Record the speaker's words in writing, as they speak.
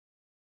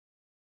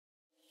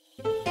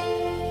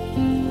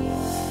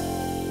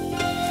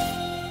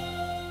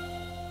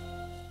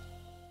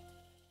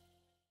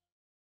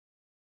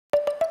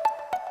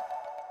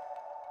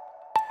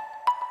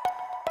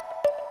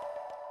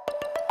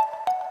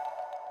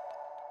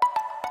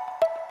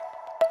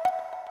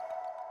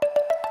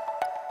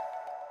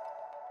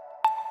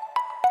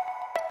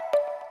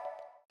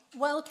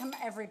welcome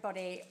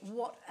everybody.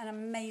 What an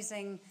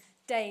amazing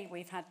day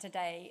we've had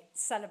today,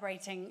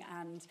 celebrating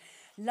and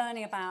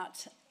learning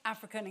about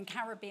African and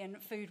Caribbean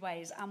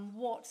foodways, and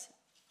what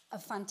a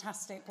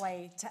fantastic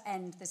way to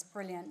end this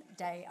brilliant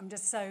day. I'm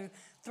just so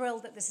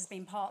thrilled that this has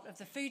been part of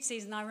the food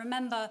season. I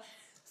remember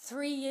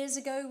 3 years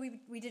ago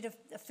we did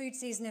a food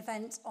season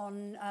event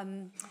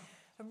on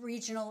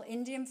regional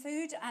Indian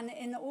food, and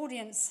in the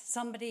audience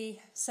somebody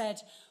said,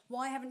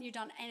 why haven't you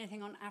done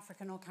anything on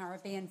African or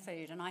Caribbean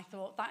food? And I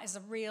thought that is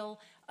a real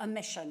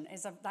omission,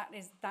 that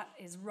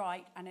is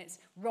right, and it's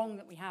wrong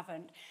that we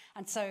haven't.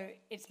 And so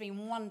it's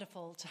been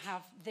wonderful to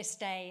have this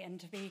day and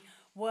to be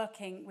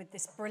working with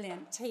this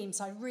brilliant team.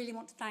 So I really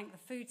want to thank the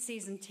food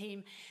season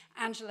team,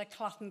 Angela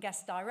Clutton,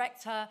 guest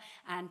director,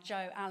 and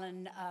Joe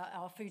Allen,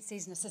 our food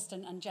season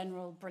assistant and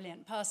general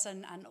brilliant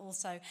person, and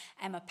also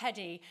Emma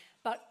Peddy.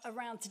 But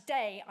around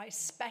today, I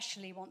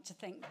especially want to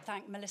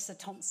thank Melissa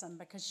Thompson,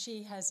 because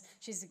she's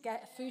a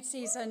food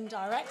season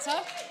director.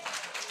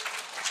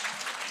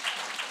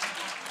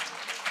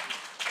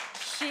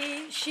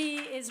 She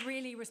is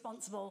really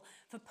responsible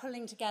for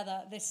pulling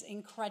together this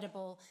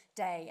incredible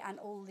day, and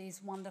all these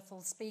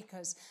wonderful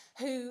speakers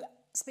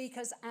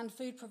and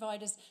food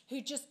providers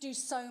who just do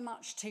so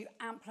much to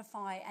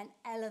amplify and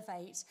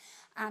elevate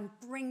and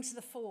bring to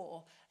the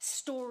fore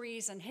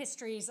stories and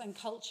histories and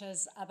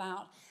cultures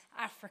about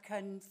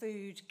African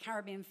food,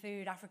 Caribbean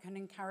food, African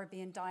and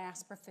Caribbean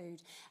diaspora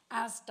food,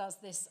 as does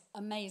this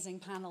amazing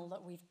panel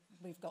that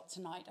we've got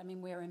tonight. I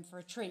mean, we're in for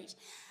a treat.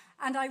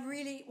 And I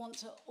really want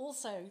to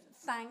also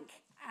thank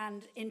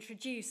and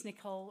introduce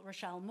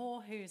Nicole-Rachelle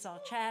Moore, who's our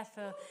chair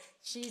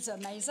she's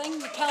amazing.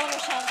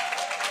 Nicole-Rachelle.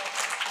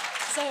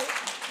 So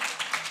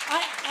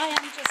I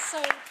am just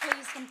so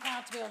pleased and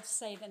proud to be able to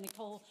say that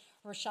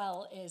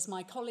Nicole-Rachelle is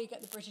my colleague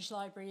at the British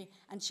Library,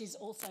 and she's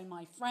also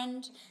my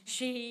friend.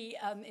 She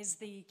is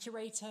the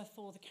curator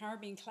for the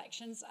Caribbean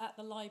collections at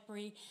the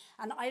library.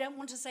 And I don't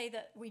want to say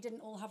that we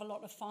didn't all have a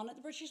lot of fun at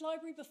the British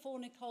Library before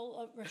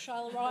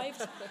Nicole-Rachelle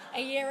arrived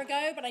a year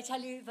ago, but I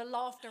tell you, the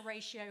laughter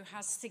ratio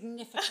has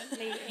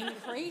significantly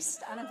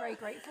increased, and I'm very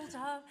grateful to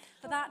her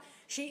for that.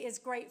 She is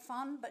great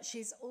fun, but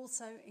she's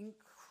also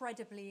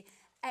incredibly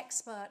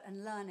expert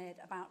and learned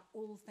about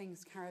all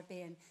things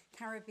Caribbean,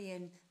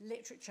 Caribbean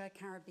literature,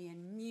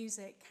 Caribbean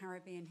music,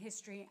 Caribbean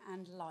history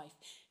and life.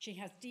 She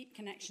has deep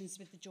connections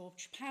with the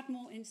George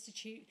Padmore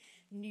Institute,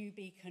 New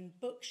Beacon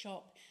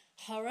Bookshop.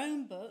 Her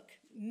own book,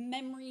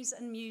 Memories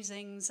and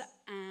Musings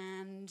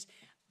and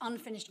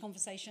Unfinished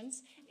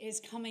Conversations, is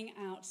coming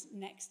out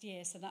next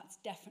year, so that's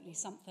definitely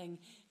something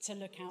to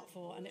look out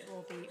for, and it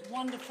will be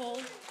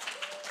wonderful.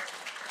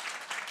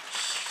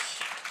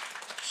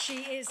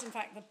 She is, in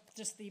fact,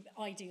 just the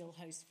ideal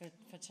host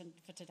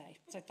for today.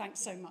 So thanks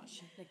so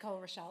much,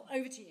 Nicole-Rachelle.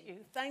 Over to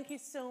you. Thank you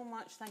so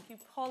much. Thank you,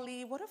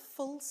 Polly. What a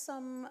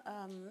fulsome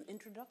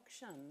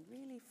introduction.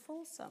 Really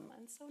fulsome.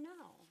 And so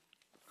now,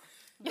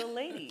 the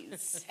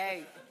ladies.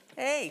 Hey.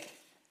 Hey.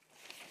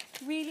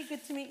 Really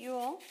good to meet you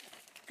all.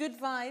 Good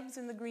vibes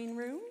in the green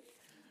room.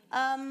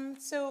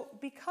 So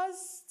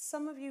because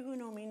some of you who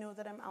know me know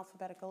that I'm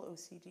alphabetical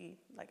OCD.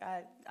 Like,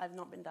 I've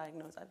not been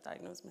diagnosed. I've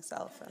diagnosed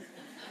myself. And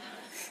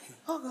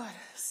oh, God.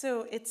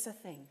 So it's a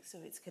thing. So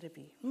it's going to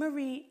be.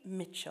 Marie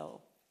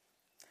Mitchell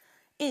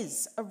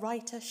is a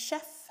writer,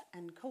 chef,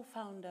 and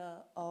co-founder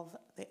of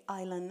the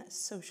Island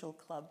Social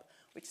Club,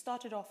 which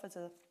started off as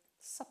a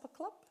supper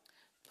club.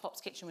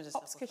 Pop's Kitchen was a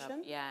Pop's supper Kitchen.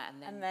 club. Yeah,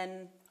 and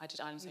then I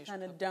did Island Social Club.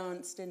 Kind of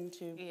danced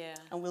into, yeah.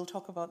 And we'll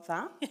talk about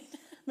that.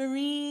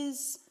 Marie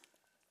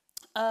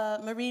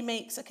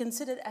makes a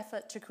considered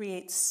effort to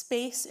create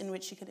space in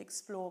which she can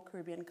explore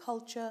Caribbean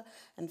culture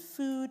and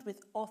food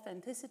with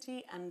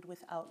authenticity and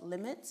without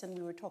limits. And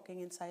we were talking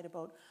inside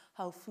about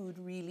how food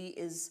really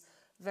is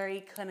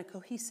very kind of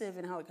cohesive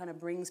and how it kind of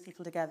brings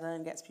people together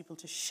and gets people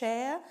to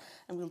share.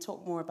 And we'll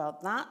talk more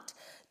about that.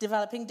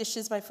 Developing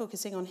dishes by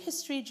focusing on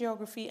history,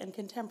 geography, and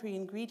contemporary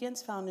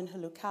ingredients found in her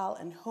locale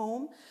and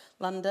home,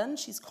 London.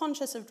 She's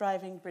conscious of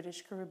driving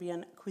British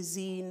Caribbean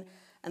cuisine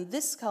and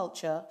this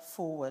culture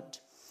forward.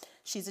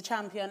 She's a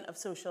champion of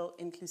social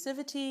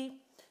inclusivity,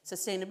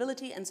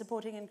 sustainability, and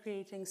supporting and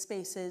creating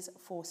spaces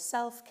for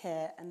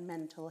self-care and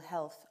mental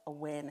health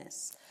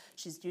awareness.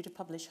 She's due to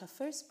publish her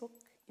first book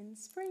in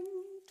spring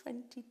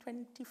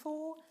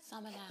 2024.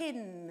 Summer now.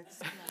 Kin.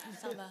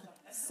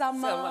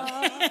 Summer.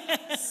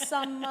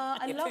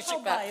 I love how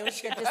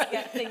bios just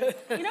get things.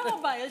 You know how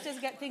bios just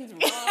get things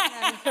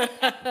wrong,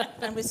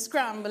 and we're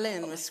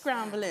scrambling.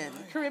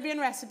 Caribbean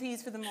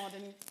recipes for the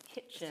modern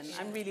kitchen.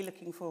 I'm really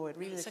looking forward.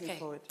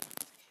 Forward.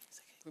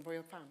 Can we borrow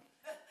your fan?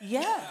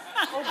 Yeah.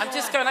 I'm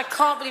just going, I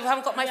can't believe I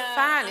haven't got my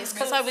fan. It's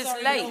because I was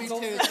late.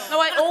 No,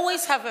 I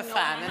always have a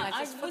fan, and I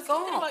just was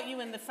talking forgot. about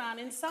you and the fan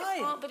inside. I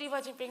can't believe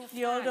I didn't bring a fan.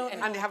 You all don't.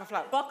 And have a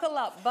float. Buckle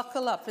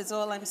up is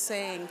all I'm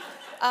saying.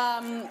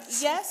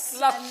 Yes.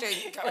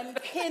 Blushing. And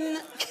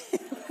kin.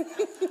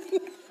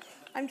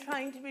 I'm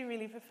trying to be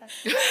really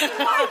professional.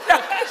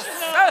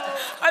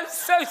 I'm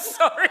so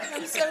sorry.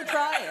 I'm so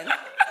trying.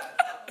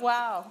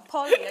 Wow.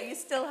 Polly, are you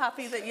still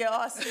happy that you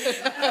asked me?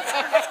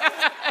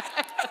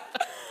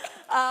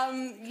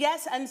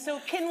 Yes, and so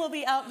Kin will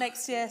be out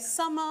next year,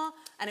 summer,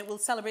 and it will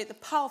celebrate the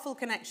powerful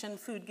connection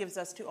food gives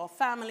us to our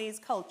families,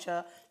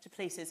 culture, to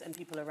places and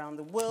people around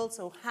the world.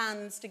 So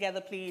hands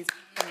together, please.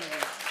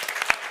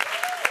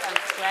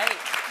 That's great.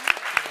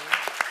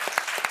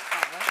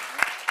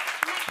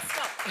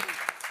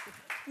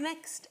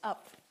 Next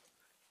up,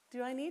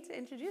 do I need to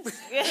introduce?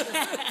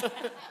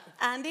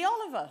 Andi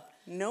Oliver,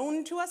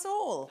 known to us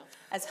all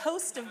as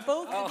host of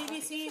both the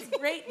BBC's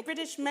Great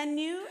British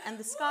Menu and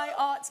the Sky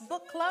Arts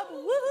Book Club,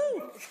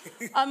 woohoo!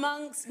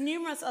 Amongst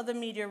numerous other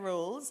media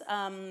roles,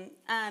 and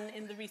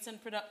in the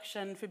recent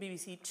production for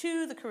BBC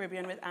Two, The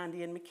Caribbean with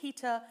Andi and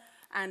Makita,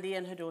 Andi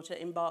and her daughter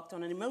embarked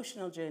on an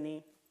emotional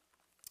journey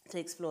to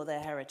explore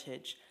their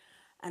heritage.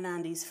 And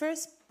Andi's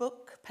first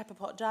book,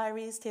 Pepperpot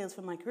Diaries, Tales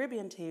from My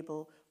Caribbean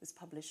Table, was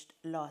published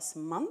last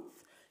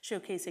month,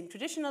 showcasing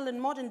traditional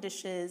and modern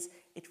dishes.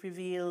 It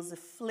reveals the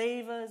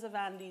flavors of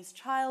Andi's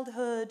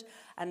childhood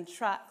and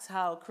tracks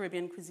how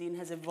Caribbean cuisine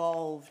has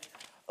evolved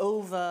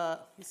over,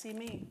 you see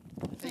me?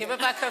 Give her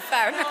back her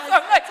phone. No,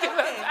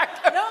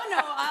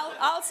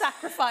 I'll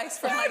sacrifice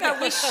for my No,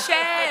 we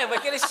share.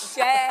 We're going to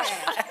share.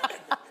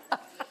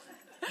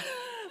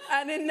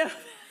 And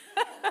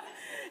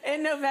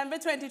in November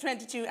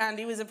 2022,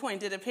 Andi was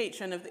appointed a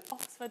patron of the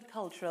Oxford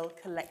Cultural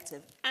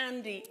Collective.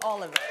 Andi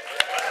Oliver.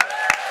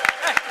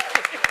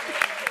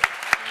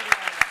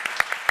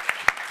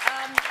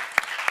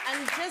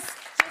 And just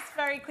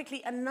very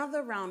quickly,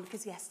 another round,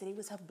 because yesterday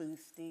was her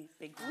birthday.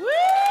 Big woo!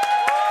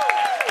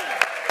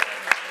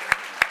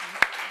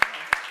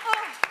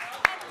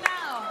 And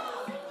now.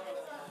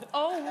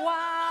 Oh,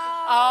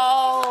 wow.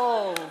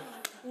 Oh.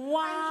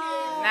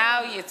 Wow.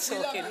 Now you're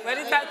talking. Where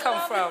did that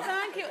come from?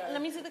 Thank you.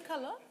 Let me see the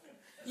colour.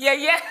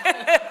 Yeah.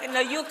 No,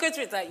 you're good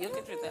with that. You're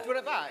good with that. Put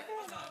it back.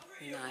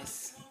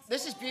 Nice.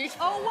 This is beautiful.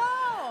 Oh,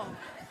 wow.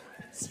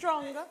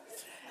 Stronger.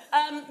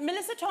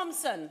 Melissa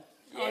Thompson.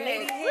 Our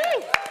lady here.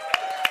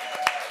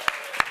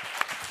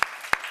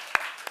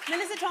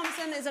 Melissa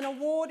Thompson is an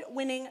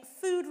award-winning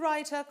food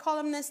writer,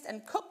 columnist,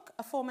 and cook,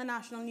 a former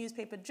national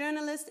newspaper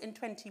journalist. In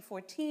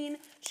 2014,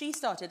 she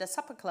started a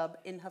supper club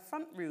in her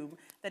front room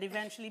that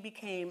eventually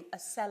became a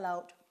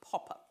sellout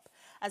pop-up.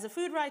 As a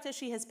food writer,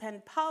 she has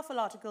penned powerful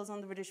articles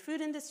on the British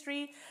food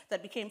industry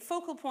that became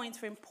focal points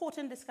for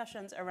important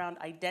discussions around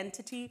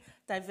identity,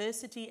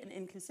 diversity, and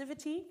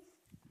inclusivity.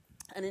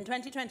 And in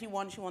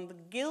 2021, she won the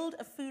Guild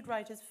of Food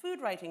Writers Food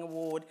Writing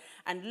Award,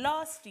 and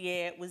last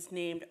year was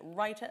named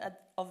Writer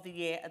of the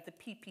Year at the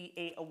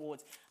PPA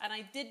Awards. And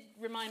I did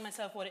remind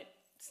myself what it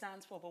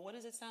stands for, but what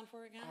does it stand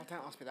for again? Oh,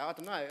 don't ask me that. I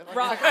don't know.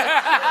 Right.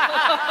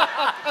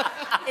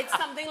 It's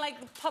something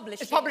like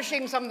publishing. It's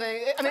publishing something.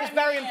 I mean, it's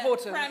very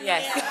important.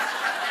 Yes.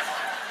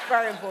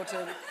 Very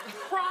important.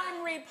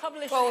 Primary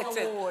Publishing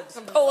Awards.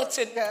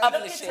 Important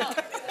publishing.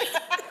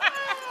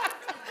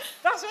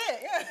 That's it,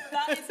 yeah.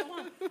 That is the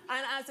one.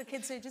 And as the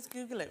kids say, just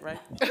Google it, right?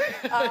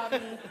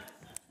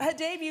 Her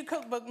debut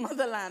cookbook,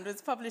 Motherland,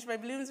 was published by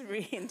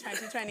Bloomsbury in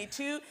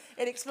 2022.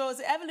 It explores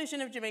the evolution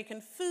of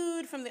Jamaican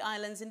food from the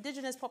island's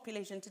indigenous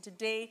population to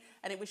today,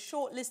 and it was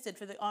shortlisted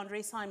for the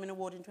Andre Simon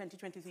Award in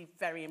 2023.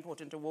 Very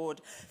important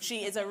award.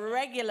 She is a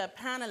regular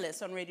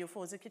panelist on Radio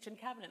 4's The Kitchen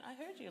Cabinet. I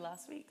heard you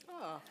last week.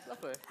 Oh,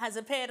 lovely. Has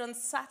appeared on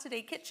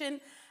Saturday Kitchen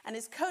and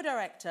is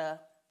co-director,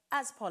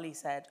 as Polly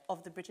said,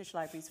 of the British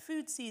Library's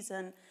Food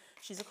Season.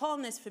 She's a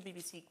columnist for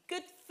BBC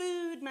Good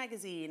Food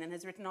magazine and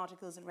has written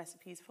articles and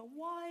recipes for a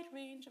wide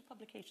range of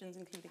publications,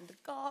 including The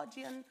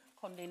Guardian,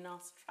 Condé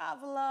Nast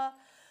Traveller,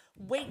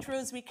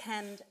 Waitrose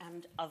Weekend,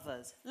 and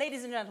others.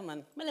 Ladies and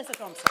gentlemen, Melissa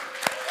Thompson.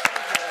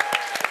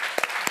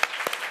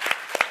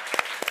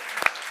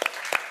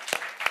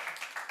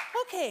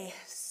 Okay,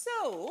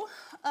 so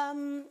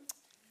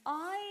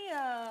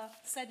I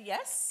said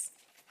yes,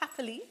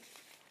 happily,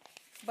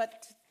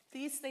 but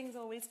these things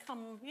always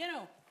come, you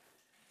know,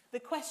 the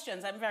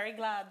questions. I'm very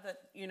glad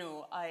that, you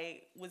know,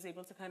 I was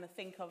able to kind of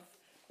think of,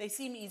 they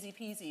seem easy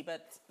peasy,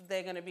 but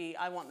they're going to be,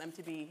 I want them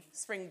to be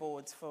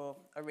springboards for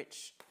a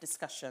rich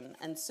discussion.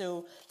 And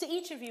so to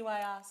each of you, I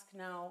ask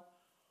now,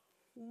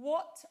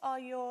 what are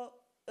your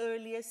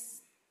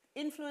earliest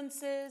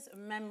influences,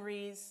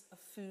 memories of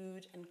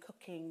food and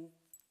cooking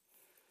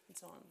and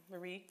so on?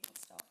 Marie,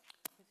 let's start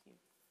with you.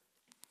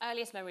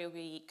 Earliest memory will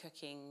be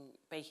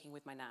baking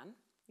with my nan.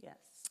 Yes.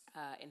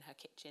 In her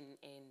kitchen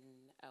in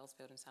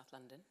Earlsfield in South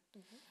London.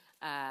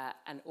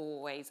 And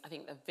always, I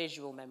think the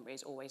visual memory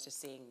is always just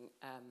seeing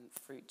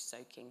fruit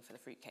soaking for the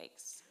fruit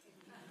cakes.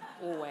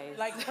 Always.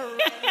 Like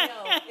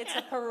perennial. It's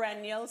a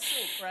perennial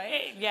soup,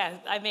 right? Yeah,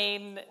 I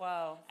mean,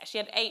 wow. She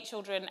had 8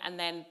 children, and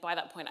then by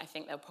that point, I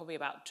think there were probably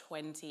about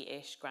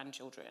 20-ish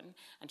grandchildren,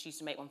 and she used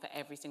to make one for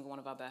every single one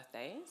of our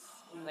birthdays,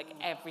 like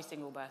every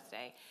single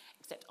birthday,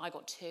 except I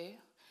got 2,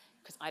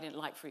 because I didn't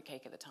like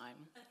fruitcake at the time.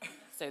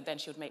 So then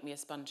she would make me a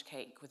sponge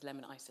cake with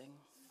lemon icing.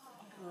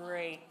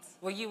 Great.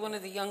 Were you one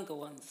of the younger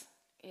ones?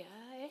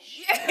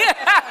 Yeah-ish.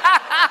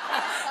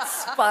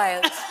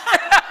 Spoiled.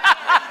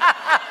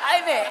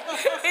 Innit?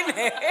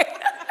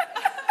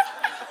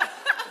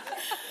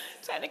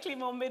 Technically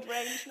more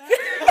mid-range now.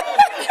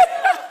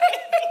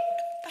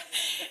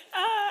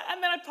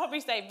 probably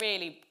say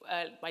really,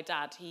 my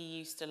dad, he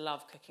used to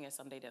love cooking a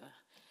Sunday dinner.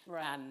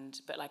 Right.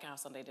 But like our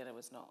Sunday dinner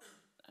was not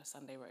a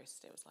Sunday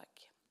roast. It was like,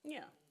 you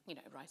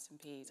know, rice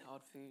and peas,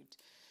 hard food,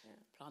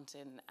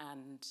 plantain.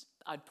 And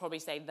I'd probably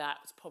say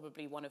that's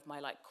probably one of my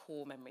like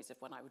core memories of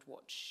when I would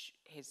watch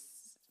his,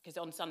 because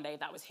on Sunday,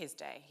 that was his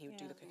day. He would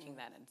do the cooking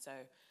then. And so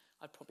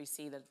I'd probably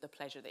see the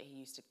pleasure that he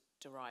used to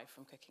derive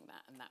from cooking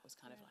that. And that was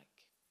kind of like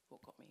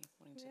what got me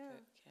wanting to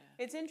cook.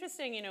 It's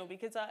interesting, you know,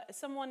 because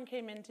someone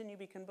came into New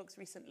Beacon Books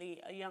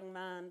recently, a young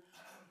man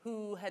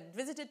who had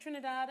visited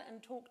Trinidad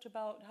and talked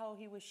about how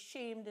he was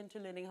shamed into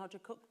learning how to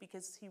cook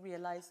because he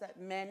realized that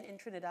men in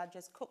Trinidad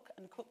just cook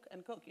and cook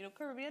and cook. You know,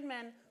 Caribbean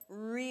men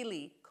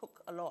really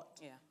cook a lot.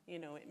 Yeah. You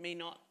know,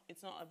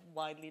 it's not a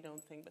widely known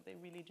thing, but they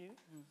really do.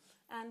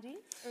 Andi,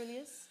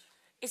 earliest?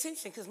 It's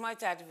interesting because my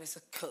dad was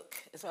a cook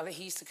as well.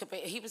 He used to cook.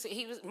 But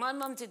my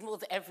mum did more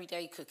of the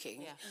everyday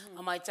cooking,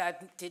 and my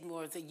dad did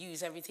more of the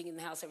use everything in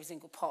the house, every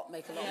single pot,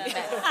 make a lot of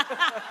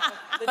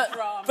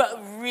mess. But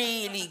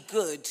really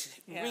good,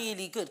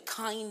 really good.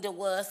 Kind of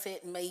worth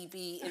it,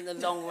 maybe in the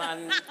long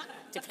run,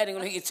 depending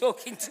on who you're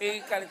talking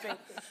to, kind of thing.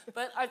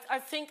 But I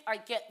think I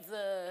get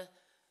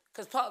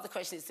because part of the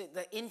question is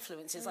the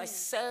influences. I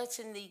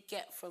certainly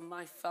get from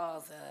my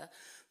father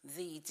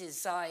the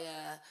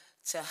desire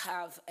to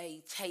have a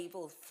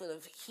table full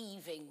of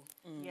heaving,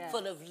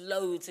 full of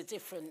loads of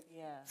different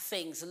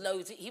things.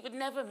 He would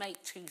never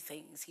make 2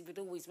 things. He would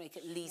always make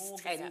at least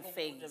 10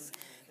 things.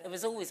 There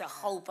was always a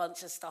whole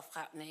bunch of stuff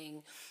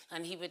happening,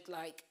 and he would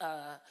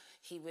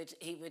he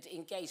would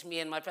engage me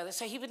and my brother.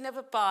 So he would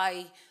never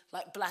buy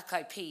like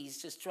black-eyed peas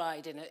just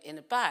dried in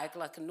a bag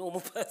like a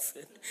normal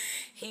person.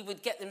 He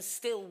would get them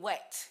still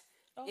wet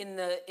in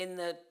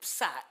the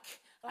sack.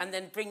 And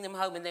then bring them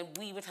home, and then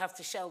we would have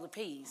to shell the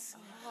peas.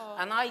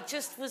 And I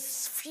just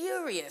was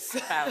furious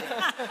about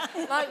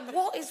it. Like,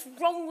 what is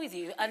wrong with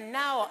you? And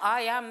now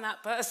I am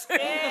that person,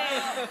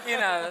 you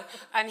know.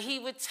 And he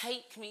would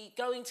take me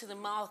going to the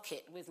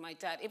market with my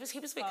dad. He was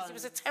because he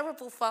was a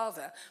terrible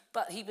father,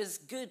 but he was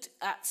good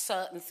at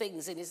certain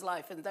things in his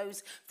life, and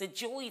the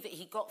joy that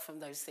he got from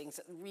those things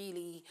that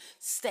really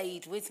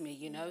stayed with me,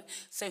 you know.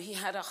 So he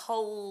had a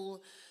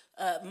whole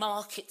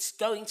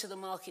going to the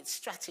market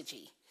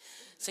strategy.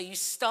 So you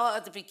start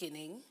at the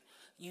beginning,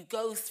 you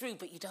go through,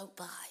 but you don't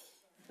buy.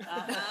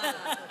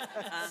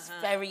 It's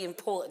very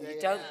important.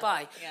 You don't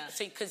buy. Yeah.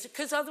 So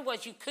because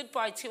otherwise you could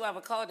buy 2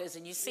 avocados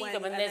and you see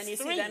them and there's 3.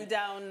 See them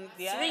down,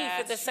 3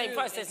 for the same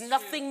price. There's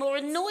nothing more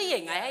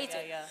annoying. I hate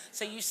it. Yeah.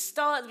 So you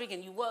start at the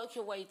beginning, you work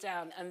your way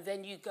down, and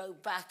then you go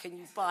back and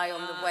you buy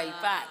on the way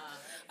back.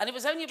 And it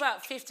was only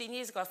about 15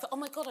 years ago, I thought, oh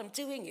my God, I'm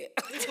doing it.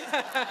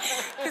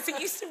 Because it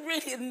used to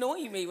really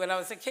annoy me when I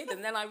was a kid.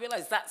 And then I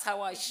realized that's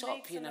how I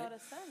shop, you know. Makes a lot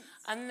of sense.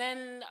 And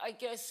then I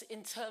guess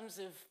in terms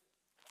of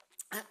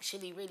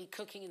actually really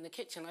cooking in the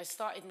kitchen, I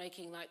started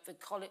making like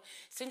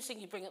it's interesting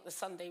you bring up the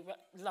Sunday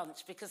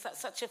lunch because that's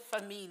such a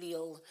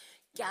familial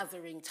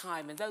gathering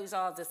time, and those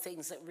are the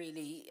things that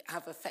really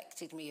have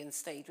affected me and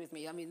stayed with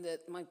me. I mean,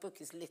 my book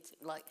is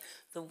like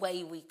the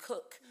way we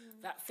cook,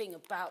 that thing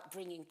about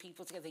bringing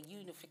people together,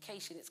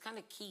 unification. It's kind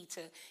of key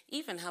to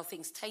even how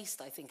things taste,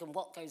 I think, and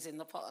what goes in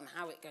the pot and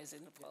how it goes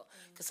in the pot.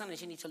 Because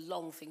sometimes you need to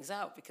long things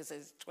out because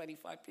there's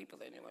 25 people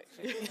there anyway.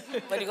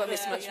 But you've got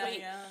this much meat.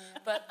 Yeah.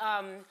 But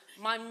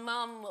my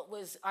mum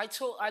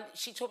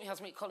she taught me how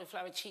to make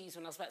cauliflower cheese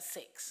when I was about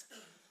 6.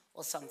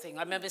 Or something.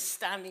 I remember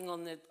standing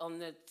on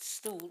the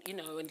stool, you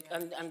know,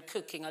 and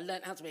cooking. I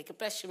learned how to make a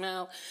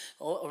bechamel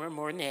or a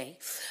mornay,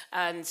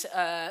 and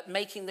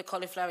making the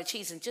cauliflower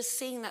cheese, and just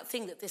seeing that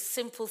thing, that this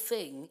simple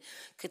thing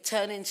could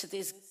turn into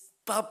this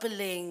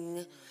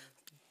bubbling,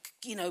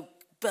 you know,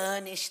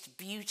 burnished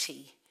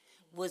beauty.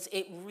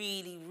 It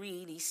really,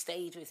 really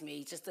stayed with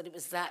me, just that it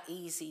was that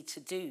easy to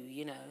do,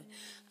 you know.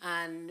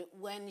 And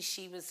when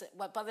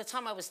by the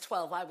time I was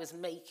 12, I was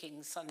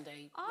making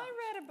Sunday lunch. I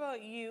read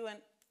about you and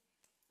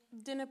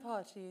dinner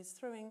parties,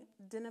 throwing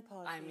dinner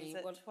parties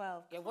at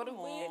 12. Yeah, what a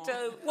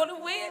weirdo. What a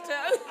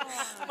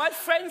weirdo. My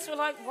friends were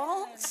like,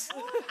 what?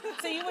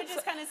 So you were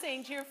just kind of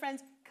saying to your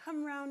friends,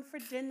 come round for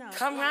dinner.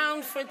 Come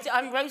round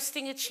I'm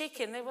roasting a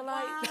chicken. They were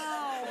like,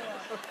 wow.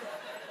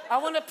 I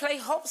want to play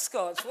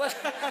hopscotch. What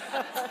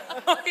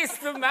is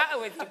the matter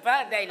with you?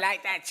 But they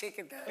like that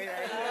chicken though.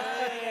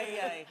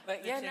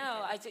 But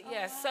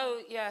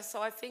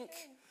so I think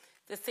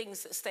the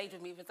things that stayed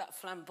with me with that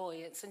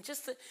flamboyance, and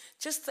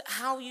just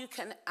how you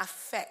can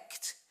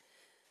affect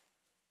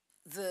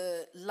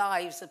the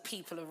lives of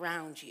people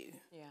around you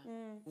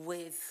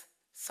with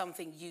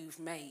something you've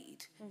made.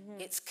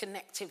 It's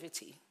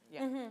connectivity.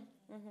 Yeah.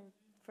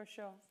 For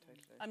sure.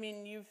 Totally. I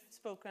mean, you've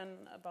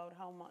spoken about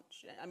how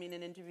much, in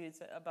interviews,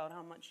 about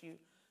how much you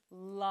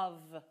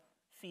love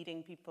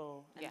feeding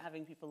people and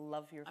having people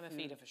love your food. I'm a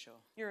feeder for sure.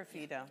 You're a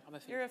feeder. I'm a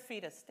feeder. You're a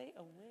feeder. Stay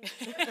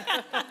away.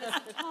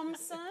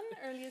 Thompson,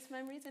 earliest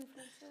memories,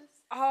 influences?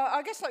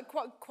 I guess like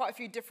quite a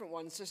few different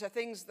ones. So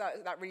things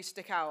that really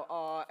stick out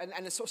are,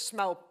 and the sort of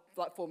smell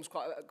like forms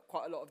quite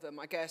a lot of them.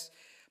 I guess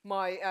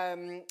my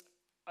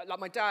like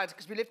my dad,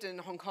 because we lived in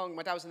Hong Kong,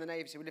 my dad was in the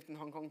Navy, so we lived in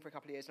Hong Kong for a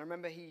couple of years, and I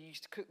remember he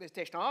used to cook this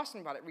dish, and I asked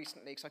him about it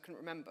recently, because I couldn't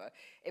remember.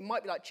 It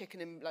might be like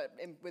chicken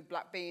with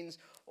black beans,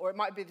 or it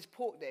might be this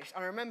pork dish,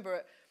 and I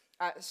remember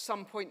at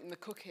some point in the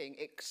cooking,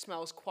 it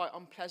smells quite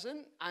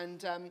unpleasant,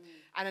 and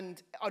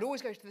I'd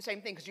always go to the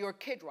same thing, because you're a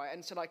kid, right,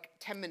 and so like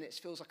 10 minutes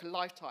feels like a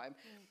lifetime.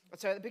 And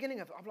so at the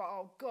beginning of it, I'm like,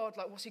 oh God,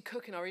 like what's he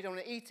cooking? I really don't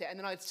want to eat it. And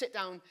then I'd sit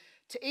down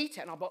to eat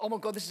it, and I'm like, oh my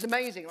God, this is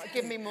amazing, like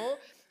give me more.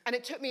 And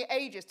it took me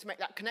ages to make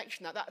that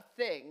connection, that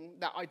thing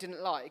that I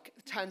didn't like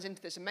turns into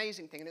this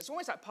amazing thing. And it's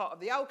almost like part of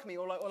the alchemy,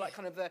 or like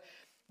kind of the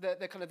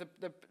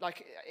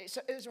like,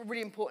 it's a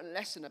really important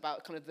lesson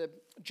about kind of the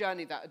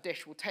journey that a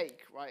dish will take,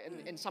 right?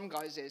 And in some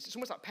guys it's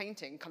almost like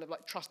painting, kind of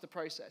like trust the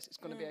process, it's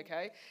going to be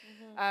okay.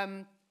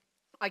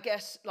 I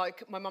guess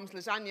like my mum's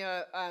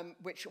lasagna,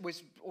 which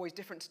was always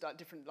different like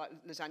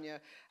lasagna.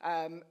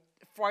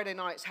 Friday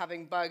nights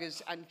having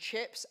burgers and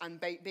chips and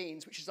baked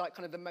beans, which is like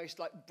kind of the most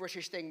like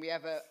British thing we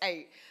ever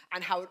ate,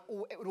 and how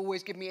it would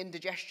always give me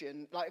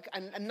indigestion, like,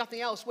 and nothing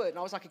else would. And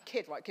I was like a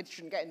kid, right? Kids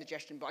shouldn't get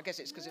indigestion, but I guess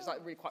it's because it's like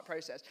really quite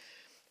processed.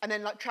 And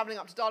then like traveling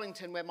up to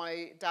Darlington, where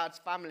my dad's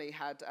family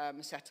had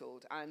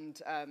settled, and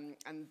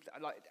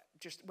like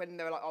just when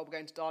they were like, oh, we're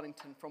going to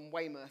Darlington from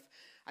Weymouth,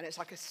 and it's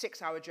like a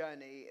 6-hour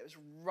journey. It was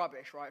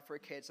rubbish, right, for a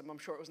kid. So I'm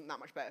sure it wasn't that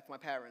much better for my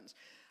parents.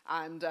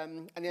 And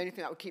the only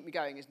thing that would keep me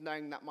going is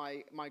knowing that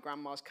my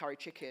grandma's curry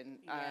chicken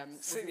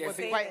would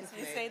be waiting for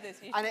me. You say this.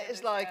 And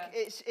it's like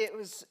it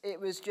was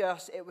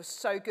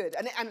so good.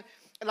 And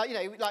like, you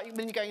know, like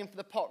when you're going in for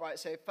the pot, right?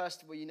 So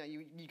first of all, you know,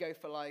 you go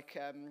for like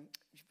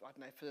I don't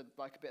know, for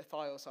like a bit of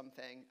thigh or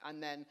something,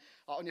 and then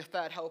on your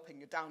third helping,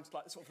 you're down to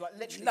like sort of like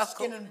literally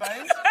skin and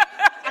bones.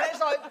 And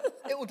it's like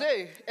it will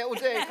do,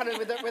 kind of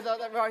with the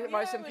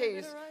rice and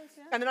peas.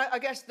 And then I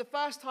guess the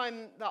first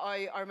time that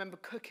I remember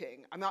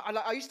cooking, I mean,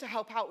 I used to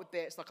help out with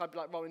bits, like I'd be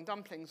like rolling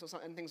dumplings or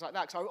something, and things like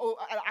that. So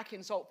ackee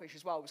and saltfish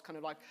as well was kind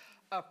of like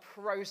a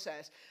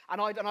process.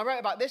 And I wrote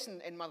about this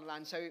in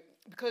Motherland. So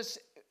because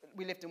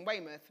we lived in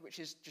Weymouth, which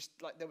is just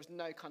like, there was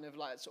no kind of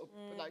like sort of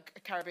like a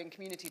Caribbean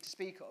community to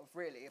speak of,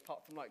 really,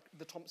 apart from like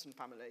the Thompson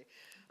family.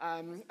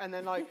 And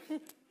then like,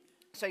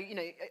 so, you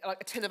know, like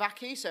a tin of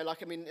ackee, so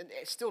like, I mean,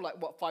 it's still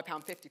like, what,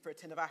 £5.50 for a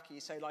tin of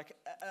ackee. So like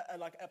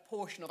a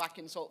portion of ackee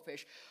and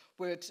saltfish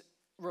would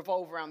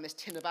revolve around this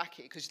tin of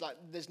ackee, because like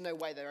there's no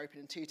way they're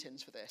opening 2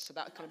 tins for this, so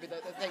that kind of be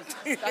the thing.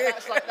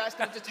 That's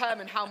going to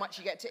determine how much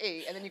you get to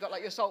eat. And then you've got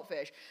like your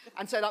saltfish,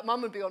 and so like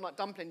mum would be on like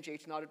dumpling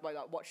duty, and I'd be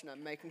like watching her,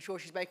 making sure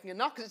she's making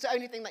enough, because it's the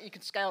only thing that you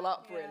can scale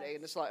up really.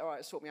 And it's like, all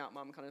right, sort me out,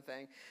 mum, kind of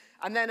thing.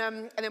 And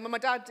then when my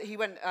dad, he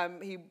went,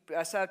 he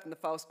served in the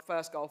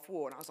first Gulf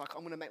War, and I was like,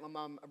 I'm going to make my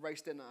mum a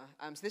roast dinner.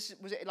 So this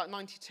was it like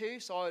 92,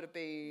 so I would have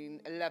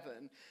been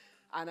 11.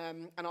 And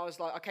I was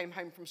like, I came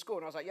home from school,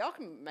 and I was like, yeah, I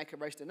can make a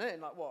roast dinner in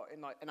like what,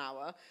 in like an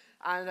hour.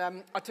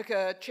 And I took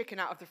a chicken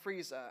out of the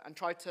freezer and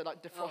tried to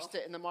like defrost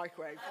it in the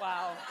microwave.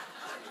 Wow.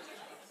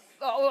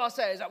 All I'll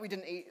say is that we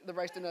didn't eat the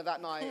roast dinner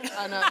that night.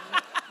 And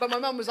but my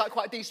mum was like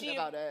quite decent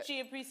about it. She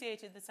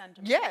appreciated the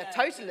sentiment. Yeah,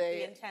 totally.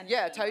 The intention,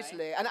 yeah,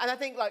 totally. Right? And I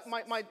think like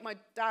my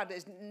dad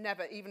is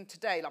never, even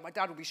today, like my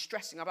dad would be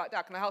stressing. I'm like,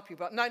 Dad, can I help you?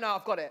 But no,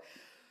 I've got it.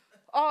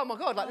 Oh my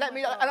God! Like let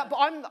me.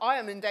 But I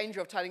am in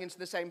danger of turning into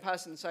the same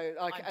person. So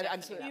like,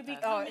 and so, you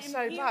become it's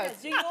so bad.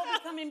 You all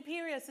become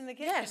imperious in the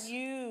kitchen. Yes.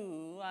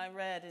 I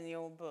read in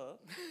your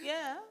book.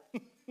 Yeah.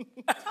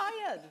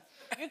 Tired.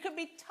 You could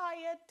be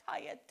tired.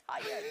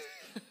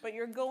 But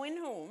you're going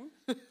home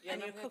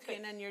and you're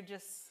cooking and you're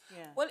just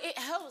Well, it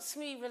helps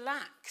me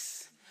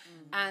relax.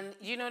 And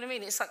you know what I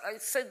mean? It's like,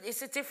 so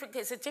it's a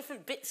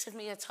different bits of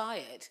me are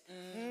tired.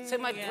 So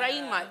my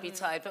brain might be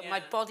tired, but my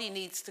body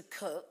needs to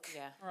cook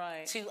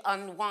to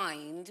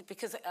unwind,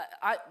 because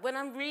when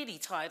I'm really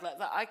tired like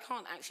that, I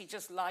can't actually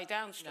just lie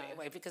down straight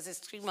away, because it's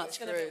too much.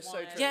 So true.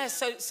 Yeah,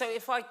 so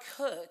if I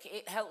cook,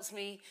 it helps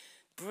me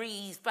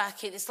breathe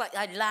back in. It's like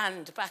I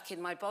land back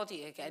in my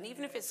body again,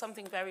 even if it's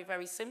something very,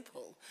 very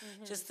simple.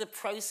 Just the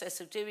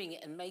process of doing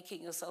it and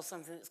making yourself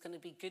something that's going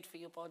to be good for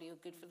your body or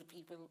good for the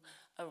people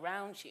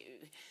around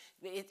you.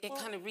 It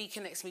kind of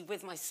reconnects me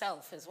with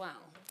myself as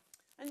well.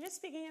 And just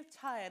speaking of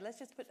tired, let's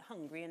just put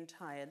hungry and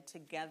tired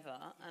together.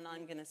 And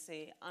I'm going to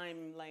say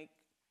I'm like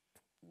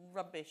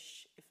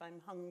rubbish if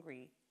I'm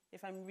hungry.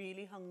 If I'm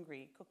really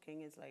hungry,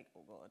 cooking is like,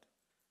 oh God.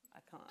 I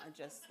can't. I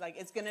just like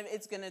it's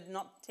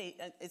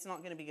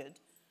not gonna be good.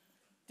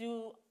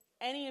 Do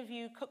any of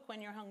you cook when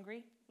you're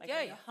hungry? Like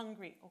when you're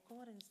hungry. Oh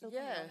God, I'm still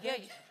Yeah.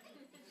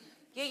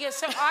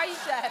 So I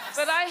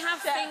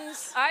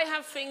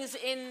have things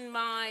in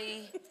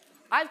my.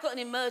 I've got an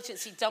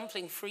emergency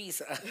dumpling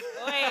freezer. To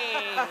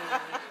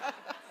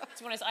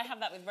be honest, I have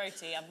that with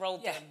roti. I've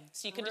rolled them,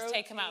 so you can just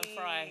take them out and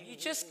fry.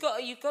 You've got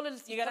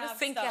to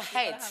think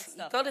ahead.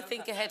 You've got to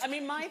think ahead. I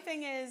mean, my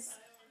thing is.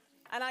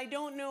 And I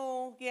don't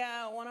know,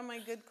 one of my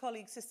good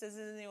colleague sisters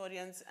is in the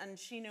audience, and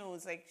she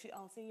knows, like,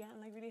 I'll say, I'm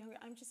like really hungry.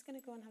 I'm just going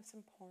to go and have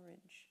some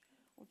porridge.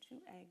 or 2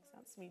 eggs.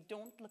 That's me.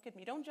 Don't look at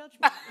me. Don't judge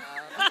me.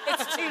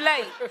 It's too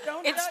late.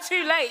 It's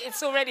too late.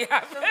 It's already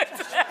happened.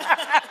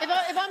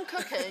 If I'm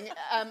cooking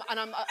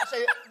and so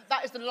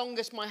that is the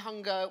longest my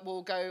hunger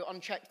will go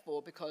unchecked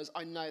for, because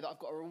I know that I've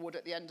got a reward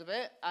at the end of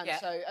it, and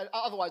so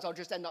otherwise I'll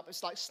just end up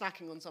like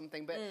snacking on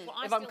something. But Well,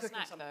 if I'm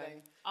cooking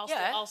something,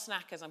 I'll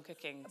snack as I'm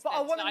cooking. But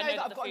I want to know know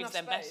that I've the got food's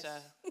enough then space.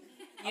 better.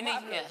 You need,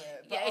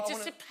 it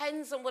just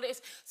depends on what it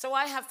is. So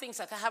I have things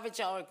like I have a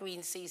jar of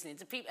green seasoning.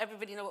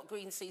 Everybody know what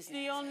green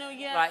seasoning is? Do you all know?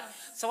 Yeah. Right.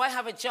 So I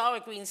have a jar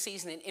of green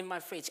seasoning in my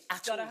fridge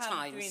at all Gotta have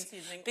times. green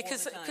seasoning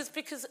because all the time.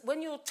 because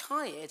when you're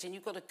tired and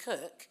you've got to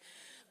cook,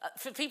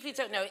 for people who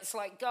don't know, it's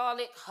like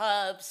garlic,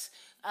 herbs,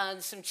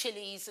 and some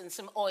chilies and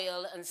some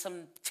oil and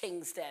some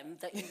things them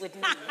that you would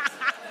need.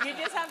 You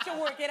just have to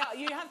work it out.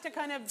 You have to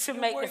kind of To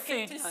make the work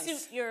food it to nice.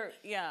 suit your,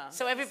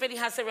 So everybody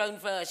has their own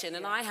version,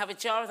 and I have a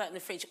jar of that in the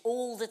fridge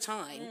all the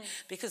time,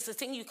 because the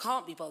thing you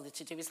can't be bothered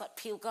to do is like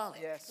peel garlic.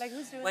 Yes. Like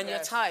who's doing When that?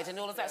 you're tired and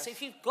all of that. So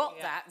if you've got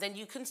that, then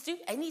you can do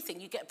anything.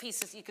 You get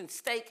pieces, you can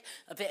steak,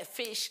 a bit of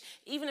fish,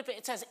 even a bit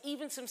of toast,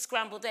 even some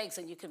scrambled eggs,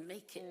 and you can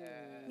make it.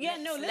 Yeah,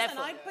 no, listen,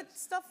 level. I put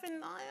stuff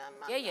in, I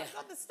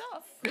got the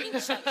stuff.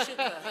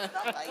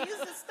 I use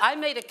the stuff. I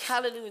made a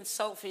callaloo and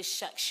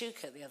saltfish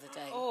shakshuka the other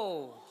day.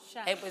 Oh.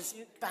 It was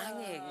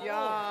banging.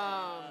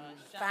 Yum.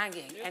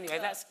 Banging.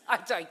 Anyway, I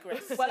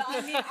digress. Well,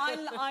 I mean,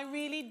 I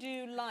really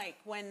do like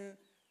when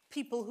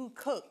people who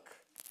cook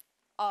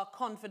are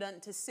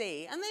confident to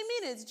say, and they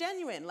mean it, it's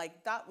genuine,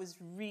 like, that was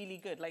really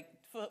good. Like,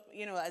 for,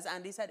 you know, as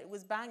Andy said, it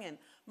was banging.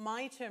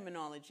 My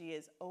terminology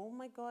is, oh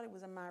my God, it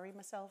was a marry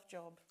myself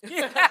job.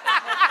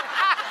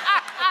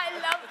 I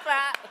love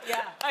that.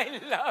 Yeah. I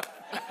love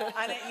that.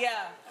 And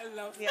I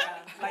love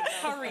that. Like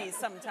curries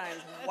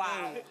sometimes.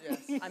 Wow.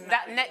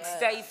 That next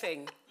day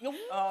thing.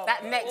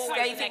 That next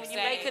day thing, when you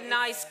make a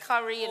nice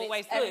curry and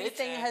Always it's good.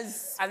 everything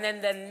has... And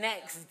then the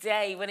next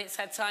day, when it's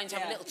had time to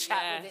have a little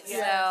chat with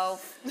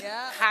itself,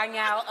 hang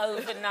out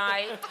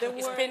overnight,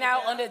 it's been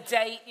out on a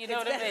date, you know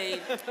what I mean?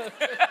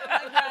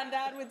 My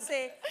granddad would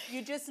say,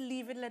 you just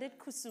leave it, let it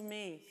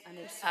kusume. And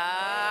it's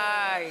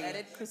let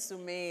it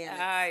kusume,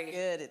 and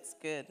it's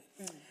good.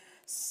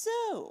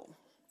 So,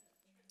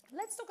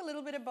 let's talk a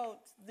little bit about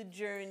the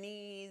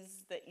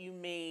journeys that you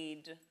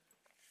made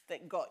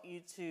that got you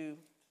to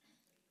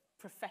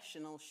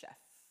professional chef.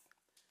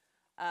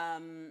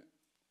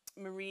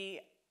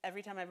 Marie,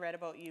 every time I've read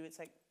about you, it's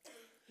like,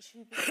 should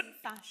you be in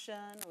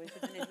fashion? Or is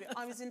it an interview?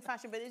 I was in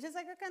fashion, but it's just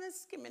like a kind of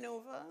skimming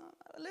over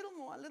a little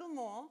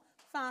more.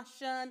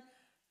 Fashion.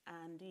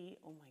 Andy,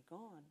 oh my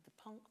God, the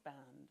punk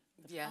band.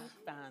 The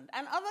punk band.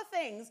 And other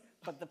things,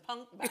 but the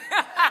punk band.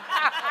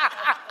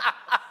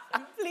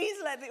 And please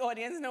let the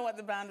audience know what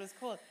the band was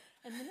called.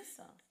 And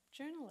Melissa,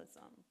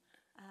 journalism.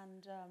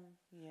 And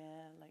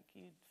like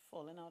you'd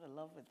fallen out of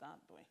love with that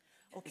boy.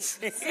 Okay,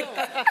 so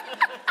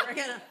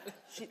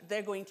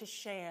they're going to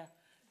share.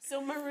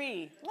 So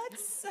Marie,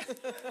 let's...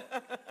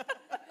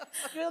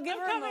 We'll give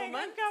her a moment.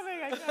 I'm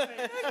coming.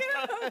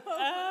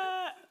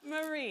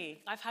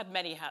 Marie. I've had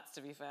many hats,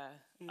 to be fair.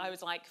 I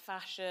was like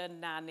fashion,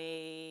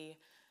 nanny,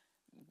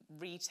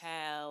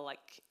 retail,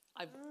 like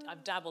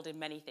I've dabbled in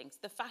many things.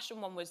 The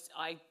fashion one was,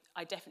 I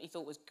definitely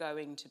thought was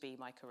going to be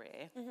my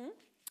career.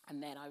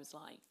 And then I was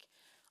like,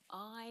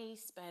 I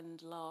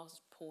spend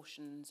last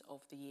portions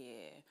of the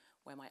year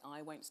where my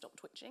eye won't stop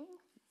twitching.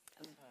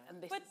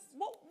 And this But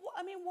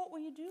what were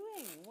you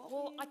doing?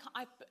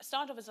 I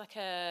started off as like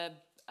a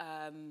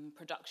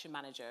production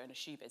manager in a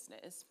shoe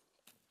business.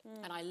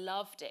 And I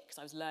loved it because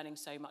I was learning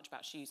so much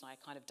about shoes, and I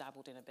kind of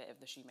dabbled in a bit of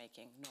the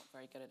shoemaking, not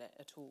very good at it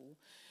at all.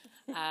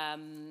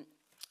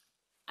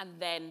 And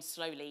then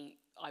slowly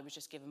I was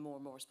just given more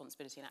and more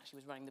responsibility and actually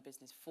was running the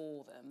business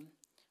for them,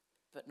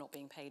 but not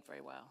being paid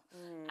very well.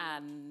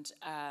 And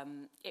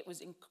it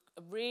was a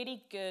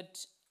really good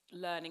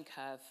learning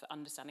curve for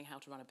understanding how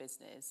to run a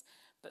business.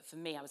 But for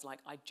me, I was like,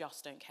 I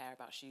just don't care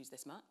about shoes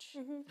this much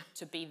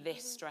to be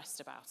this stressed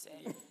about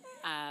it.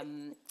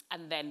 And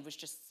then was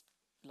just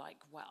like,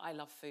 well, I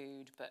love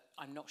food, but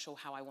I'm not sure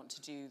how I want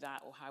to do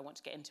that or how I want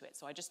to get into it.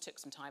 So I just took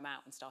some time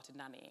out and started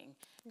nannying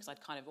because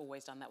I'd kind of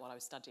always done that while I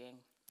was studying.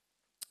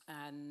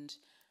 And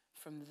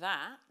from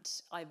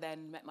that, I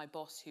then met my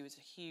boss, who was a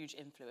huge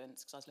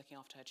influence because I was looking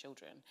after her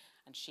children.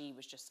 And she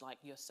was just like,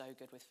 you're so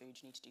good with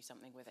food, you need to do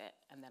something with it.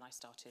 And then I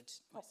started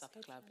my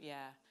supper club,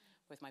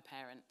 with my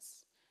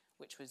parents,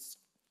 which was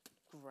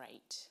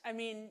great. I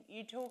mean,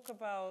 you talk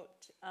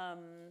about,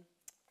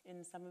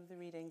 in some of the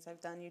readings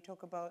I've done, you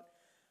talk about,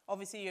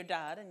 obviously your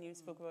dad, and you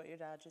spoke about your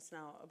dad just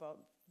now, about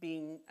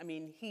being, I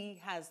mean, he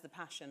has the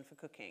passion for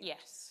cooking.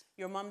 Yes.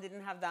 Your mum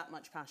didn't have that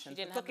much passion for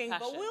She didn't cooking, have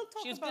the passion. but we'll talk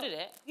about... She was good at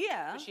it.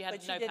 Yeah. But she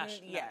had no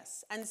passion. No.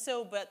 Yes. And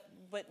so, but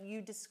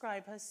you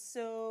describe her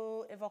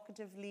so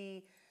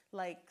evocatively,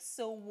 like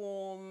so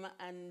warm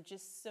and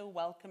just so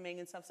welcoming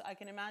and stuff. So I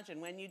can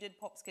imagine when you did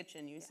Pop's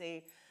Kitchen, you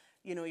say,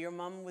 you know, your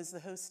mum was the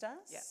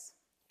hostess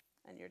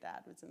and your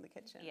dad was in the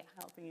kitchen,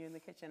 helping you in the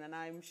kitchen. And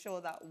I'm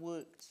sure that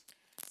worked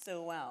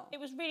so well. It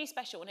was really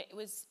special, and it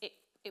was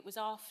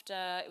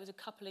after, it was a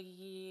couple of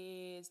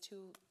years,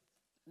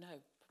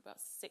 about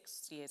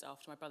 6 years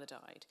after my brother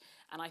died.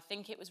 And I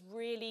think it was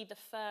really the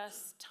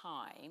first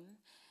time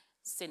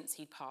since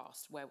he'd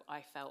passed where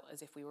I felt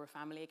as if we were a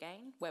family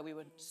again, where we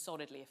were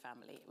solidly a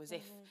family. It was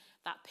if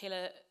that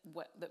pillar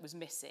that was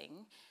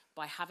missing,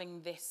 by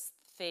having this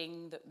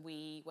thing that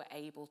we were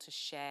able to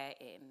share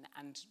in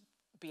and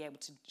be able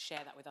to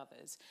share that with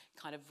others,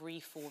 kind of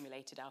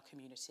reformulated our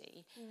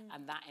community,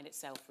 and that in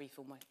itself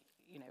reformed,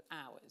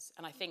 ours.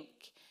 And I think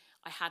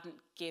I hadn't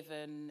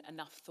given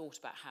enough thought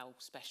about how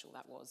special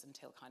that was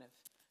until kind of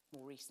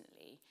more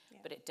recently,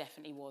 but it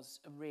definitely was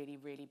a really,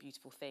 really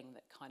beautiful thing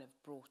that kind of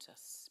brought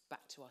us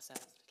back to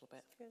ourselves a little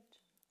bit.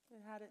 Good.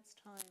 It had its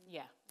time.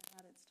 Yeah. It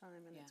had its time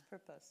and its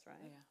purpose, right?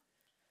 Yeah.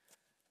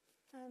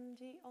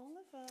 Andi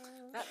Oliver.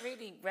 That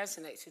really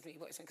resonates with me,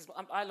 what you're saying,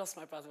 because I lost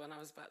my brother when I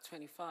was about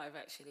 25,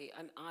 actually,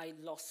 and I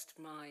lost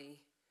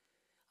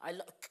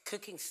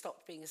cooking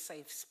stopped being a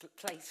safe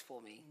place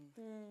for me.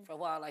 For a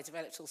while, I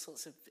developed all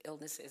sorts of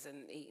illnesses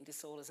and eating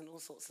disorders and all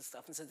sorts of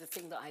stuff, and so the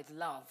thing that I'd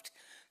loved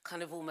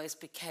kind of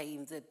almost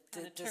became the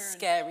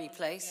scary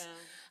place.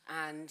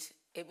 Yeah. And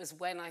it was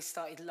when I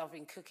started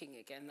loving cooking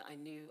again that I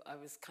knew I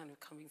was kind of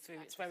coming through.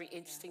 It's very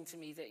interesting to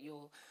me that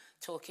you're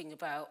talking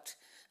about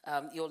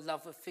your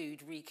love of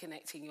food,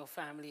 reconnecting your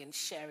family and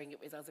sharing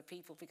it with other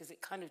people, because it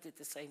kind of did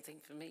the same thing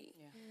for me.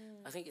 Yeah.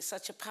 I think it's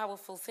such a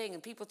powerful thing,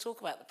 and people talk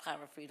about the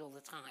power of food all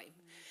the time,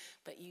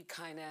 but you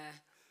kind of,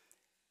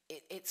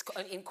 it's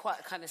in quite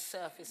a kind of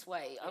surface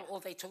way,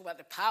 or they talk about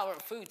the power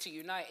of food to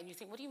unite, and you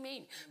think, what do you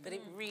mean? But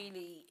it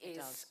really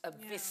is a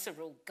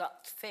visceral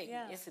gut thing,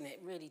 isn't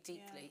it? Really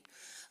deeply.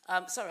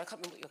 Sorry, I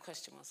can't remember what your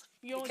question was.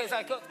 Because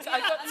I got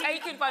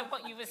taken by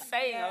what you were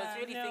saying. I was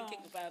really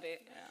thinking about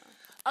it. Yeah.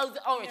 Oh,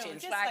 the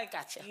origins, right? Like,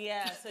 gotcha.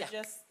 Yeah, so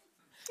just,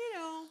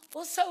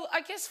 Well, so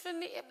I guess for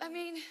me, I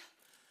mean,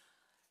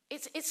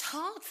 it's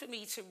hard for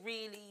me to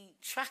really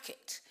track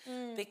it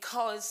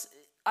because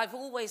I've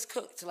always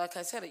cooked, like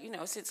I said,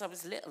 since I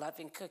was little, I've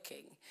been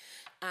cooking.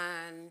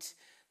 And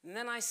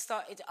then I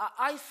started,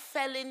 I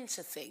fell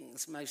into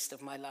things most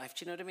of my life.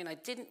 Do you know what I mean? I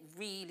didn't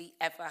really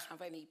ever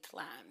have any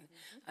plan.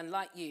 And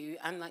like you,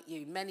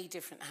 many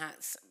different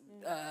hats,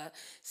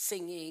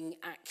 singing,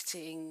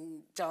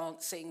 acting,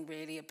 dancing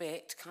really a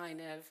bit, kind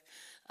of.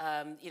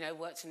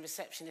 Worked in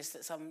receptionist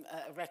at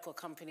a record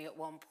company at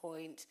one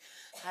point,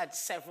 had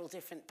several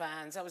different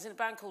bands. I was in a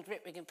band called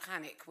Rip Rig and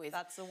Panic with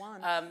That's the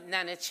one.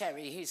 Nana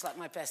Cherry, who's like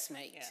my best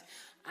mate.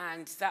 Yeah.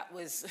 And that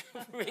was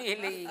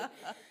really,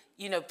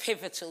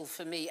 pivotal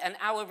for me. And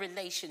our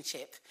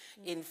relationship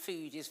in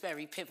food is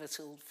very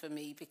pivotal for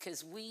me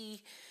because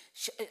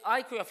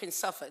I grew up in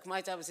Suffolk.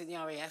 My dad was in the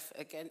RAF,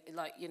 again,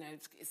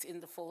 it's in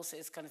the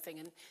forces kind of thing,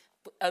 and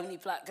only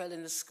black girl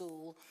in the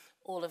school,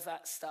 all of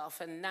that stuff.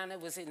 And Nana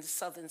was in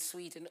southern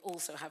Sweden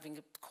also having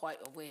quite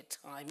a weird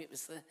time. It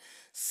was the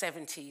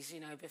 70s,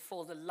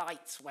 before the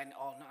lights went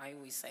on, I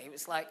always say. It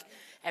was like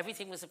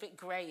everything was a bit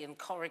grey and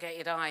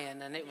corrugated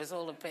iron, and it was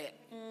all a bit,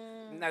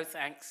 no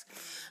thanks.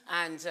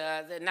 And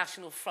the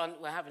National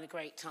Front were having a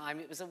great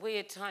time. It was a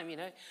weird time,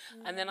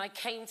 And then I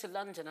came to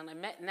London and I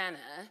met Nana,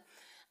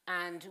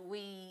 and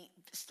we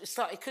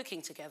started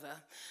cooking together.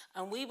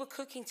 And we were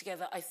cooking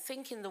together, I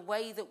think, in the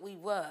way that we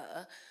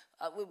were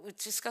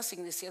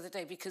discussing this the other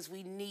day, because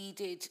we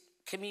needed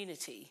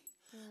community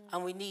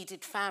and we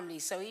needed family.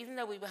 So even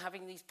though we were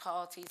having these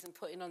parties and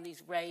putting on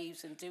these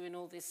raves and doing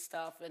all this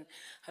stuff and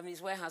having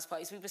these warehouse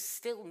parties, we were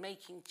still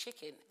making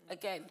chicken.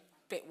 Again,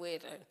 bit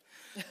weirdo.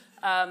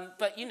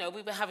 But,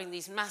 we were having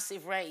these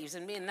massive raves,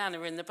 and me and Nana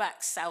were in the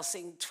back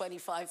sousing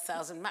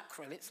 25,000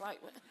 mackerel. It's like...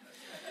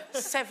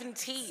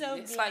 17. So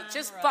it's like,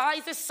 just buy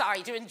the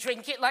cider and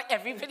drink it like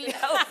everybody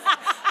else.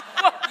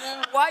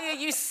 Why are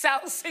you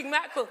sousing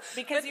mackerel?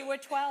 Because you were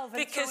 12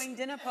 and throwing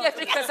dinner parties.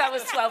 Yeah, because I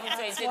was 12 and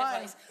throwing dinner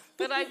parties.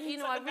 But I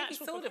really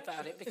thought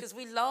about it because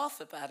we laugh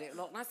about it a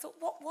lot. And I thought,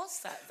 what was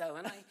that though?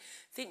 And I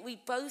think we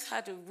both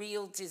had a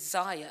real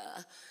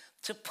desire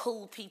to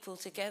pull people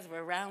together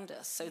around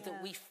us so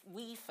that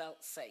we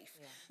felt safe,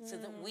 so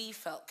that we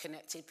felt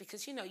connected.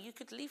 Because, you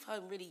could leave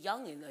home really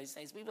young in those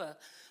days.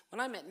 When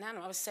I met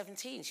Nana, I was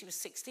 17, she was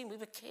 16, we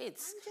were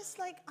kids. I'm just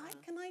like,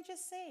 can I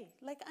just say,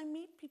 I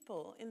meet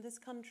people in this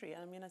country.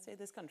 I mean, I say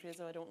this country as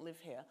though I don't live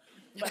here.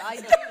 But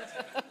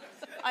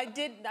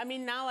I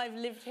mean, now I've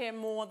lived here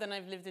more than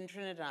I've lived in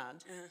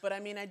Trinidad. But I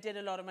mean, I did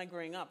a lot of my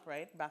growing up,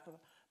 right? Back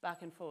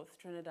and forth,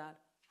 Trinidad.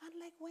 And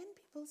when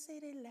people say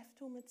they left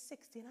home at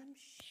 16, I'm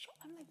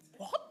shocked. I'm like,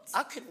 what?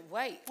 I couldn't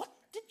wait. What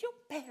did your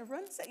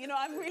parents say?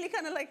 I'm really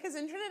kind of because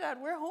in Trinidad,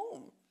 we're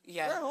home.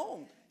 Yeah. We're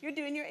home. You're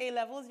doing your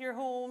A-levels, you're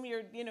home,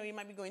 you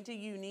might be going to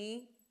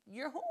uni,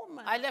 you're home,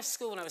 man. I left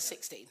school when I was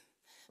 16.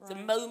 Right. The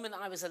moment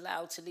I was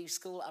allowed to leave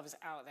school, I was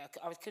out there.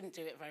 I couldn't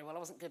do it very well. I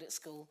wasn't good at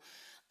school.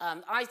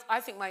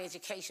 I think my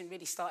education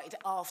really started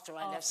after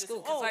I left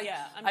school.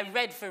 I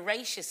read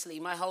voraciously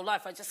my whole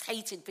life. I just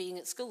hated being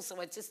at school, so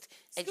I just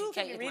educated myself.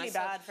 School can be really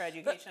bad for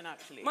education,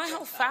 actually. My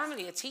whole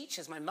family are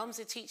teachers. My mum's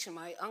a teacher.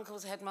 My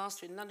uncle's a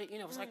headmaster in London.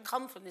 So I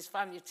come from this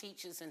family of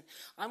teachers, and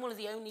I'm one of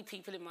the only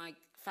people in my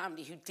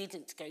family who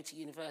didn't go to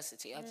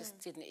university. I just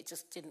didn't, it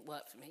just didn't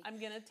work for me. I'm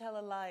going to tell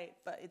a lie,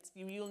 but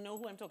you'll know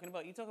who I'm talking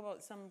about. You talk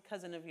about some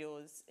cousin of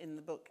yours in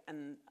the book,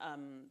 and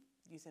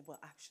you said, well,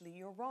 actually,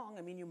 you're wrong.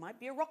 I mean, you might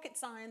be a rocket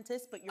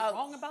scientist, but you're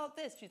wrong about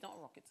this. She's not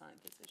a rocket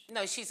scientist, is she?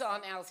 No, she's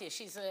Aunt Althea.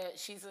 She's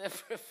a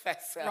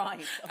professor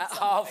at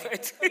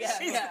Harvard.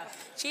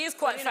 She is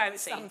quite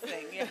fancy.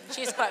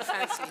 She's quite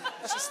fancy.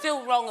 She's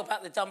still wrong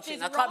about the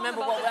dumpling. I can't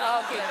remember what we're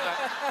arguing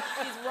about.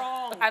 She's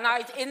wrong.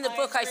 And in the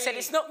book, I said,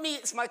 it's not me,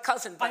 it's my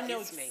cousin, but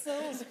it's me.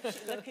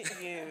 Look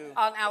at you.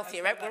 Aunt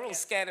Althea, we're all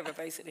scared of her,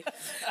 basically.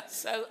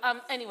 So,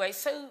 anyway,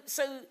 so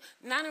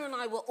Nana and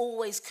I were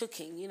always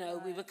cooking, you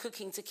know. We were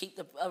cooking to keep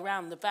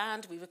around the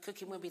band. We were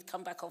cooking when we'd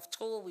come back off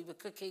tour. We were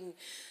cooking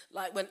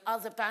like when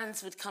other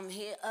bands would come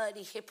here,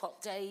 early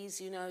hip-hop days,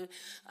 you know,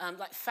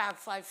 like Fab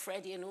Five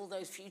Freddy and all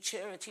those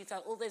Futura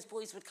 2000, all those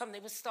boys would come.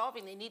 They were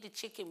starving. They needed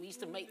chicken. We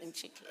used to make them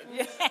chicken.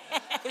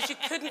 Because you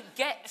couldn't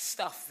get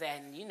stuff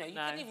then, you know. You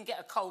couldn't even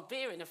get a cold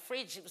beer in a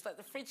fridge. It was like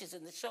the fridges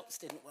in the shops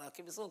didn't work.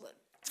 It was all that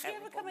terrible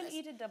Did you ever come mess. and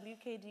eat at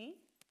WKD?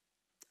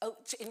 Oh,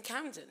 in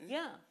Camden?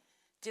 Yeah.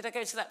 Did I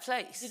go to that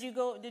place? Did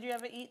you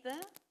ever eat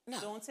there? No.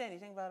 Don't say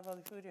anything bad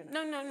about the food, you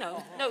know.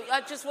 No. No,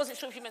 I just wasn't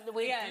sure if you meant the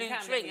weird blue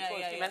drink or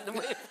if you meant the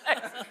weird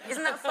place.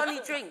 Isn't that a funny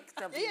drink?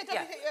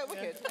 Yeah,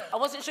 wicked. I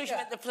wasn't sure if you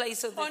meant the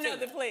place or the thing. No,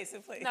 the place.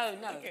 No.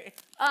 Okay.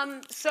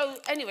 So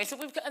anyway, so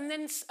we've got, and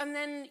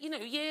then, you know,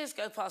 years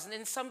go past, and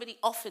then somebody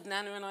offered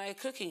Nana and I a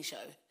cooking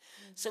show.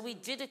 So we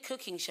did a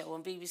cooking show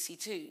on BBC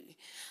Two.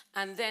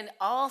 And then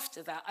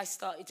after that, I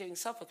started doing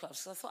supper clubs.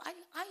 So I thought,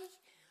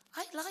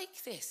 I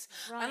like this.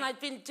 Right. And I'd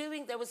been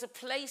doing, there was a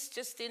place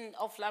just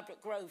off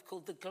Ladbroke Grove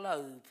called The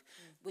Globe,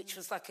 which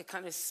was like a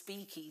kind of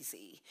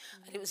speakeasy.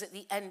 And it was at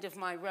the end of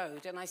my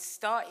road. And I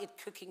started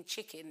cooking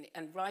chicken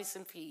and rice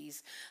and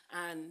peas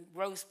and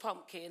roast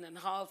pumpkin and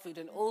hard food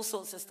and all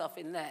sorts of stuff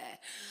in there.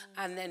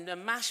 And then the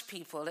MASH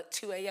people at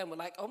 2 a.m. were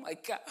like, oh my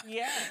God.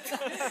 Yeah.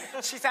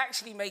 She's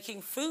actually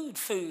making food,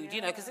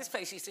 you know, because this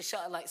place used to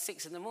shut at like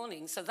 6 in the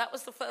morning. So that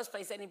was the first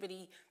place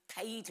anybody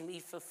paid me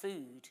for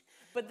food.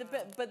 But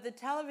the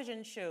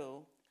television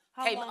show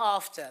came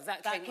after.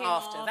 That came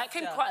after. That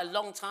came quite a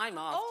long time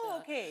after. Oh,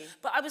 okay.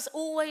 But I was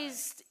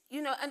always,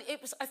 you know, and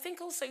it was, I think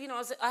also, you know,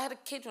 I had a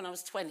kid when I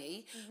was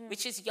 20,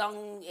 which is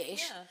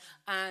young-ish. Yeah.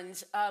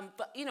 And,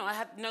 but, you know, I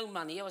had no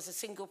money. I was a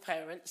single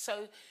parent.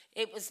 So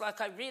it was like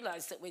I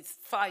realised that with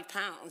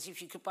 £5, if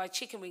you could buy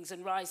chicken wings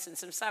and rice and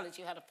some salad,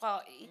 you had a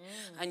party.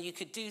 And you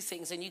could do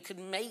things and you could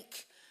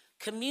make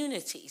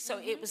community. So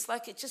it was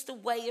like just a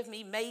way of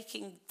me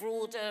making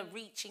broader,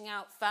 reaching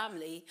out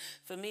family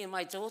for me and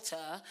my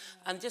daughter.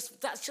 And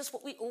that's just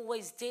what we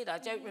always did. I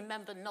don't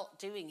remember not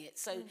doing it.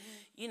 So,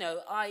 you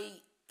know,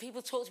 people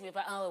talk to me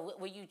about, oh,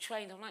 were you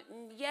trained? I'm like,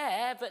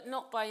 yeah, but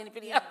not by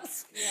anybody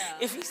else. Yeah.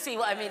 If you see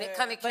what I mean, it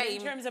kind of came. But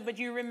in terms of, but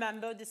you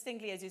remember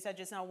distinctly, as you said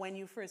just now, when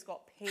you first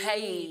got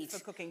paid for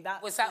cooking.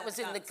 That was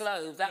in the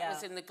Globe. That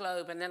was in the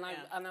Globe, and then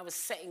I was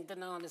setting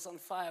bananas on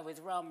fire with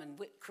rum and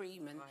whipped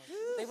cream, and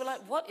they were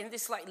like, what, in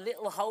this like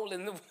little hole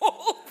in the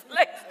wall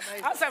place?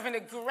 I was having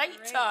a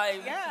great time.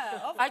 Yeah,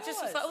 of course. I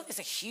just was like, oh, there's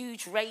a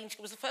huge range.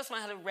 It was the first time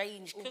I had a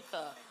range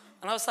cooker.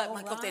 And I was like,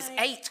 my God, there's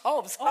 8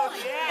 hobs. Oh,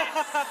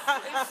 yeah.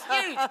 It's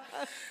huge.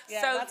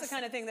 Yeah, so that's the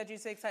kind of thing that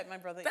used to excite my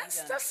brother. That's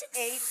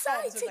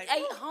exciting. Like,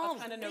 8 hobs.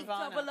 Kind of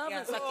Nirvana. Double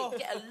ovens. Yeah. I could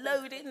get a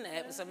load in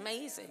there. It was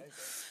amazing.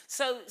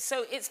 So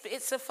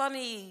it's a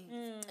funny.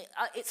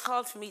 It's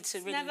hard for me to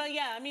really. Never.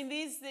 Yeah. I mean,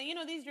 these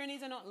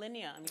journeys are not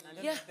linear. I mean, I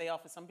don't know if they are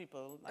for some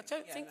people. Like, I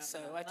don't think so.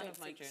 I don't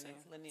think so.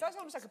 So that's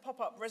almost like a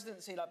pop-up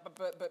residency, like,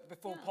 but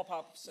before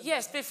pop-ups.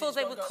 Yes, before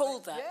they were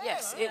called that.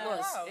 Yes, it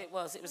was. It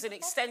was. It was an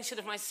extension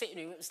of my sitting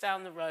room. It was down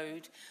the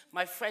road.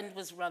 My friend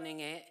was running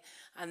it,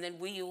 and then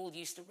we all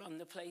used to run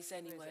the place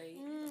anyway.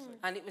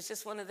 And it was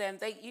just one of them.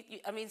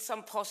 I mean,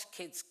 some posh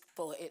kids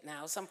bought it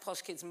now. Some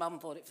posh kid's mum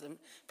bought it for them.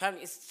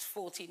 Apparently, it's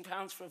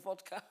 £14 for a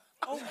vodka.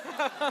 Oh.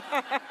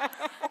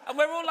 And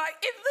we're all like,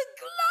 in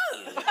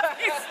the Globe.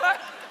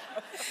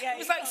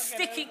 It's like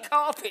sticky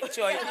carpet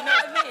joint. You know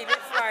what I mean?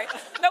 It's like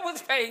no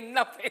one's paying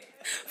nothing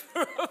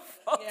for a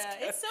vodka. Yeah,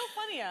 it's so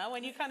funny,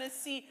 when you kind of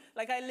see.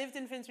 Like, I lived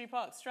in Finsbury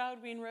Park, Stroud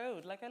Green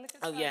Road. Like, I look at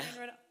Stroud Green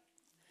Road.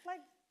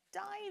 Like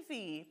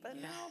divey, but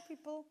now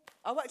people.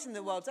 I worked in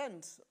the World's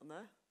End on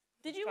there.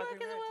 Did you work in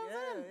the World's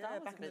End? Yeah,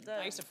 back in the day.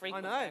 I used to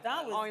frequent. I know.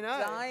 That was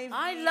divey.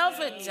 I love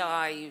a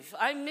dive.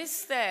 I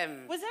miss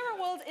them. Is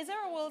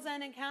there a World's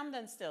End in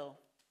Camden still?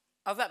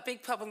 Oh, that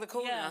big pub on the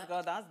corner. Yeah,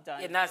 God, that's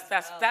divey. Yeah,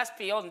 that's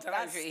beyond divey.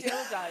 That's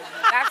still divey.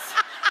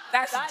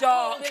 that's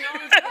dark.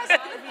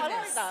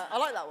 I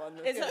like that one.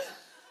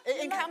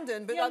 In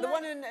Camden, but like the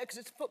one in because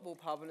it's a football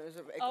pub and it was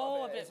a bit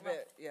rough.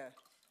 yeah.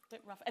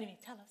 Bit rough. Anyway,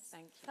 tell us.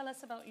 Tell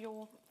us about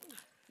your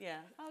Yeah.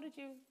 How did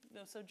you?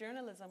 So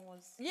journalism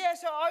was. Yeah,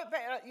 so I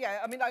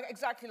mean, like,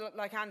 exactly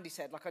like Andy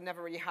said, like I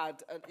never really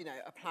had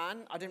a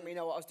plan. I didn't really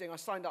know what I was doing. I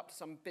signed up to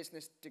some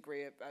business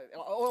degree.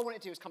 All I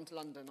wanted to do was come to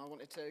London. I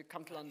wanted to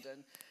come to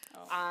London,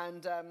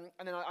 and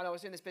then I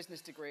was doing this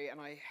business degree, and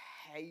I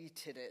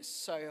hated it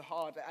so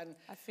hard. And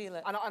I feel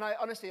it. And I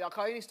honestly, like,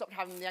 I only stopped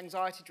having the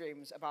anxiety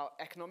dreams about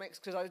economics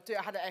because I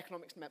had an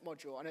economics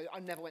module, and I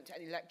never went to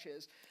any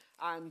lectures.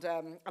 And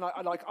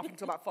I like up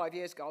until about 5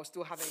 years ago, I was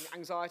still having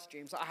anxiety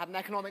dreams. Like, I had an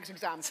economics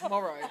exam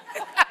tomorrow,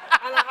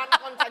 and I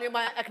hadn't gone to any of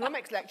my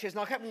economics lectures,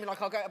 and I kept being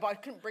like, I'll go, but I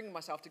couldn't bring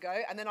myself to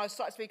go. And then I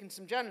started speaking to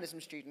some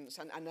journalism students,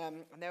 and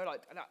they were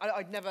like,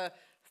 I'd never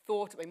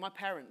thought. I mean, my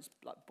parents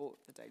like bought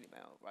the Daily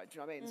Mail, right? Do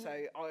you know what I mean? So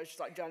I was just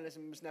like,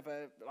 journalism was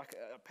never like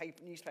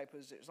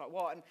newspapers. It was like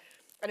what?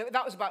 And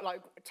that was about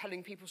like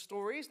telling people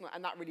stories,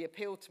 and that really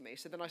appealed to me.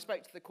 So then I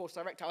spoke to the course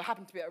director. I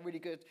happened to be at a really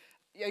good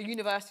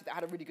university that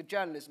had a really good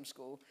journalism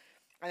school,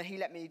 and he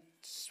let me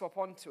swap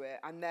onto it.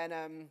 And then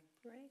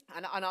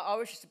and I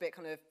was just a bit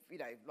kind of,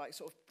 like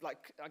sort of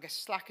like, I guess,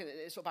 slacking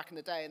it sort of back in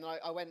the day. And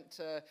I went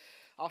to,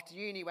 after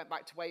uni, went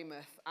back to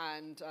Weymouth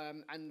and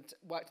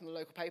worked on the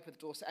local paper, the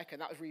Dorset Echo.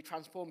 And that was really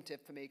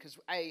transformative for me because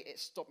it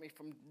stopped me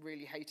from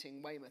really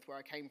hating Weymouth, where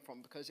I came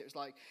from, because it was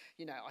like,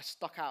 I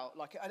stuck out.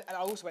 Like, and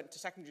I also went to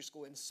secondary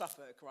school in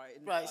Suffolk,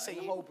 right? So in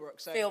Holbrook.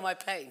 So feel my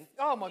pain.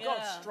 Oh my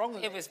God,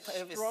 strongly. It was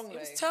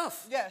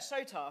tough. Yeah,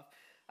 so tough.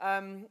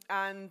 And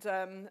I'd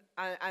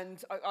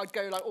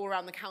go like all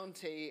around the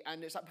county,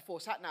 and it's like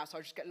before sat-nav, so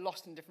I'd just get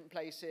lost in different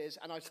places,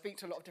 and I'd speak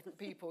to a lot of different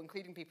people,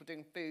 including people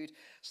doing food.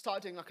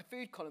 Started doing like a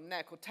food column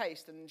there called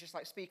Taste, and just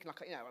like speaking like,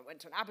 I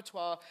went to an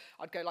abattoir,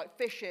 I'd go like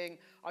fishing,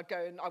 I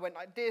went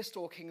like deer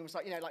stalking, and was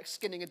like, like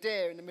skinning a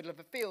deer in the middle of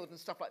a field and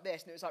stuff like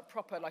this, and it was like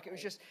proper, like it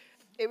was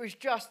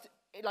just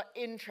like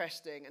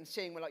interesting, and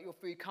seeing where like your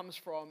food comes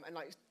from, and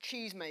like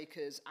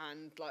cheesemakers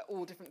and like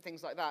all different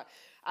things like that.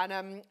 And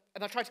I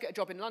tried to get a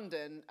job in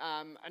London,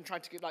 and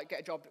tried to get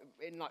a job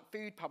in like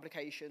food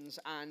publications,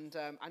 and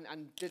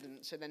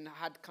didn't. So then I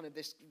had kind of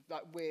this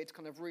like weird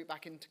kind of route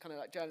back into kind of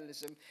like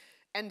journalism.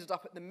 Ended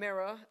up at the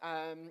Mirror.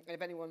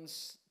 If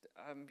anyone's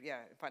in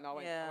fact, no,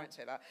 I won't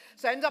say that.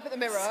 So ended up at the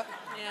Mirror,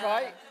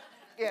 right?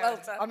 Yeah.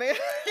 Well done. I mean,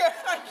 yeah,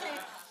 thank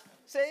you.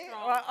 See?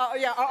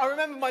 I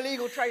remember my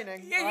legal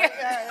training.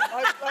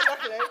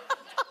 Luckily.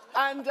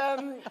 And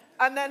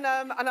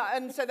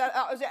so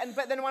that was it.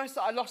 But then when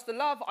I lost the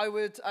love,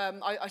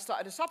 I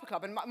started a supper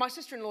club. And my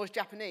sister-in-law is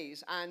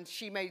Japanese, and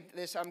she made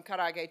this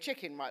karaage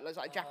chicken, right? It's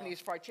like Japanese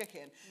fried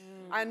chicken.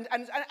 And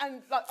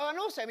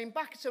also, I mean,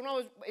 back so when I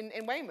was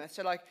in Weymouth,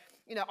 so like,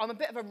 I'm a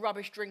bit of a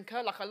rubbish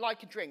drinker. Like, I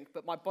like a drink,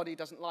 but my body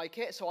doesn't like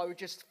it, so I would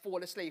just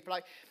fall asleep.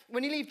 Like,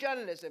 when you leave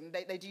journalism,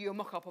 they do you a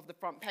mock-up of the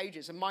front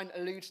pages, and mine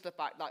alludes to the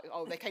fact, like,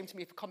 they came to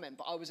me for comment,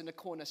 but I was in a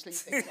corner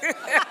sleeping.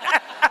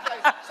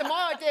 So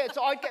my idea,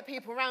 so I'd get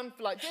people around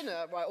for, like,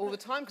 dinner, right, all the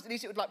time, because at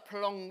least it would, like,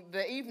 prolong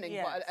the evening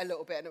a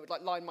little bit, and it would,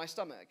 like, line my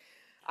stomach.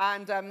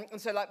 And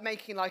so, like,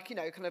 making, like,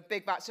 kind of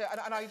big batch. So,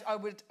 and I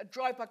would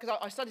drive back, because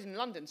I studied in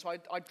London, so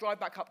I'd drive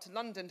back up to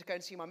London to go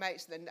and see my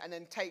mates, and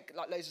then take,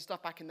 like, loads of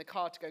stuff back in the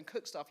car to go and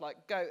cook stuff,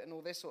 like goat and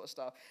all this sort of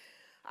stuff.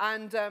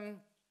 And then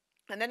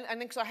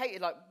because I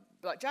hated, like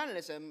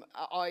journalism,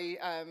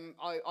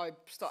 I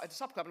started a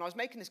supper club, and I was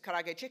making this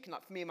karaage chicken,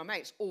 like, for me and my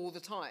mates all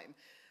the time.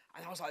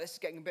 And I was like, this is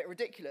getting a bit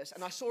ridiculous.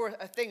 And I saw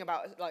a thing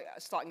about, like,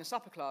 starting a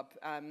supper club,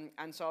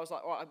 and so I was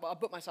like, all right, I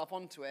booked myself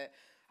onto it.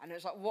 And it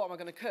was like, what am I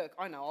going to cook?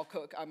 I know, I'll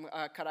cook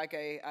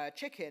karaage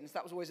chicken. So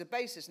that was always a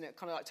basis, and it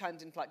kind of like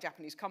turned into like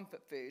Japanese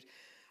comfort food.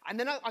 And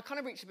then I kind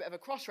of reached a bit of a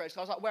crossroads.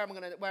 So I was like, where am I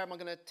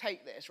going to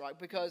take this, right?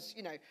 Because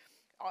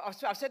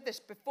I've said this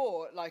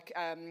before. Like,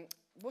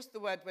 what's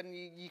the word when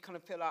you kind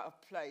of feel out of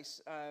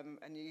place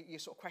and you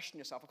sort of question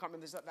yourself? I can't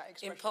remember that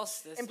expression.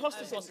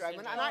 Imposter syndrome.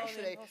 And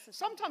actually,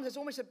 sometimes it's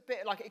almost a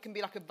bit like it can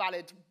be like a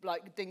valid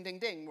like ding ding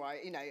ding,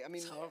 right? I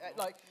mean,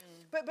 like.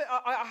 But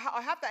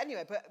I have that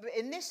anyway. But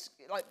in this,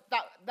 like,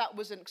 that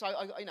wasn't, because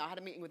I had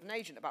a meeting with an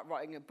agent about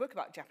writing a book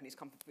about Japanese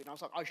comfort food, and I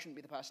was like, I shouldn't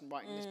be the person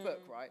writing this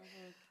book, right?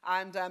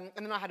 And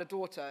then I had a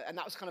daughter, and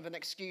that was kind of an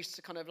excuse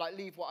to kind of like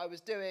leave what I was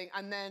doing.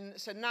 And then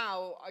so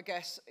now I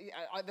guess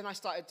then I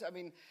started. I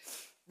mean,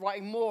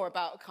 writing more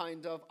about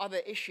kind of other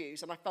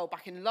issues, and I fell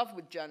back in love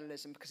with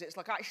journalism, because it's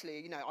like,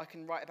 actually, I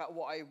can write about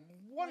what I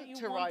want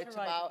to write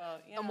about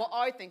and what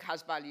I think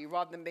has value,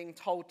 rather than being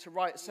told to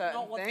write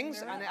certain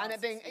things, and it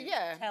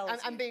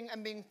being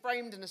and being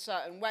framed in a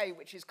certain way,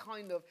 which is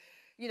kind of,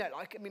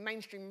 like, I mean,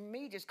 mainstream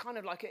media is kind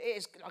of like, it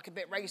is like a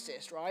bit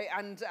racist, right?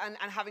 And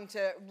having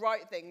to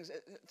write things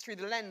through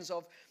the lens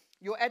of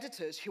your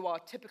editors, who are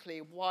typically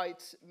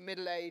white,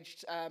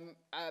 middle-aged,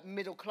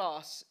 middle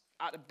class,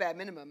 at a bare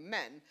minimum,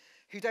 men,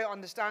 who don't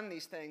understand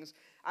these things.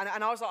 And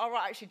I was like, all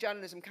right, actually,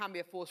 journalism can be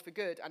a force for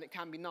good, and it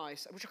can be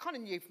nice, which I kind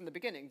of knew from the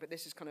beginning, but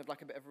this is kind of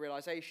like a bit of a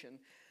realization.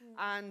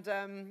 And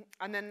then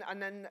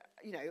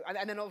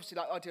obviously,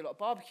 like, I do a lot of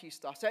barbecue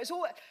stuff.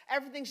 So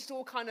everything's just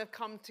all kind of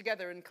come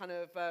together, and kind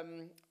of,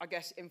 I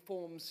guess,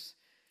 informs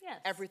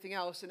everything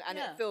else, and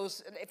it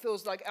feels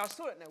like I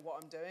still don't know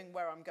what I'm doing,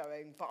 where I'm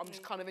going, but I'm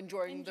just kind of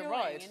enjoying the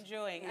ride.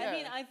 Enjoying. I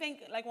mean, I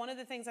think like one of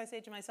the things I say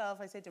to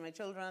myself, I say to my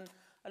children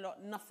a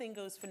lot: nothing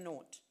goes for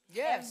naught.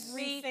 Yes.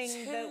 Everything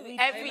is something.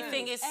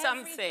 Everything is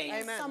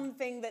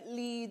something that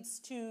leads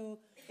to.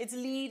 It's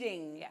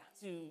leading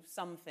to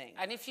something.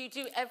 And if you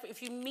do,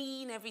 if you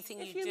mean everything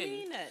you do,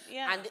 mean it,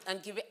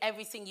 and give it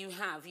everything you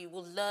have, you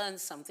will learn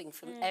something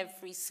from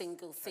every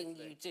single thing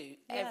you do.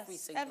 Every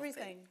single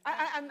thing.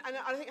 And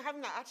I think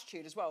having that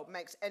attitude as well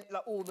makes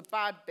like all the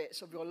bad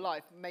bits of your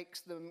life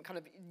makes them kind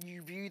of,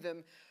 you view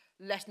them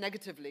less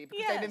negatively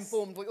because they've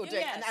informed what you're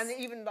doing, and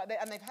even like they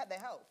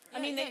help. I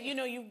mean, I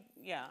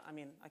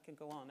mean, I can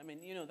go on. I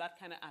mean, that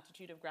kind of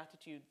attitude of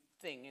gratitude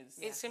thing is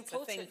it's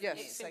important.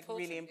 It's like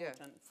really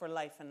important for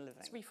life and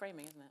living. It's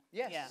reframing, isn't it?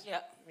 Yes.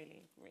 Yeah.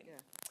 Really, really.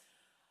 Yeah.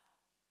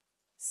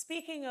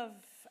 Speaking of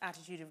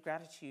attitude of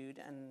gratitude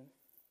and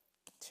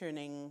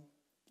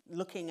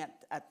looking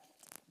at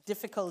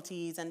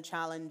difficulties and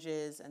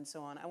challenges and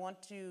so on, I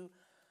want to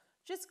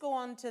just go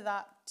on to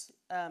that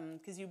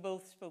because you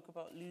both spoke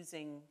about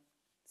losing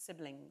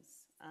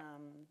siblings,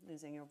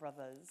 losing your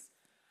brothers.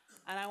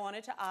 And I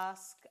wanted to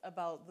ask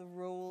about the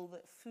role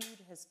that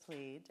food has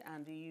played.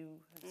 Andi, you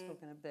have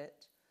spoken a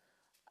bit.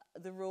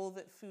 The role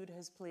that food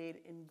has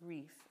played in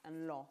grief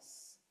and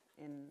loss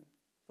in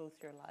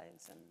both your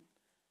lives. And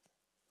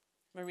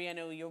Marie, I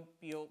know we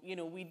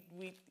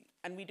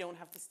don't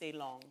have to stay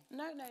long.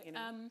 No.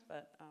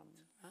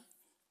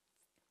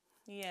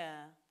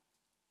 Yeah.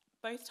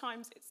 Both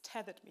times it's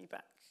tethered me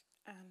back,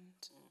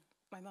 and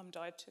my mum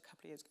died a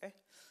couple of years ago.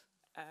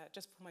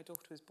 Just before my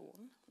daughter was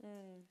born.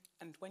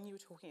 And when you were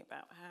talking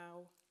about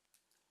how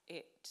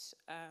it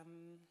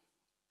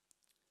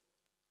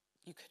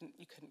you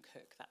couldn't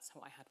cook, that's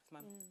how I had with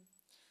Mum.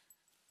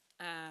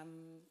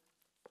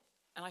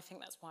 And I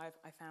think that's why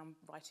I found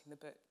writing the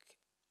book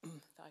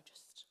that I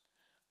just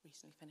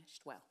recently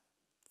finished. Well,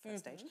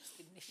 first stage.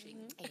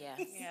 Finishing.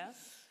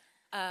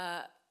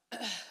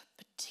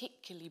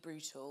 Particularly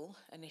brutal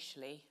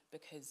initially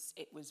because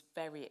it was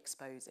very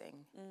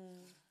exposing.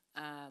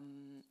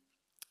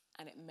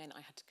 And it meant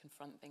I had to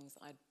confront things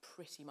that I'd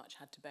pretty much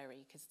had to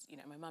bury because,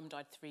 my mum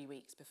died 3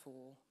 weeks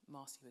before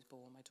Marcy was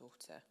born, my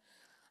daughter,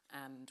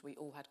 and we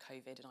all had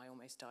COVID and I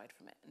almost died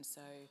from it. And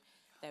so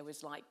there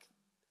was like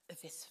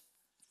this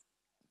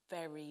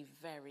very,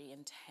 very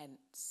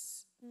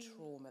intense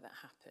trauma that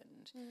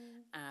happened.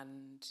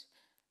 And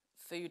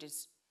food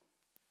is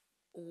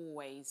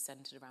always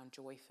centred around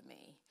joy for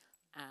me.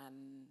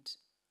 And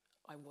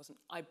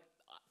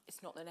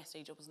it's not that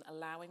necessarily I wasn't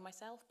allowing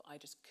myself, but I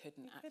just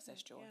couldn't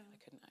access joy. I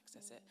couldn't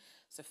access it.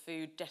 So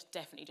food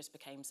definitely just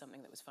became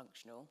something that was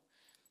functional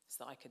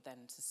so that I could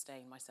then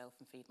sustain myself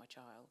and feed my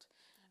child.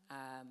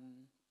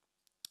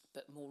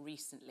 But more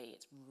recently,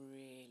 it's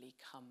really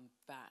come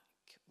back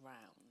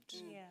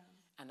round.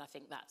 And I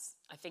think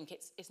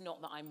it's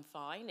not that I'm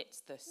fine, it's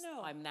this,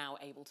 I'm now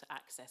able to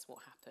access what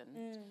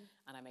happened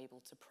and I'm able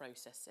to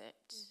process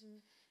it.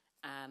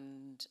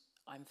 And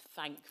I'm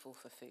thankful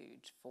for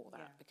food for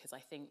that because I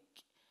think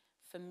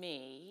for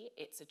me,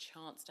 it's a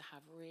chance to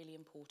have really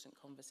important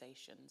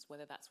conversations,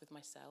 whether that's with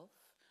myself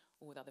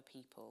or with other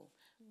people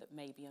that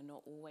maybe are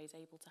not always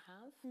able to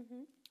have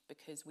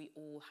because we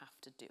all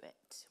have to do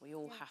it. We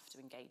all have to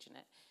engage in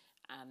it.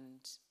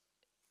 And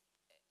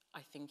I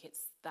think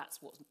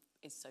that's what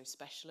is so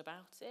special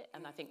about it.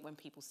 And I think when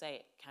people say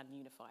it can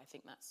unify, I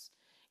think that's,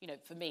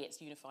 for me, it's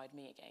unified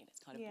me again. It's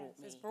kind of brought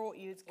me. It's brought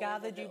you, it's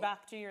gathered you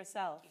back to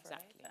yourself.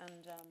 Exactly.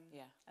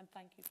 Right? And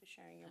thank you for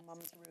sharing your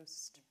mum's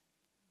roast.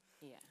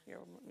 Yeah.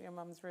 Your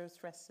mum's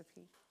roast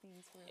recipe.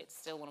 It's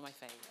still one of my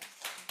favourites.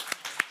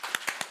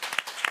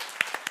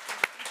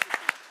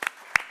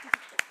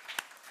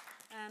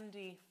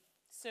 Andi,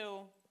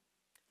 so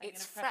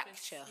it's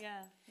fracture.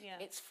 Yeah.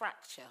 It's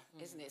fracture,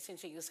 isn't it? It's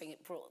interesting you're saying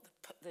it brought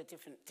the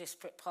different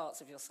disparate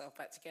parts of yourself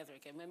back together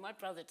again. When my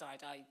brother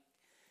died, I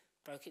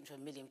broke into a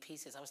million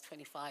pieces. I was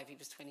 25, he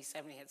was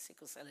 27, he had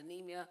sickle cell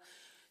anemia.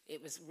 It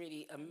was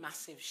really a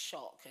massive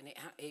shock, and it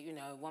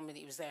 1 minute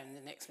he was there and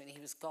the next minute he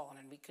was gone,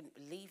 and we couldn't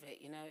believe it.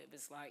 It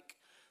was like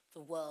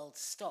the world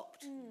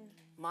stopped.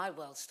 My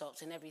world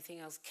stopped and everything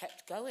else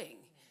kept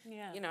going.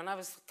 And I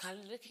was kind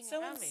of looking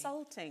around me. So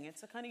insulting.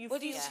 It's a kind of, you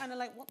feel kind of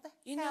like, what the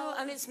hell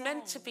and it's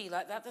meant to be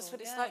like that. That's what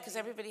it's like, because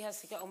everybody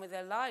has to get on with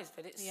their lives,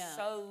 but it's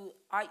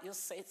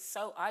it's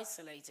so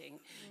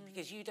isolating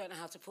because you don't know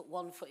how to put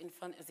one foot in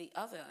front of the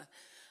other.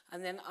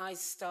 And then I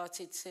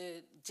started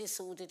to,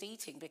 disordered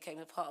eating became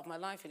a part of my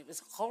life, and it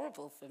was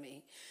horrible for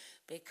me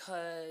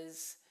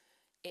because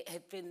it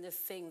had been the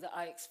thing that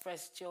I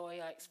expressed joy,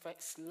 I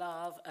expressed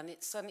love, and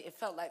it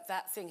felt like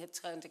that thing had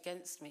turned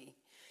against me.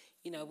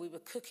 We were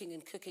cooking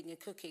and cooking and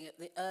cooking at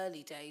the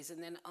early days,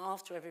 and then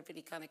after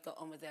everybody kind of got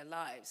on with their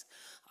lives,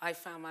 I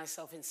found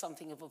myself in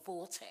something of a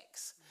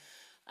vortex.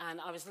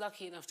 And I was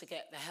lucky enough to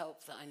get the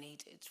help that I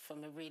needed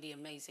from a really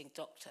amazing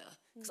doctor,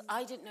 because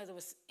I didn't know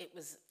it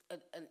was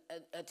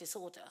a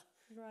disorder.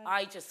 Right.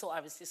 I just thought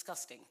I was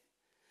disgusting.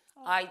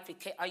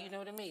 You know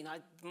what I mean?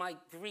 My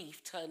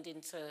grief turned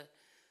into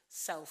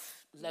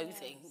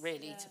self-loathing,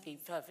 really, to be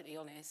perfectly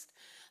honest.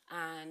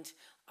 And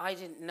I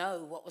didn't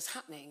know what was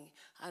happening.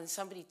 And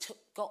somebody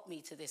got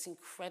me to this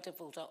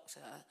incredible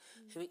doctor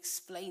who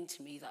explained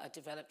to me that I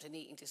developed an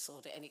eating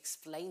disorder and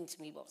explained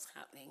to me what was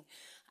happening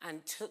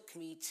and took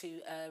me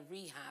to a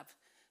rehab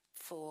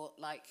for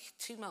like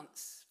 2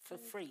 months for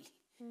free.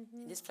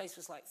 And this place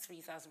was like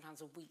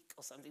 £3,000 a week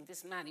or something.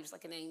 This man, he was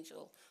like an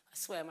angel. I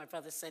swear my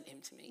brother sent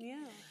him to me.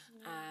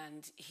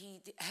 And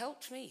he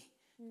helped me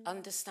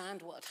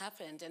understand what had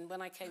happened. And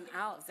when I came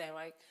out of there,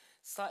 I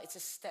started to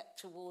step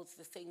towards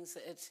the things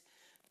that had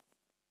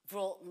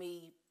brought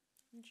me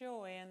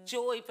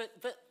joy,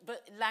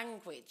 but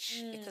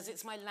language, because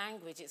it's my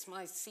language, it's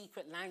my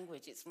secret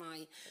language, it's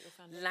my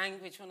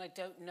language when I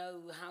don't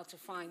know how to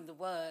find the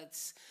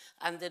words,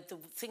 and the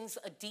things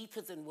that are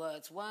deeper than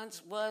words.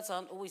 Words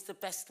aren't always the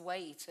best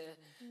way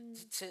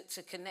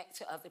to connect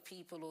to other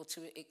people or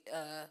to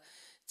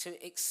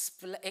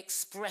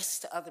express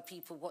to other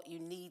people what you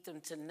need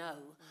them to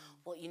know,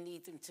 what you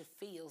need them to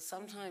feel.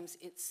 Sometimes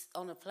it's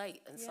on a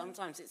plate, and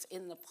sometimes it's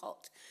in the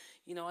pot.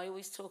 You know, I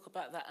always talk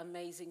about that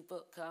amazing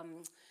book,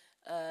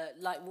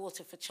 Like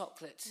Water for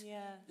Chocolate,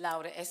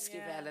 Laura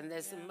Esquivel, and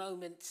there's the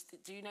moment,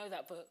 do you know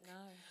that book? No.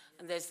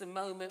 And there's the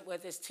moment where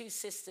there's two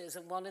sisters,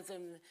 and one of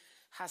them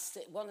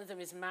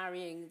is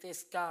marrying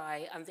this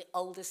guy, and the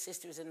older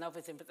sister is in love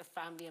with him, but the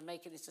family are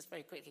making this, just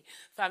very quickly,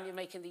 family are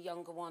making the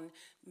younger one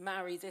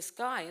marry this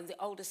guy, and the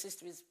older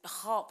sister is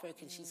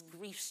heartbroken, she's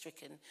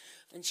grief-stricken,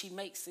 and she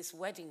makes this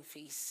wedding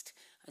feast,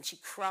 and she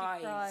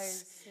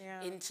cries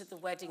into the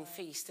wedding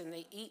feast, and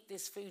they eat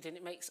this food, and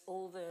it makes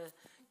all the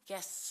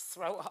guests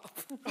throw up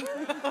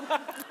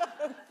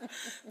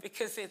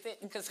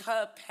because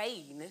her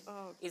pain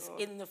is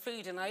in the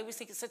food. And I always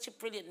think it's such a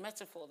brilliant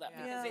metaphor, that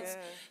because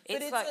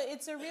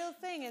it's a real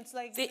thing. It's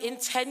like the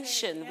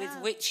intention with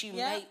which you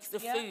make the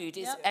food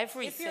is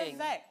everything. If you're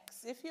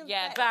vexed, if you're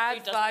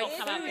bad vibes,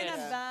 if you're in a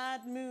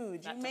bad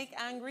mood, you make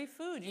angry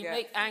food. You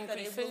make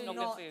angry food.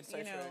 So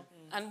true.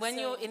 And when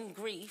you're in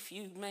grief,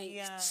 you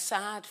make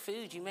sad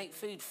food. You make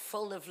food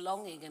full of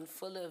longing and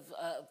full of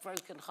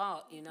broken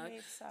heart, you know.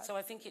 So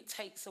I think it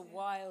takes a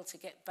while to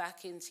get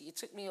back into. It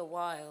took me a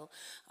while.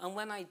 And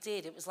when I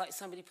did, it was like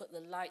somebody put the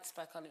lights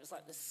back on. It was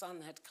like the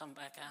sun had come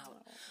back out.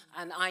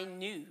 And I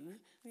knew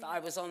that I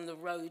was on the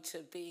road to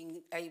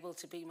being able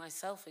to be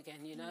myself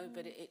again, you know.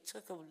 But it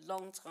took a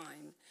long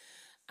time.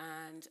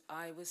 And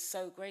I was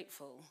so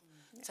grateful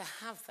to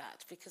have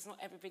that, because not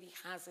everybody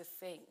has a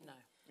thing. No.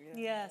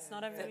 Yes,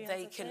 not everybody that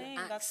they has can thing.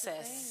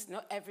 access.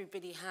 Not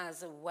everybody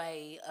has a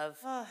way of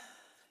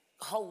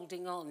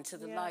holding on to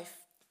the life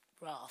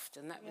raft,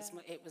 and that was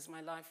it was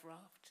my life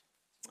raft.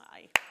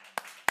 Aye.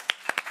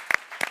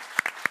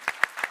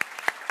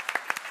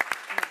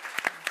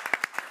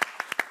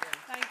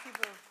 Thank you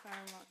both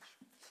very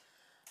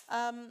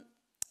much.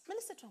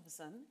 Minister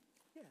Thompson,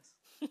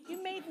 you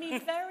made me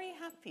very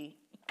happy.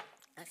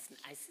 That's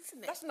nice,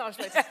 isn't it? That's a nice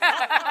way to No, it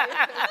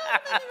made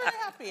me very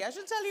happy. I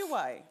should tell you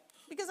why.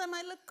 Because I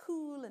might look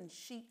cool and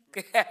chic.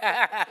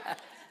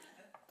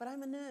 But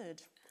I'm a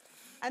nerd.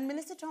 And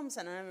Minister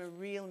Thompson, I'm a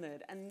real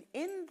nerd. And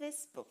in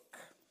this book,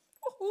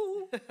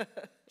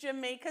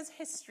 Jamaica's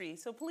history.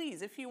 So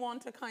please, if you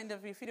want to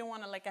if you don't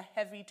want like a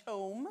heavy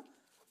tome,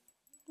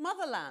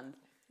 Motherland,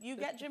 you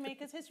get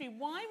Jamaica's history.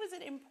 Why was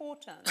it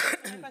important?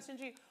 My question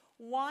to you,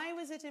 why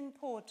was it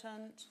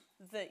important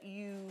that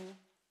you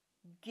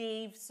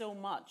gave so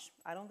much?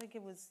 I don't think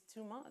it was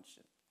too much.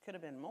 It could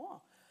have been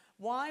more.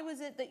 Why was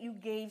it that you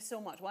gave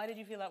so much? Why did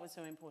you feel that was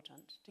so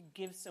important, to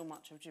give so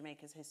much of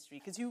Jamaica's history?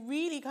 Because you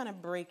really kind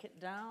of break it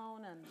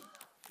down. And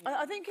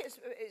I think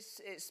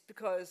it's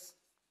because,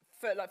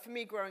 for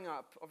me growing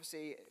up,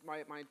 obviously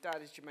my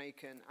dad is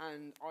Jamaican,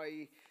 and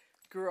I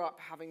grew up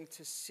having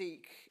to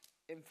seek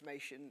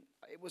information.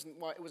 It wasn't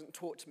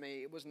taught to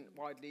me. It wasn't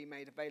widely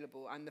made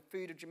available. And the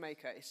food of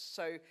Jamaica is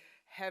so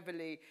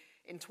heavily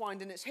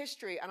entwined in its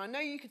history. And I know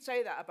you could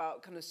say that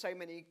about kind of so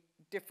many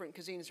different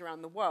cuisines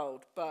around the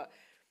world, but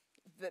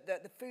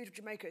the food of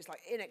Jamaica is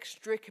like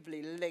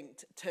inextricably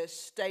linked to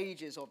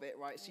stages of it,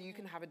 right? So you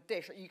can have a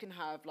dish, you can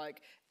have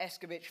like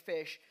escovitch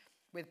fish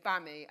with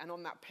bami, and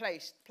on that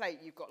plate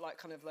you've got like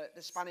kind of like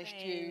the Spanish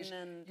Jews,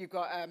 you've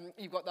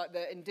got like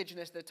the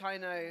indigenous, the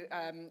Taino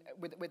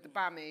with the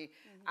bami,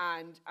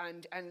 and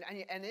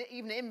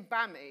even in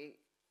bami,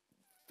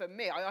 for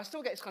me, I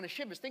still get kind of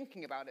shivers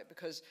thinking about it,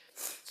 because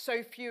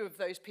so few of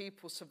those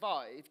people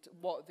survived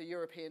what the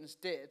Europeans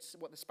did,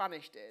 what the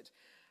Spanish did,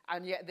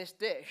 and yet this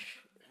dish,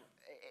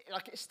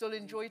 it's still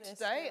enjoyed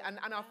today, and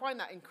I find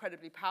that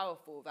incredibly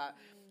powerful. That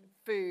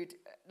food,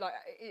 like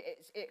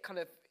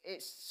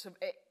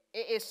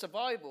it is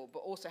survival, but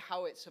also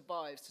how it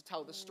survives to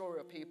tell the story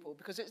of people,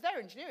 because it's their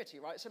ingenuity,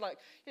 right? So like,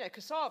 you know,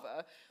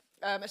 cassava,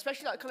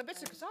 especially like kind of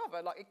bits of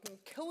cassava, like it can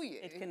kill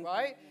you,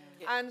 right?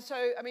 Yeah. And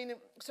so I mean,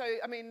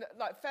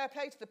 like fair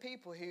play to the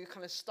people who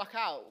kind of stuck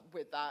out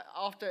with that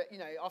after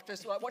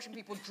like watching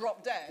people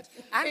drop dead.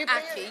 And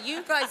ackee,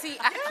 you guys eat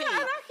ackee. Yeah,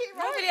 and ackee,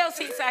 right? Nobody else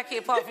eats ackee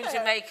apart from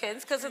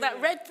Jamaicans because of that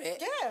red bit.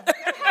 Yeah.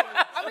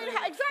 I mean,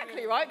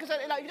 exactly, right? Because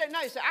like you don't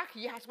know. So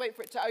ackee, you have to wait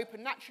for it to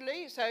open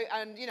naturally. So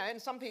and you know,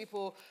 and some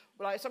people,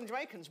 like some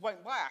Jamaicans,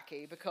 won't buy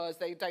ackee because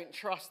they don't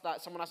trust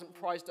that someone hasn't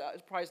prized it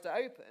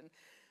open.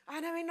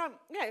 And I mean,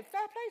 you know,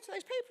 fair play to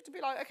those people to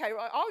be like, okay,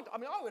 right.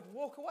 I would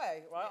walk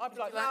away, right? I'd be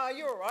like, nah,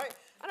 you're all right.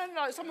 And then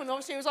like someone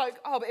obviously was like,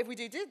 oh, but if we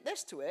do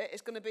this to it,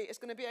 it's gonna be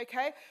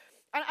okay.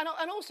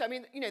 And also, I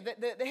mean, you know,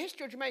 the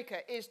history of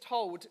Jamaica is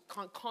told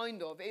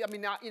kind of. I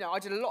mean, you know, I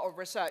did a lot of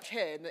research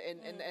here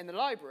in the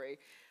library,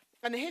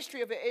 and the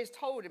history of it is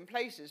told in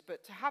places.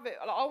 But to have it,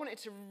 like, I wanted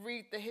to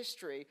read the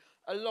history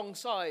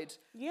alongside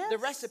the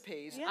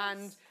recipes,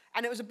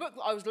 and it was a book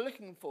that I was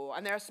looking for.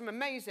 And there are some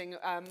amazing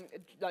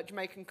like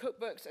Jamaican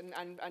cookbooks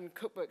and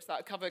cookbooks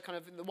that cover kind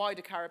of the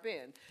wider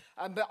Caribbean.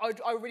 But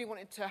I really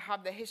wanted to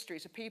have the history,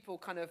 so people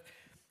kind of.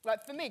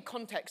 Like, for me,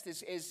 context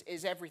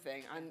is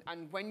everything.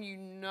 And when you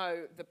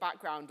know the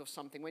background of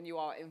something, when you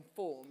are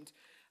informed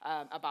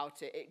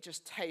about it, it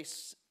just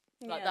tastes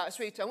like that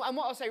sweet. And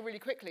what I'll say really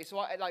quickly, so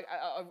I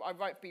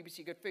write for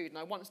BBC Good Food, and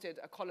I once did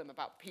a column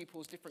about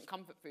people's different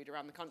comfort food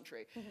around the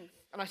country.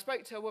 And I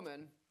spoke to a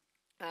woman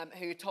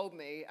who told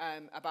me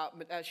about,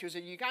 she was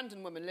a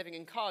Ugandan woman living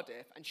in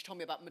Cardiff, and she told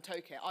me about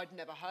matoke. I'd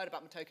never heard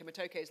about matoke.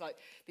 Matoke is like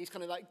these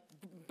kind of like,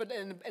 but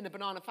in a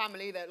banana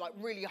family, they're like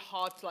really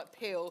hard to like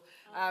peel,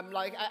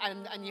 like,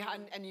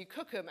 and you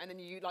cook them, and then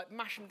you like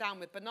mash them down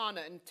with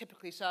banana, and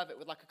typically serve it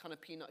with like a kind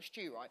of peanut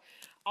stew, right?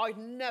 I'd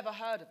never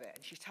heard of it,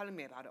 and she's telling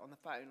me about it on the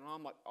phone, and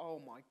I'm like,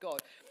 oh my God.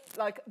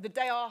 Like, the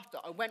day after,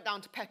 I went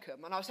down to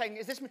Peckham, and I was saying,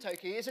 is this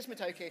matoke? Is this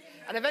matoke?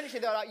 And eventually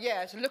they were like,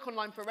 yeah, so look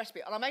online for a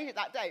recipe. And I made it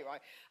that day, right?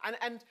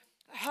 And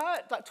her,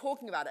 like,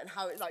 talking about it and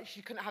how, like,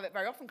 she couldn't have it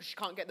very often because she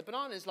can't get the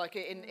bananas, like,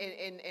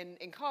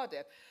 in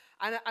Cardiff.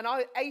 And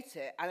I ate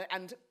it,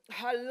 and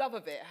her love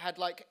of it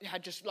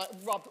had just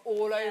rubbed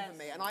all over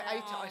me, and I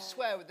ate it, I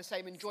swear, with the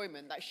same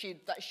enjoyment that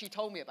she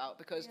told me about,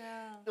 because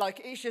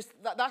like it's just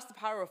that's the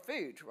power of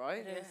food,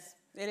 right?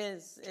 It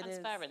is.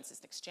 Transference is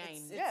an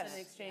exchange. It's an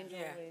exchange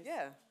always.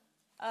 Yeah.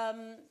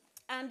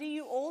 Andy,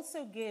 you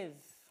also give.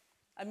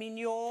 I mean,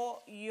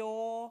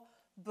 your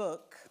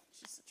book,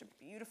 which is such a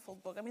beautiful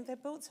book. I mean, they're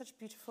both such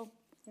beautiful.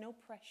 No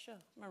pressure,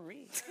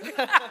 Marie.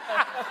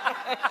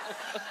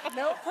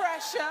 No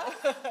pressure.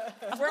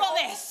 We're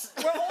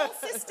all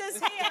sisters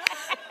here.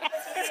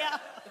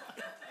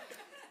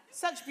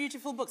 Such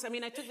beautiful books. I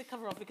mean, I took the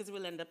cover off because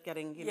we'll end up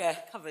getting, you know,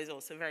 the cover is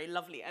also very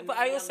lovely. And but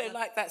I also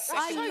like that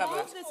second cover. I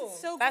love this. It's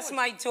so That's good.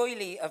 my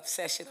doily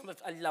obsession.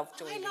 I love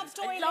doilies. I love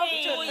doilies. I love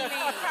doilies.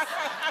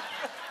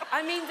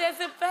 I mean, they're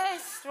the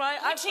best, right?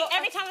 Actually,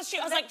 every time I was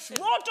shooting, I was like,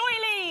 more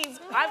doilies!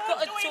 I've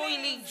got a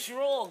doily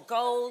drawer,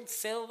 gold,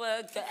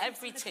 silver,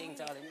 everything,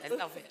 darling. I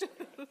love it.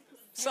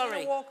 Sorry.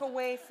 I'm gonna walk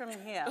away from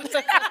here.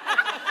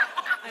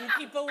 And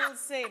people will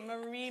say,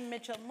 Marie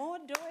Mitchell, more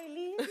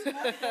doilies,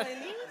 more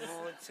doilies.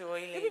 More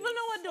doilies. Do people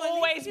know what doilies?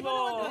 Always people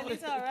more. know what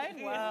doilies are, right?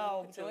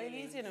 Wow,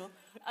 doilies, you know.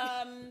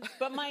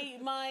 But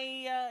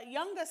my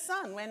younger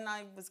son, when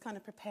I was kind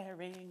of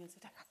preparing and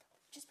said,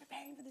 just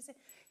preparing for this,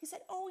 he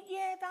said, oh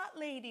yeah, that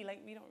lady.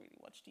 Like, we don't really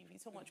watch TV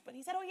so much, but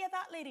he said, oh yeah,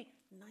 that lady.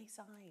 Nice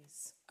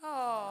eyes.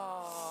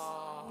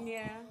 Oh.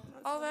 Yeah.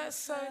 That's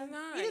so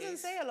nice. He doesn't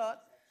say a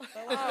lot.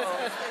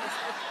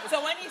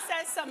 So when he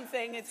says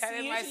something, it's Tell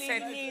him usually I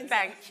said, means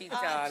thank you,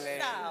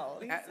 darling.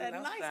 He said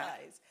nice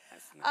eyes.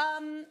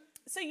 Nice.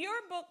 So your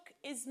book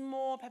is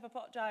more Pepper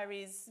Pot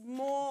Diaries,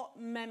 more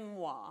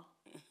memoir.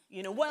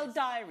 You know, well,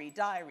 diary,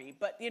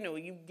 but you know,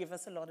 you give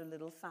us a lot of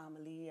little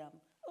family.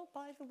 Oh,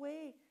 by the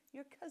way,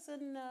 your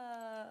cousin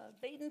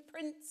Baden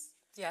Prince.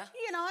 Yeah.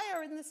 He and I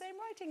are in the same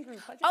writing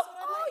group. I just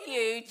Are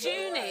you?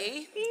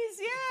 Junie?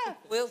 He's,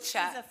 We'll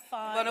chat. He's a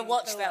fine I'm going to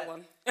watch poet. that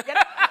one.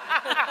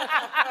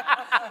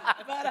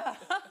 But,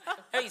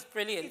 he's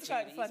brilliant, he's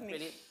quite Junie. funny.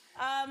 He's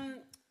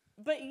brilliant.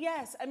 But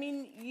yes, I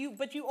mean,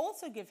 you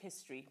also give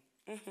history.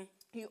 Mm-hmm.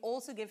 You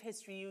also give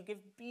history. You give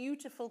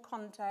beautiful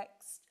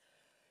context.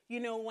 You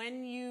know,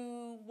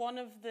 one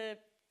of the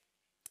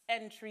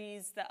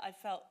entries that I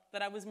felt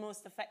that I was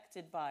most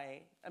affected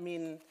by, I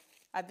mean,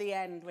 at the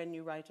end when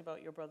you write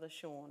about your brother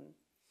Sean,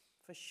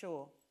 for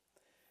sure.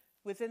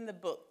 Within the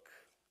book,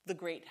 The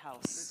Great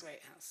House. The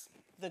Great House.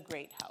 The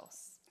Great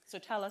House. So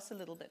tell us a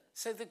little bit.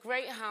 So The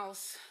Great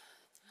House,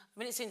 I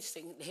mean, it's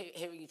interesting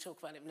hearing you talk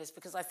about it, Melissa,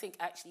 because I think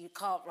actually you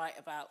can't write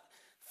about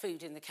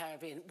food in the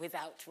Caribbean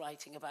without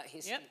writing about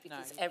history,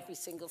 because every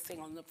single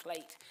thing on the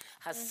plate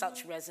has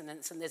such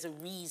resonance, and there's a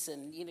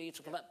reason. You know, you're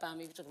talking about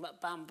Bami, you're talking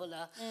about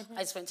Bambula. I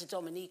just went to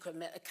Dominica and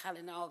met a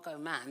Kalinago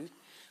man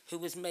who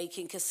was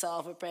making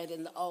cassava bread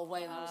in the old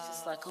way, and I was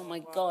just like, oh my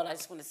God, I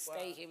just want to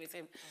stay here with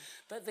him.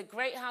 But The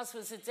Great House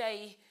was a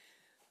day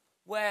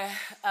where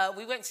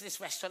we went to this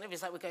restaurant. It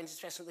was like, we're going to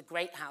this restaurant, The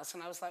Great House,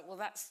 and I was like, well,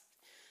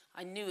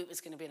 I knew it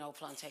was going to be an old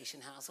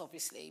plantation house,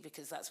 obviously,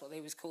 because that's what they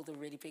always call the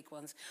really big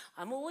ones.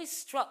 I'm always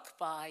struck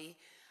by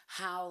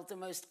how the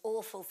most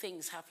awful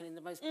things happen in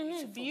the most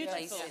beautiful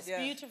places.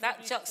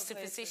 That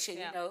juxtaposition,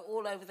 you know,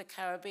 all over the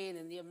Caribbean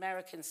and the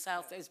American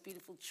South, those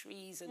beautiful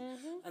trees,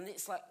 and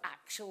it's like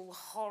actual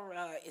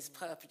horror is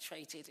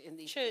perpetrated in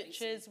these churches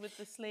places. with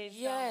the slaves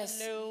down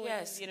below,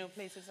 and, you know,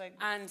 places like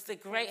that. And the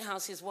Great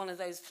House is one of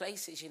those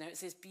places, you know,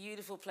 it's this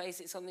beautiful place.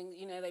 It's something,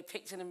 you know, they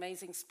picked an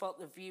amazing spot.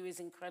 The view is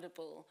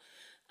incredible.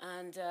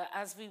 And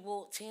as we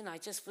walked in, I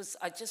just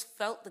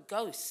felt the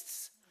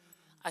ghosts.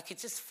 I could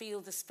just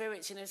feel the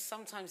spirits, you know,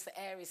 sometimes the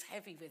air is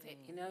heavy with it,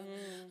 you know.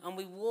 And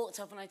we walked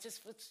up and I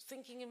just was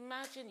thinking,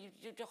 imagine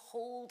you're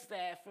hauled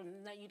there from,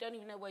 you don't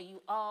even know where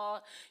you are,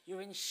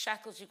 you're in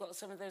shackles, you've got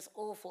some of those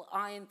awful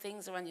iron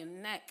things around your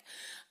neck,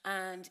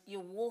 and you're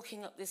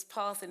walking up this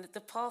path and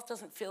the path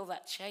doesn't feel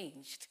that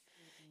changed.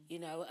 You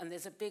know, and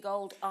there's a big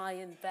old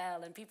iron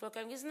bell, and people are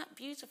going, isn't that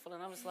beautiful?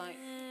 And I was like,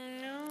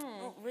 no,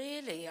 not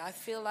really. I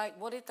feel like,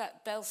 what did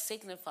that bell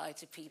signify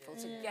to people?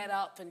 To get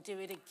up and do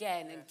it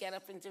again, and get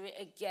up and do it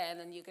again,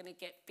 and you're going to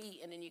get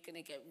beaten, and you're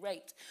going to get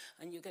raped,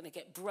 and you're going to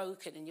get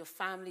broken, and your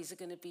families are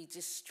going to be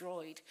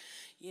destroyed.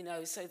 You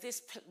know, so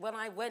when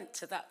I went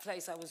to that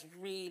place, I was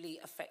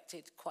really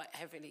affected quite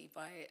heavily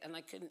by it, and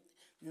I couldn't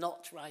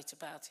not write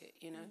about it,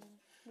 you know.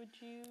 Would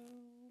you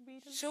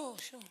read it? Sure,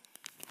 sure.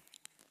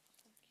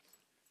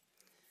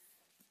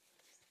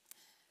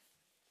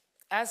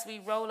 As we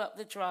roll up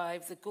the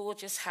drive, the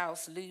gorgeous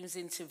house looms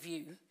into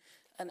view,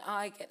 and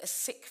I get a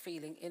sick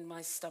feeling in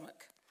my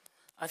stomach.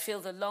 I feel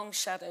the long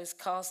shadows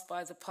cast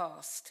by the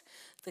past.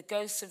 The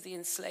ghosts of the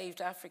enslaved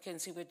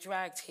Africans who were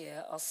dragged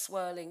here are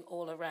swirling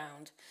all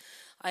around.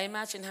 I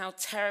imagine how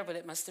terrible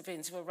it must have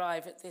been to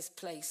arrive at this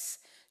place,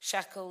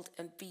 shackled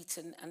and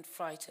beaten and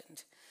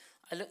frightened.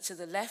 I look to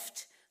the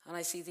left, and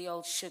I see the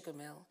old sugar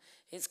mill.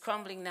 It's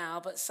crumbling now,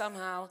 but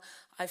somehow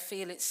I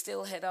feel it's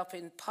still held up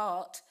in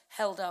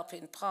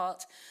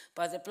part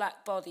by the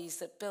black bodies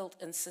that built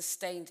and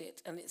sustained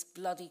it and its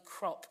bloody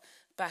crop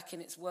back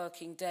in its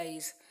working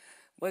days.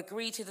 We're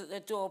greeted at the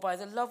door by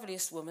the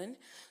loveliest woman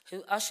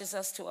who ushers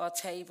us to our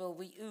table.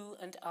 We ooh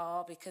and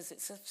ah because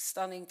it's a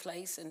stunning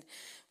place, and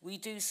we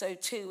do so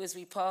too as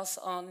we pass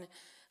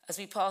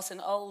an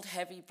old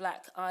heavy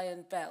black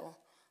iron bell.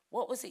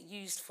 What was it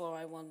used for,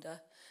 I wonder?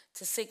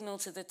 To signal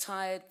to the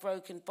tired,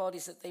 broken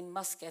bodies that they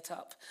must get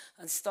up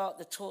and start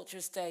the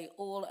torturous day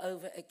all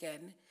over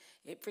again.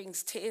 It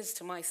brings tears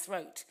to my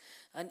throat,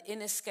 an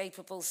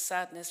inescapable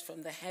sadness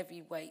from the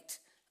heavy weight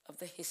of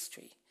the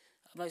history,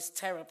 a most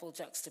terrible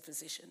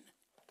juxtaposition.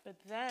 But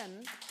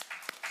then,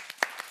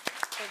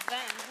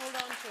 hold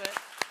on to it.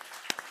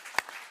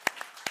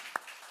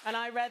 And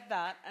I read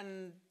that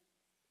and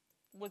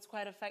was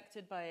quite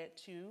affected by it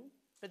too.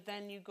 But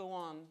then you go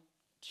on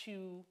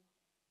to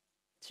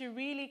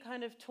really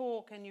kind of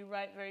talk, and you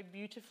write very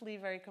beautifully,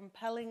 very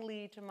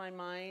compellingly to my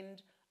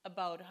mind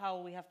about how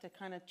we have to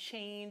kind of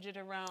change it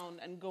around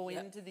and go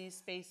into these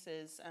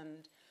spaces,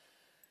 and,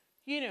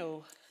 you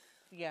know,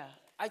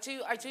 I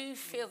do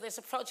feel there's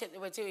a project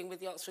that we're doing with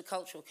the Oxford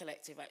Cultural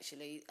Collective,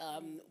 actually,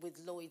 with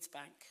Lloyd's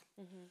Bank.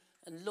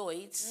 And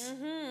Lloyd's,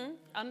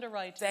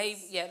 underwriters. They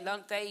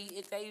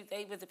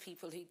were the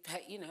people who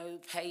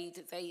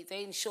paid.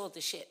 They insured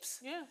the ships.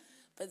 Yeah.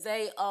 But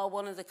they are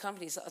one of the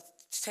companies that are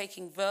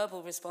taking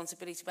verbal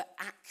responsibility, but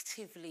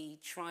actively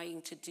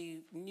trying to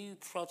do new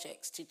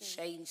projects to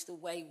change the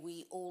way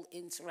we all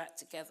interact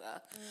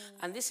together.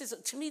 And this is,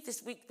 to me,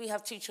 we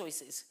have two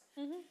choices.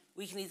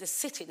 We can either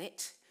sit in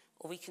it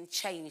or we can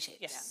change it.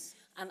 Yes.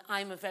 And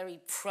I'm a very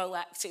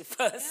proactive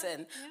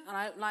person, and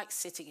I don't like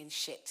sitting in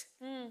shit.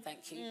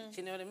 Thank you. Do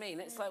you know what I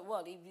mean? It's like,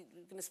 what? You're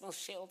going to smell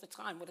shit all the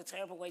time. What a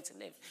terrible way to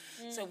live.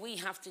 So we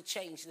have to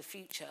change the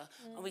future,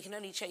 and we can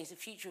only change the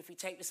future if we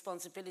take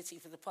responsibility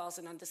for the past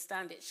and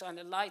understand it, shine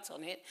a light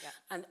on it,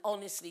 and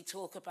honestly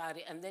talk about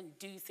it, and then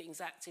do things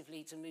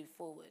actively to move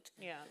forward.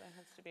 Yeah, that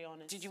has to be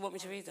honest. Did you want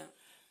me to read that?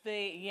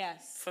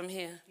 Yes. From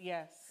here?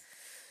 Yes.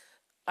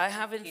 I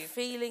have a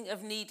feeling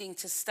of needing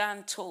to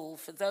stand tall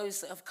for those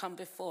that have come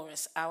before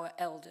us, our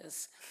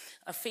elders.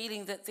 A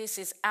feeling that this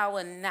is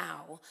our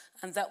now,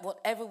 and that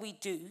whatever we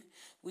do,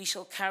 we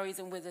shall carry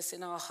them with us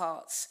in our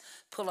hearts,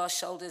 pull our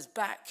shoulders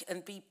back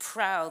and be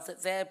proud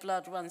that their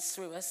blood runs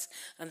through us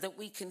and that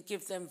we can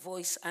give them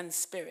voice and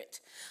spirit.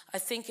 I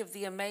think of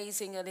the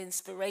amazing and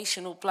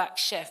inspirational black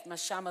chef,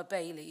 Mashama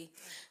Bailey.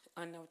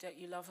 I know, don't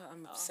you love her?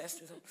 I'm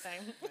obsessed with her.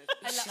 Same.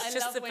 She's I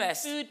just love the when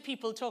best. food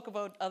people talk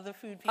about other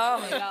food people. Oh,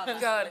 my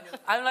God.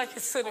 I'm like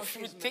a sort of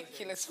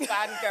ridiculous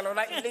fangirl. I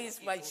like lose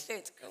my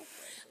shit.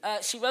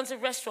 She runs a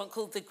restaurant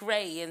called The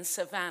Grey in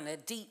Savannah,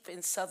 deep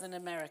in southern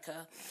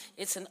America.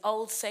 It's an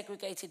old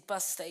segregated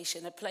bus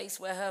station, a place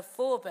where her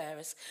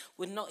forebears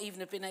would not even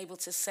have been able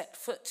to set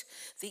foot.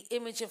 The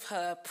image of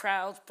her,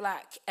 proud,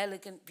 black,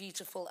 elegant,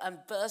 beautiful, and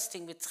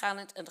bursting with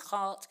talent and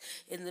heart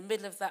in the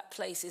middle of that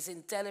place is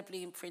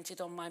indelibly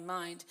imprinted on my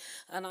mind,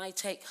 and I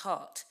take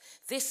heart.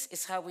 This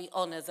is how we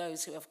honour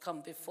those who have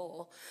come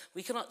before.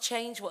 We cannot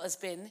change what has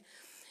been,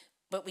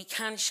 but we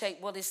can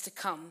shape what is to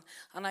come.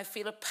 And I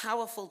feel a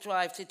powerful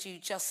drive to do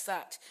just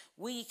that.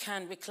 We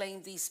can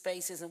reclaim these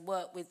spaces and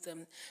work with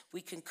them.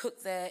 We can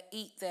cook there,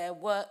 eat there,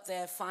 work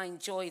there, find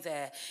joy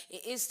there.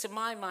 It is, to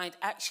my mind,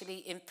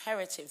 actually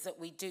imperative that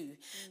we do.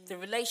 The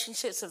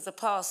relationships of the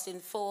past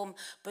inform,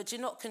 but do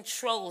not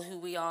control who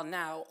we are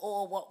now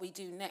or what we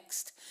do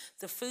next.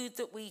 The food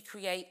that we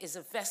create is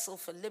a vessel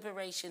for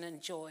liberation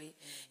and joy.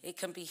 It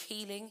can be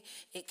healing.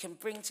 It can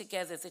bring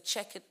together the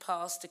checkered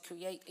past to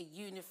create a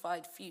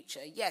unified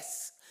future.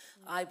 Yes,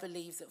 I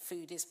believe that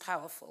food is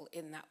powerful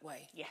in that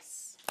way.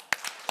 Yes.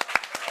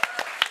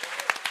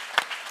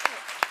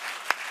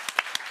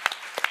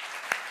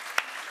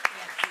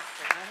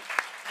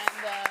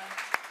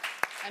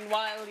 And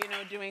while, you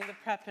know, doing the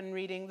prep and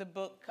reading the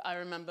book, I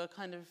remember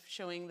kind of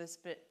showing this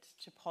bit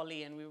to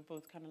Polly, and we were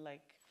both kind of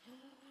like,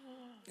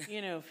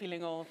 you know,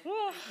 feeling all,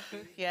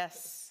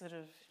 yes, sort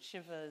of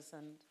shivers,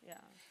 and yeah.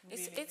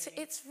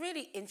 It's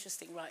really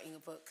interesting writing a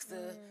book.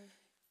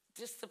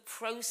 Just the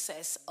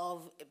process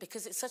of,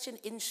 because it's such an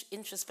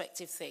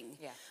introspective thing,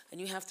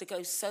 and you have to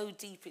go so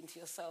deep into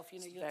yourself.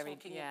 You know, you're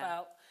talking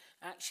about,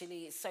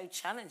 actually, it's so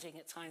challenging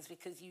at times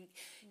because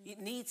it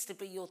needs to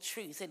be your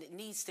truth, and it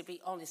needs to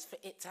be honest for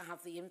it to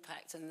have the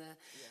impact and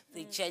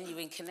the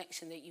genuine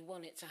connection that you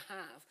want it to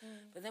have.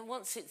 But then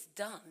once it's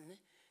done,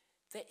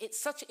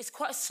 it's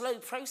quite a slow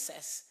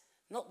process.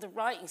 Not the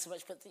writing so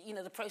much, but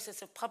the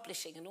process of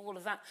publishing and all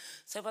of that.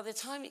 So by the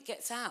time it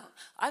gets out,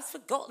 I've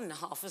forgotten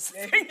half of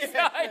the things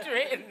that I'd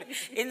written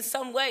in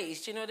some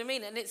ways. Do you know what I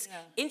mean? And it's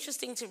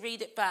interesting to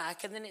read it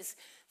back, and then it's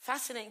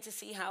fascinating to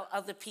see how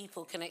other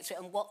people connect to it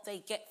and what they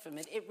get from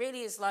it. It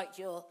really is like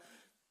your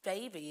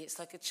baby. It's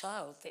like a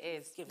child that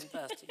is giving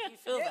birth to. Do you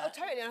feel that?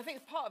 Yeah, totally. And I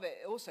think part of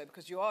it also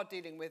because you are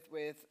dealing with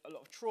a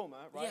lot of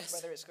trauma, right? Yes.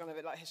 Whether it's kind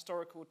of like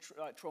historical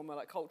trauma,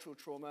 like cultural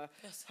trauma,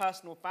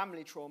 personal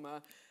family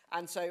trauma.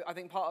 And so I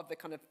think part of the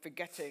kind of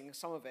forgetting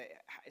some of it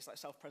is like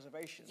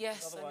self-preservation.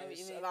 Yes, I know what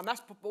you mean. And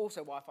that's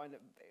also why I find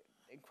it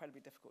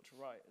incredibly difficult to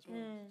write as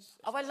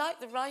well. I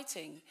like the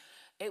writing.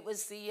 It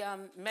was the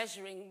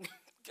measuring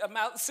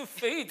amounts of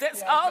food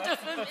that's harder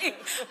for me.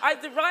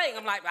 The writing,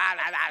 I'm like, blah,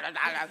 blah,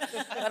 blah,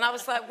 blah, blah. And I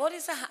was like, what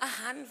is a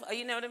handful?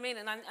 You know what I mean?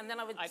 And then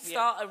I would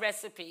start a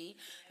recipe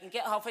and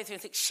get halfway through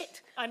and think,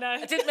 shit, I know.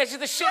 I didn't measure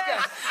the sugar.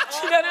 Do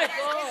you know what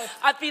I mean?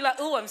 I'd be like,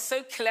 oh, I'm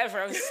so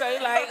clever. I'm so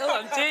like,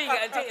 oh, I'm doing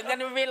it. And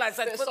then I realised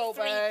I'd put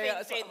three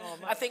things in.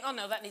 I think, oh,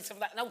 no, that needs some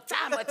of that. No,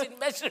 damn, I didn't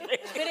measure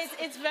it. But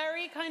it's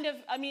very kind of,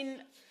 I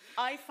mean,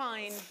 I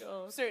find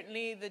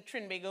certainly the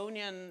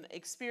Trinbagonian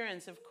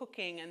experience of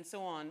cooking and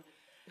so on,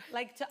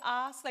 like to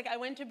ask, like I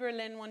went to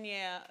Berlin one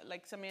year,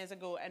 like some years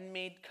ago, and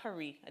made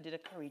curry. I did a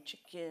curry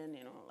chicken,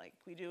 you know, like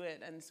we do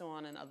it and so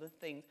on, and other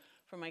things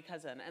for my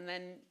cousin. And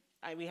then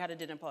we had a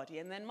dinner party.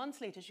 And then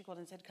months later, she called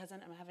and said,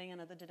 cousin, I'm having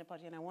another dinner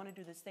party and I want to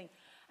do this thing.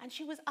 And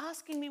she was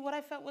asking me what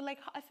I felt, well, like,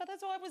 I felt as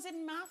though I was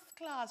in math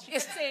class. She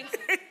kept saying,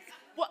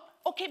 well,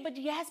 okay, but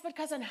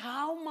cousin,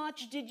 how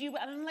much did you,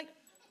 and I'm like,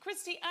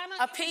 Christiana,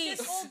 a piece.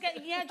 Just all get,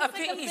 just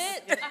like a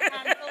bit, a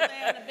handful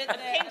there and a bit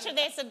there. A pinch of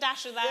this, a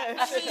dash of that.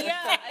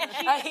 And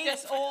she was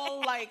just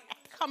all like,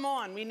 come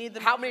on, we need the...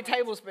 How many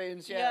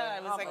tablespoons? Yeah,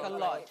 it was like a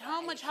lot.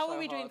 How are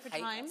we doing for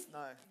time?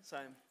 No,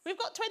 same. We've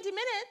got 20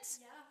 minutes.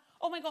 Yeah.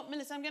 Oh my God,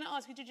 Melissa, I'm going to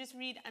ask you to just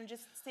read and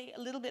just say a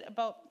little bit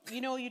about,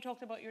 you know, you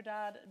talked about your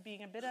dad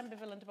being a bit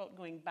ambivalent about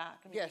going back.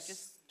 I mean, you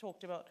just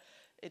talked about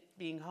it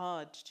being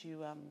hard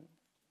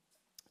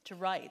to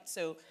write.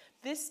 So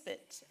this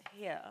bit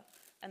here,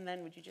 and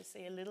then would you just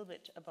say a little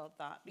bit about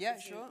that? Yeah,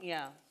 sure.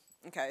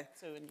 Okay.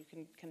 So, and you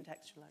can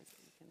contextualize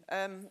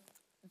it.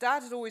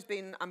 Dad had always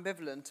been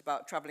ambivalent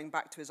about travelling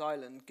back to his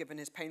island, given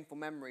his painful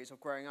memories of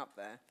growing up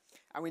there,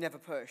 and we never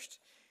pushed.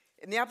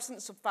 In the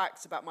absence of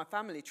facts about my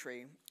family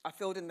tree, I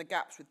filled in the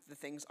gaps with the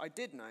things I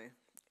did know.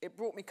 It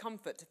brought me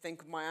comfort to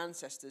think of my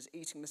ancestors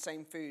eating the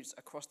same foods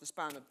across the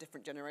span of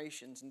different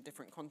generations and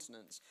different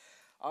continents.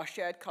 Our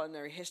shared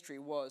culinary history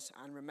was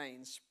and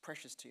remains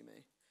precious to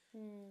me.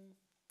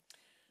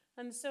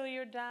 And so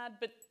your dad,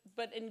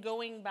 but in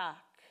going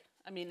back,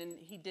 I mean, and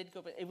he did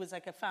go, but it was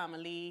like a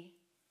family,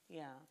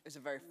 It's a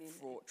very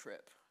fraught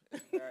trip.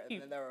 There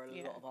are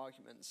a lot of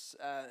arguments.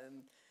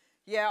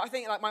 I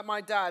think like my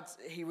dad,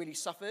 he really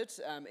suffered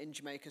in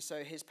Jamaica.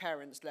 So his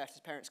parents left.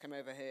 His parents came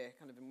over here,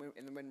 kind of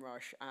in the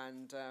Windrush,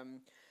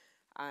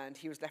 and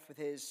he was left with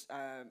his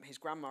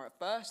grandma at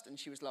first, and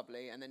she was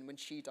lovely. And then when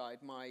she died,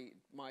 my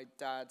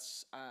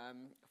dad's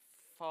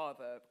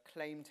father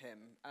claimed him.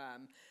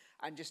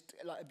 And just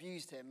like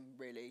abused him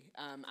really,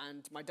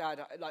 and my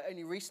dad, like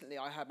only recently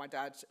I heard my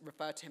dad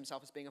refer to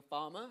himself as being a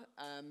farmer,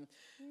 and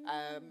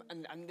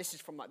this is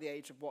from like the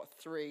age of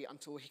 3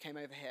 until he came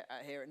over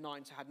here at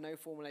 9, so had no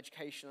formal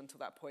education until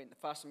that point. The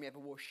first time he ever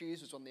wore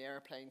shoes was on the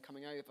airplane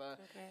coming over,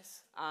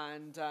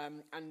 and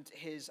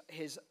his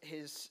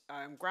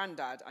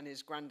granddad and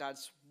his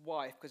granddad's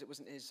wife, because it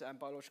wasn't his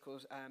biological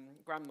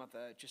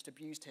grandmother, just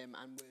abused him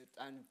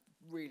and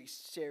really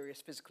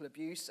serious physical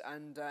abuse,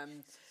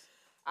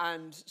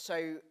 and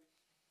so,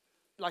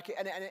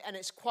 and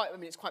it's quite, I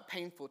mean, it's quite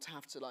painful to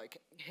have to like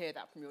hear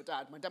that from your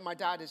dad. My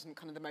dad isn't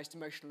kind of the most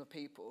emotional of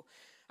people,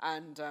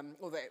 and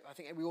although I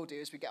think we all do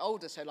as we get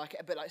older. So like,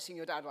 a bit like seeing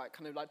your dad like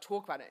kind of like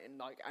talk about it and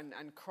like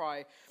and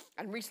cry.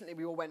 And recently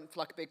we all went for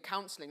like a big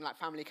counselling, like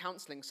family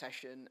counselling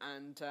session,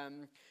 and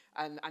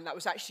that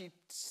was actually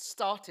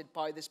started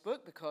by this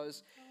book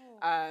because.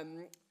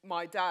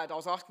 My dad, I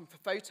was asking for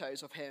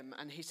photos of him,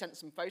 and he sent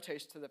some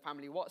photos to the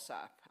family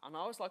WhatsApp, and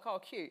I was like, oh,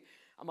 cute.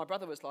 And my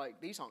brother was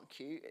like, these aren't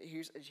cute.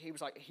 He was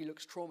like, he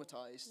looks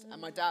traumatized.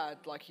 And my dad,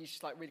 like, he's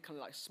just like really kind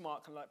of like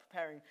smart, kind of like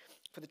preparing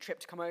for the trip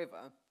to come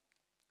over.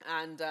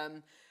 And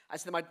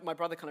so then my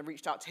brother kind of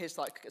reached out to his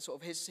like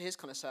sort of his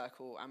kind of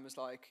circle and was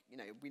like, you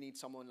know, we need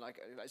someone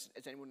like, does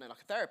anyone know like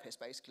a therapist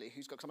basically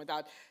who's got, because my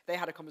dad, they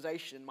had a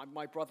conversation.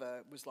 My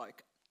brother was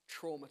like,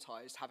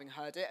 traumatized having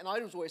heard it, and I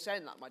was always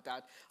saying that my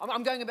dad.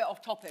 I'm going a bit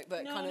off topic,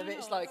 but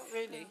it's like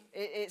really.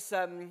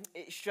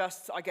 It's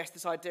just I guess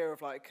this idea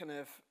of like kind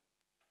of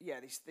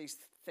these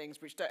things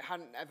which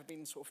hadn't ever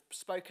been sort of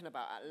spoken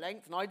about at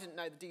length, and I didn't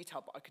know the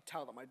detail, but I could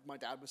tell that my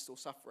dad was still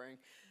suffering,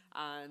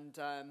 and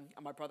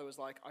my brother was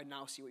like, I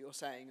now see what you're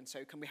saying, and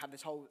so can we have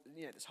this whole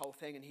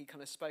thing, and he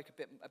kind of spoke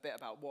a bit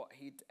about what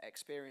he'd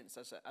experienced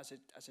as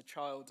a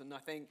child, and I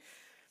think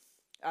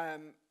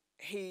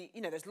he, you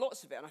know, there's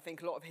lots of it, and I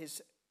think a lot of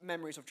his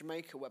memories of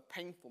Jamaica were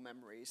painful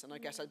memories, and I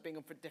guess as being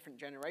of a different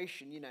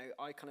generation, you know,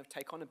 I kind of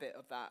take on a bit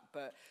of that.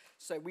 But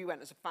so we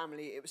went as a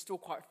family. It was still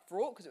quite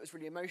fraught because it was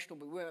really emotional,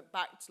 but we went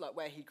back to like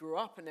where he grew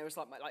up, and there was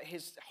like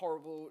his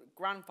horrible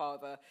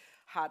grandfather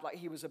had like,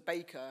 he was a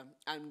baker,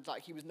 and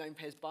like he was known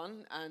for his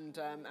bun, and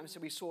so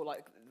we saw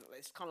like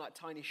this kind of like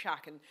tiny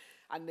shack, and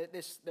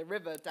the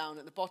river down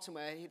at the bottom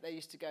where they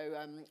used to go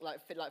like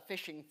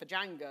fishing for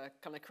janga,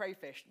 kind of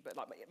crayfish, but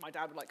like my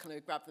dad would like kind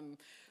of grab them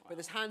with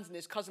his hands, and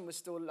his cousin was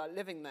still like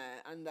living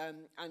there,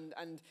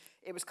 and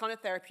it was kind of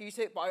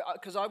therapeutic. But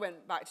because I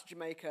went back to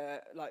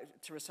Jamaica like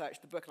to research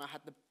the book, and I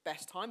had the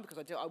best time because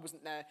I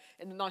wasn't there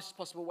in the nicest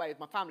possible way with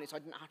my family, so I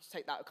didn't have to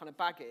take that kind of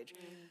baggage,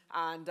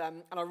 and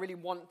I really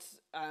want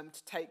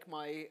to take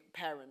my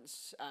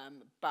parents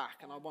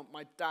back, and I want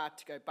my dad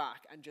to go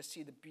back and just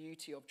see the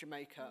beauty of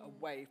Jamaica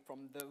away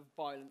from the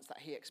violence that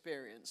he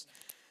experienced.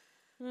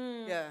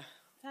 Yeah.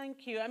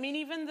 Thank you. I mean,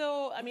 even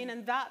though, I mean,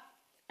 and that,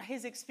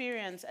 his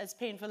experience, as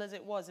painful as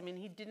it was, I mean,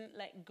 he didn't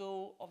let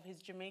go of his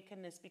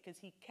Jamaicanness because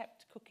he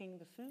kept cooking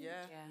the food.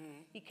 Yeah.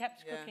 He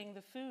kept cooking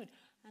the food.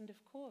 And of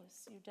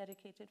course, you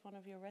dedicated one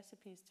of your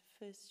recipes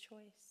to First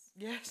Choice.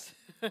 Yes.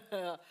 There's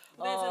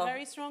a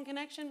very strong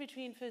connection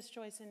between First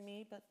Choice and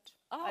me, but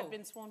I've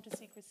been sworn to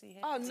secrecy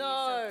here. Oh,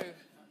 no. So,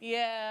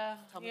 yeah,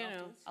 Tell me you know.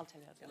 afterwards. I'll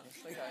tell you afterwards.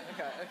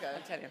 Okay.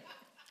 I'll tell you.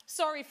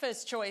 Sorry,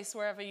 First Choice,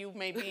 wherever you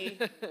may be.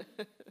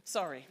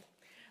 Sorry.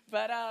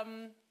 But,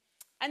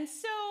 and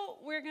so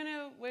we're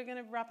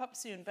gonna wrap up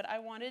soon, but I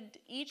wanted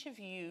each of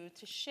you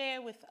to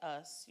share with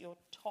us your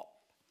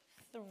top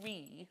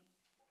 3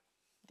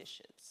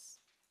 dishes.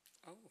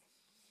 Oh.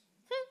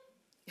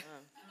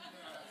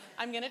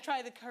 I'm going to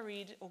try the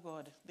curried,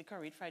 the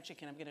curried fried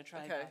chicken. I'm going to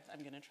try that. I'm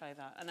going to try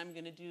that. And I'm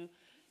going to do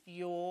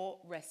your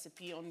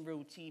recipe on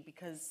roti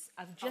because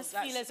I just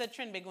feel as a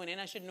Trinbagonian going in,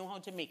 I should know how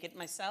to make it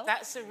myself.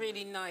 That's a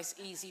really nice,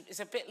 easy, it's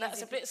a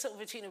bit sort of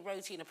between a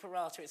roti and a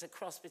paratha. It's a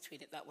cross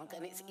between it, that one,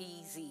 and it's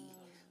easy.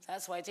 So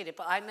that's why I did it.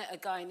 But I met a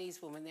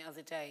Guyanese woman the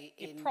other day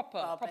in proper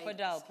Barbados.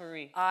 dal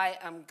puri. I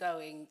am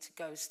going to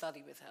go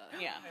study with her.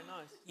 Yeah. Very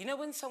nice. You know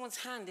when someone's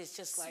hand is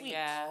just like, Sweet.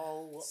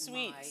 oh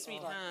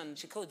Sweet my hand.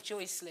 She's called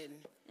Joycelyn.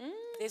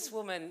 This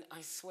woman,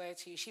 I swear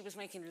to you, she was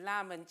making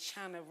lamb and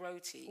chana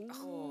roti.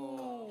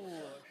 Oh.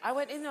 I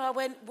went in there, I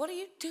went, what are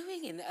you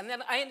doing in there? And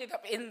then I ended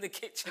up in the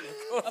kitchen,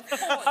 of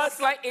course. I was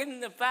like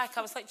in the back.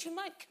 I was like, do you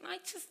mind, can I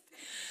just...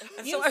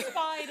 And You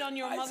spied on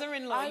your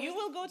mother-in-law. You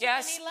will go to yeah,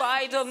 any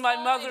spied lunch. on my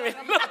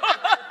mother-in-law.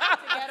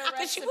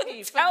 But She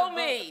wouldn't tell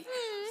me.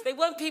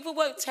 People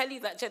won't tell you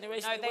that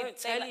generation. No, they won't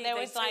tell you.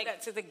 They say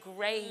that to the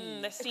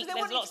grave. They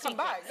want you to come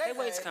back. They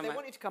want you to come back. They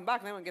want you to come back,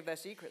 and they won't give their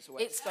secrets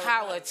away. It's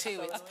power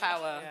too. It's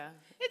power. Yeah.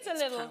 It's a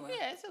little power.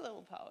 It's a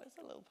little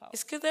power.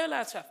 It's good. They're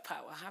allowed to have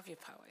power. Have your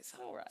power. It's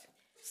all right.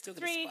 Still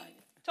gonna spy.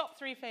 Top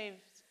 3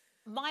 faves.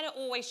 Mine are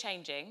always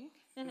changing,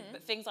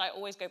 but things I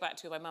always go back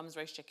to are my mum's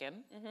roast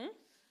chicken,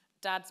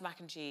 Dad's mac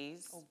and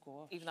cheese. Oh,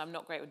 gosh. Even though I'm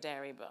not great with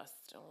dairy, but I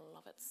still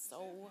love it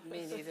so.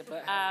 Me neither,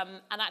 but...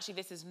 and actually,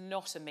 this is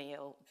not a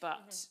meal,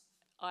 but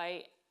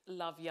I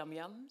love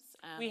yum-yums.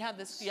 We had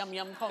this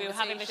yum-yum conversation. We were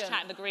having this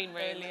chat in the green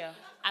room. Earlier.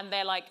 And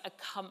they're like a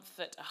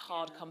comfort, a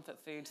hard comfort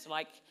food. So,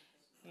 like,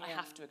 I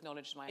have to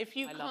acknowledge my If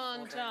you my can't,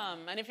 love for them.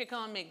 and if you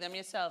can't make them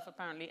yourself,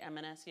 apparently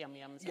M&S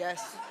yum-yums.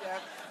 Yes. Yeah.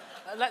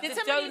 Like Did the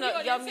somebody in the donut,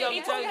 audience say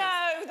yum-yum donut.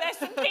 No, there's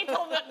some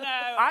people that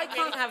know. I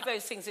can't have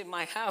those things in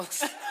my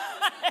house.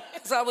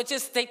 So I would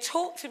just, they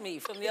talk to me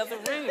from the other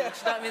room. Do you know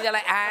what I mean? They're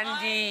like,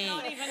 Andi.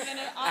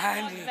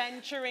 I'm not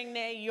venturing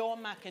near your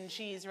mac and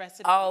cheese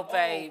recipe. Oh,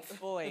 babe. Oh,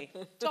 boy.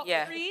 Top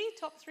 3?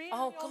 Top 3?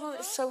 Oh, God,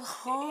 it's so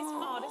hard. It is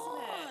hard,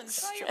 isn't it? It's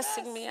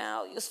stressing me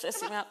out. You're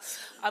stressing me out.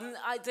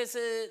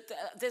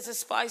 There's a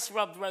spice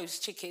rubbed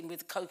roast chicken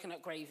with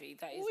coconut gravy.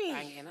 That is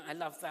banging. I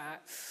love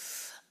that.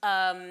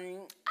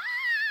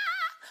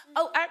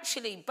 Oh,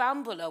 actually,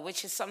 bambula,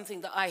 which is something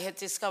that I had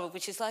discovered,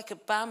 which is like a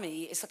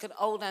bami. It's like an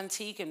old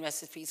Antiguan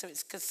recipe. So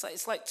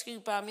it's like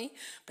 2 bami,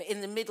 but in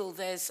the middle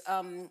there's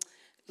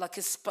like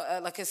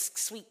a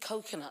sweet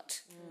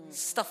coconut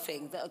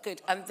stuffing that are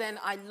good. And then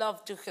I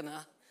love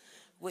dukana,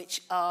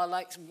 which are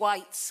like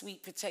white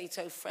sweet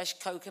potato, fresh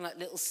coconut,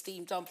 little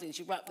steamed dumplings.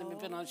 You wrap them in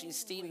bananas, you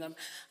steam them.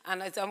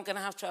 And I'm going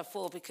to have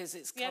 4 because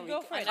it's curry. Yeah,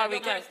 go for it. Curry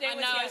goat.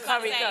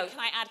 Curry goat. Can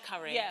I add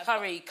curry? Yeah,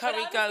 curry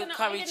goat,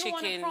 curry I didn't chicken.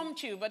 want to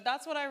prompt you, but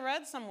that's what I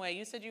read somewhere.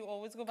 You said you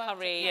always go back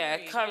Curry. to Yeah,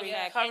 curry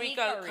goat, curry,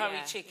 curry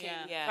yeah. chicken.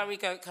 Yeah. Curry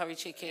goat, curry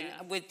chicken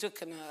with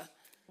dukana.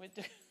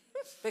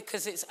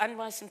 Because it's, and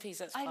rice and peas,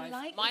 that's fine. I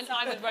like Mine's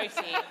I'm with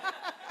roti.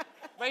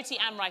 Roti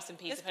and rice and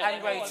peas.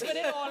 And roti. Put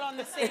it all on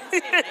the same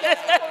plate.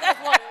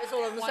 It's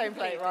all on the same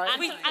plate, right?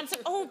 And so,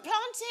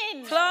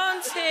 plantain.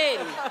 Plantain.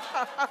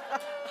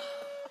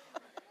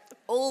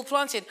 All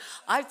plantain.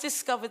 I've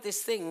discovered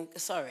this thing,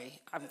 sorry.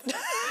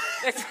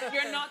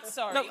 You're not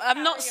sorry. No,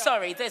 I'm not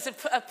sorry. There's a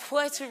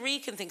Puerto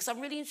Rican thing, because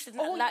I'm really interested in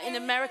that Latin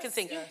American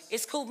thing. Yes.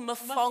 It's called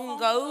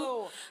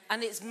mofongo,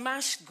 and it's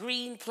mashed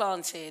green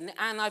plantain,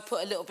 and I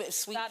put a little bit of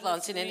sweet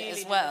plantain in it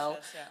as well.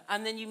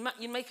 And then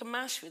you make a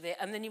mash with it,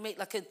 and then you make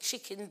like a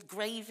chicken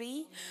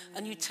gravy,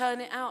 and you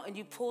turn it out, and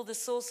you pour the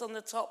sauce on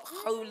the top.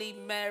 Holy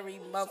Mary,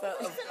 Mother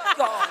of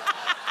God.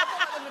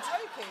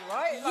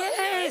 Right?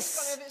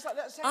 Yes.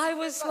 I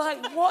was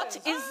like, what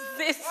is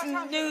this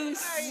new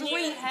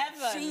sweet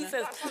heaven.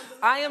 Jesus?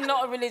 I am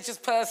not a religious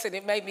person.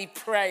 It made me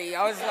pray.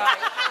 I was like,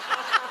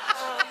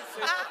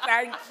 Jesus,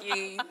 thank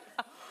you.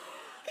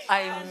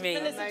 I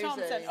mean, Melissa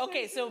Thompson.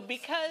 Okay, so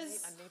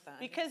because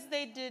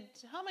they did,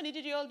 how many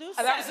did you all do?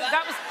 that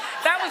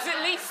was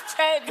at least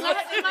 10. Can I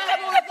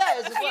have all of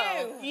theirs as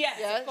well? Yes,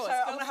 Yeah, of course. so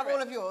I'm going to have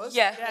all of yours.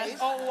 Yeah. Please.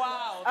 Oh,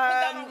 wow. Put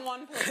that on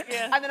one plate.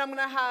 Yeah. And then I'm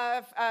going to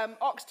have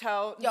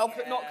oxtail,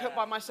 not cooked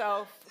by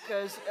myself,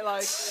 because,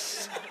 like,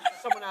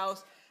 someone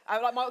else.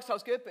 Like, my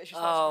oxtail's good, but it's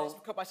just it's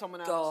cooked by someone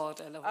else.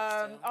 God, I love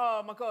oxtail.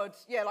 Oh, my God.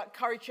 Yeah, like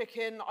curry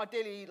chicken,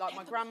 ideally like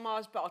my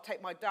grandma's, but I'll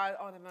take my dad.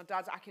 Oh, then my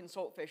dad's Akin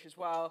saltfish as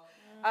well.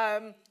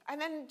 And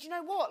then, do you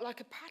know what? Like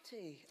a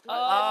patty. Like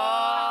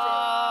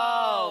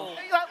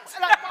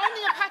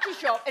finding a patty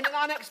shop in an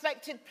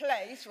unexpected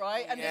place,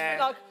 right? And just be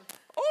like,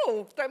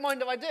 oh, don't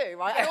mind if I do,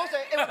 right? And also,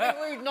 it would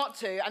be rude not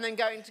to, and then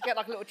going to get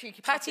like a little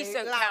cheeky patty. Patties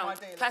don't count.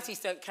 Patties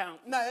don't count.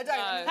 No, they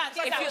don't.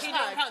 If you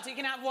don't count, so you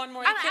can have one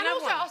more. And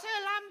also, I'll say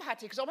a lamb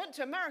patty, because I went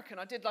to America and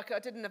I did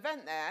an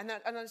event there, and then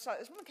it's like,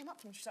 this woman came up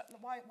to me and she's like,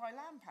 why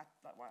lamb patty?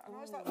 Like, why? And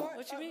I was like, why?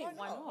 What do you mean?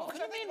 Why not? What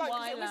do you mean,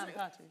 why lamb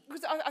patty?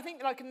 Because I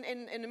think like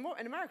in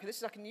America, this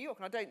is like in New York,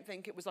 and I don't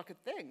think it was like a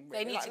thing. They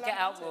really. need to get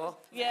out more.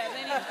 Yeah,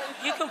 they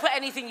need You can put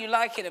anything you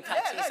like in a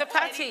patty. It's a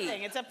patty.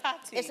 It's a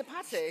patty. It's a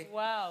patty.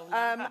 Wow.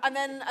 And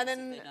then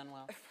Done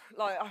well.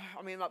 like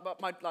I mean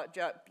like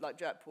jerk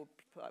pork.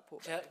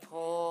 Jerk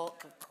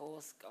pork, of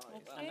course, guys.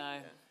 I know.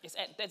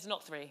 It's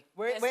not 3.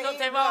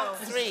 There are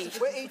 3.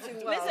 We're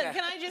eating well. Listen,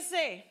 can I just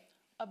say,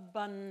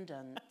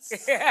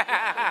 abundance.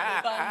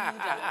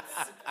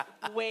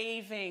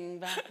 Waving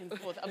back and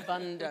forth,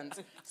 abundance.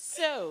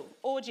 So,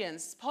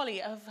 audience, Polly,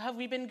 have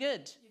we been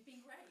good? You've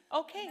been great.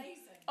 Okay.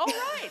 Amazing. All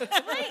right,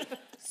 great.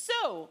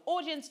 So,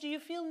 audience, do you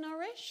feel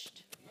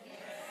nourished?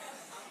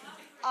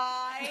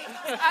 I'm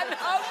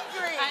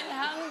hungry.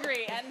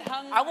 And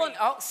hungry. I want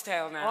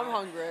oxtail now. I'm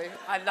hungry.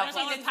 I love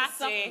I want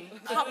patty.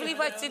 I can't believe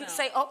I didn't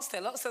say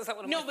oxtail. Oxtail's like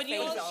one of my No, but you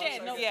all favourites.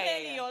 share. No,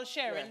 clearly you all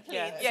sharing,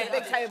 please. Yeah,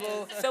 Big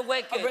table. So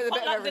we're I'll bring good. a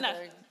bit of Potluck dinner.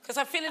 everything. Because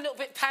I feel a little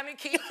bit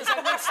panicky because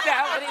I missed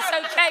out, but it's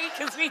okay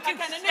because we can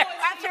kinda know share.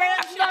 it's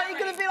Actually, no, you're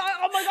going to be like,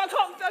 oh my God,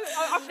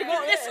 I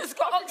forgot This has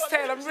got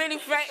oxtail. I'm really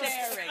vexed.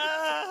 Sharing.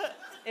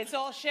 It's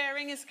all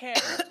sharing is caring.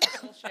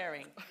 It's all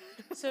sharing.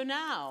 So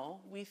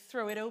now we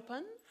throw it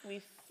open. We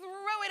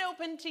throw it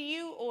open to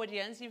you,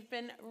 audience. You've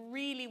been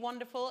really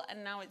wonderful,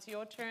 and now it's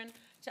your turn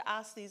to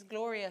ask these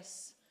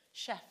glorious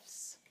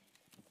chefs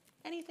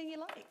anything you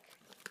like.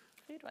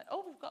 Food-wise.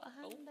 Oh, we've got a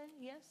hand there.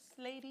 Yes,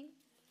 lady.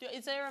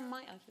 Is there a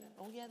mic?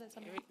 Oh, yeah, there's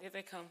a mic. Here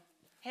they come.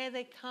 Here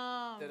they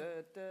come.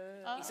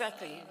 Oh.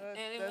 Exactly.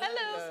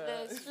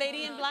 Hello.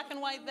 Lady in black and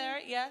white there.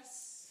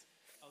 Yes.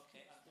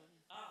 Okay.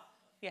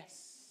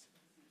 Yes.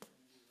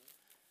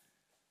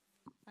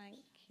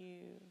 Thank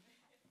you.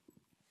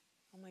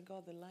 Oh my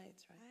God, the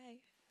lights, right? Hi.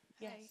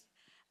 Yes.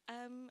 Hi.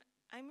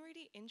 I'm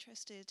really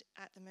interested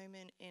at the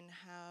moment in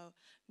how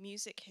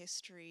music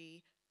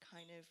history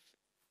kind of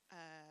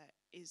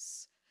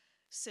is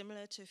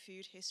similar to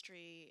food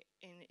history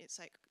in its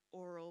like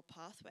oral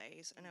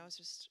pathways. And I was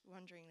just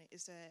wondering, like,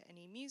 is there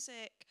any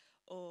music,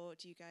 or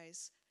do you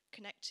guys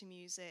connect to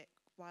music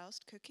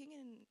whilst cooking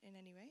in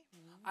any way?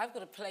 I've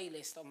got a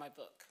playlist on my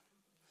book.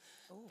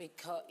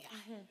 Because,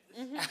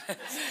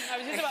 I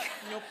was just about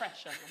no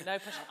pressure. No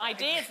pressure.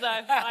 Ideas, though.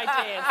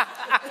 Ideas.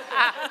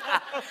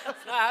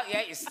 Well,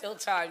 yeah, you're still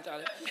time,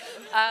 darling.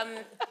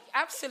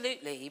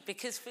 Absolutely,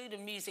 because food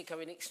and music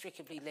are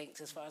inextricably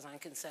linked as far as I'm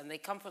concerned. They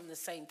come from the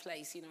same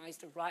place. You know, I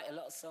used to write a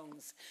lot of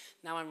songs.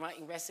 Now I'm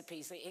writing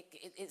recipes.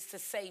 It's the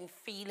same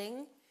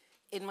feeling.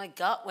 in my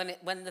gut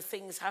when the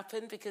things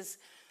happen, because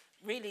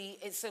really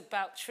it's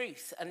about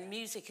truth, and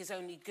music is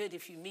only good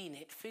if you mean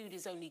it. Food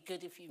is only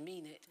good if you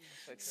mean it.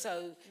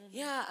 So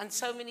yeah, and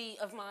so many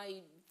of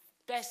my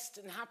best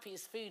and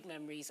happiest food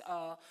memories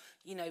are,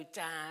 you know,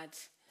 Dad,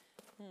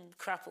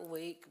 crap all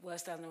week,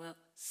 worst day in the world,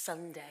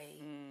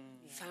 Sunday,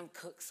 Sam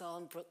Cooke's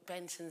on, Brooke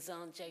Benton's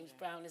on, James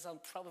Brown is on,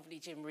 probably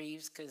Jim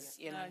Reeves, because,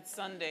 you know, it's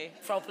Sunday.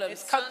 Problems,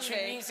 It's country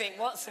Sunday. music,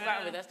 what's the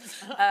matter with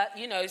us?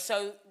 You know,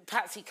 so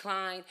Patsy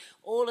Cline,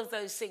 all of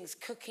those things,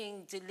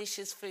 cooking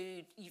delicious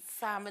food,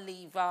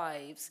 family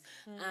vibes,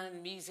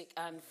 and music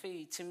and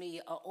food, to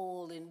me, are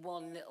all in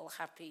one little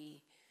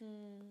happy,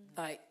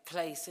 like,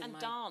 place in And my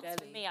dance, belly.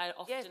 for me, I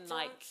often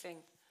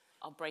dancing.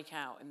 I'll break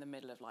out in the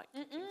middle of like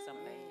cooking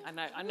something. I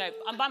know.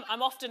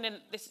 I'm often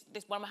in this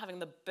when I'm having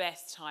the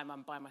best time.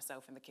 I'm by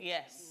myself in the kitchen.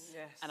 Yes.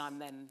 And I'm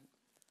then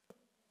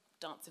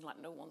dancing like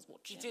no one's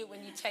watching. You do it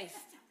when you taste.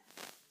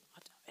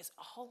 It's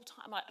a whole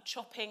time like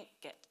chopping.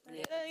 Yeah.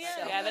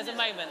 Yeah, there's a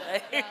moment.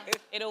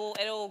 It all.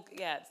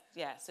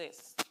 So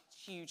it's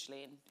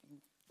hugely.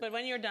 But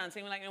when you're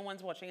dancing, like no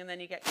one's watching, and then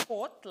you get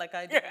caught, like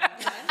I did.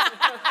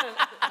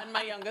 And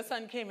my younger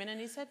son came in and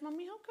he said,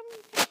 "Mommy, how come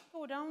you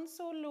go down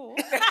so low?"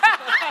 That's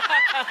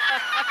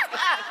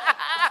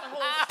the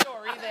whole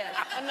story there.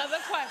 Another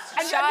question.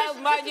 And Child,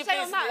 mind your just to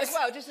say on that as business.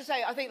 well, just to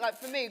say, I think like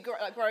for me,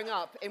 growing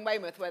up in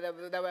Weymouth, where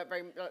there weren't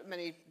very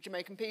many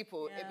Jamaican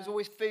people, it was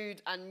always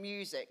food and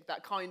music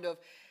that kind of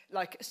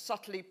like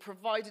subtly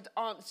provided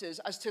answers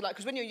as to like,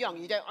 because when you're young,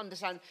 you don't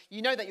understand,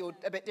 you know that you're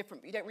a bit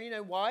different, but you don't really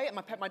know why. And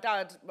my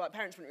dad, my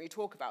parents wouldn't really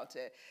talk about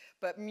it,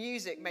 but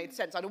music made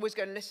sense. I'd always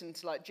go and listen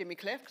to like Jimmy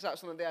Cliff, because that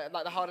was one of the,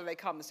 like The Harder They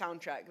Come, the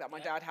soundtrack that my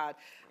dad had.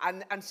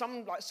 And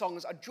some like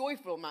songs are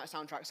joyful on that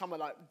soundtrack, some are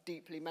like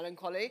deeply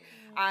melancholy.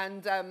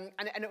 And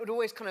it would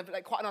always kind of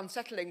like quite an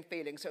unsettling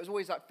feeling. So it was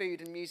always like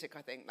food and music,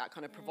 I think, that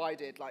kind of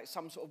provided like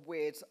some sort of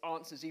weird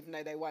answers, even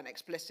though they weren't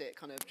explicit,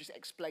 kind of just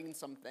explain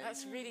something.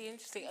 That's really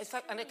interesting. It's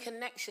like, and a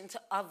connection to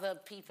other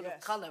people of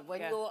colour.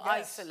 When you're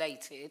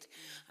isolated,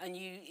 and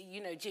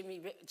you know,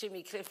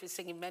 Jimmy Cliff is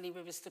singing Many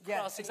Rivers to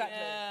Cross. Exactly.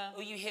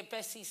 Or you hear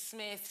Bessie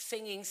Smith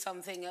singing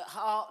something at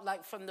heart,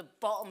 like from the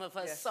bottom of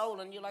her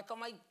soul, and you're like, oh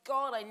my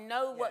God, I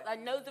know I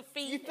know the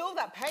feeling. You feel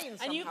that pain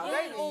somehow, And you don't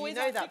can't you? always You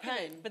know that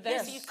articulate, pain. but then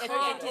Yes, you it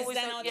can't is always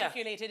then articulate.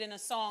 articulated in a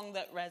song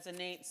that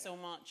resonates so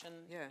much, and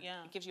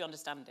It gives you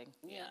understanding.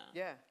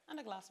 Yeah. and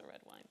a glass of red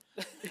wine.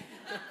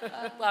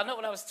 Well, not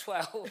when I was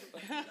 12.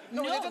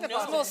 No, It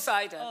was more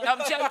cider. No, I'm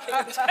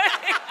joking.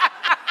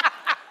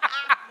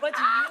 But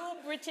you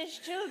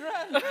British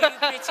children.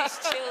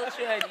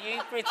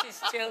 You British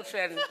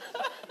children.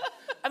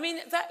 I mean,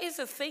 that is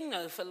a thing,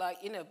 though, for, like,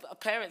 you know,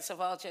 parents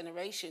of our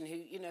generation who,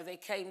 you know, they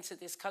came to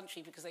this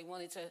country because they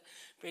wanted to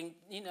bring,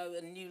 you know,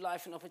 a new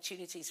life and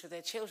opportunities for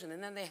their children.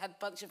 And then they had a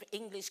bunch of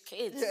English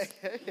kids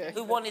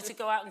who wanted to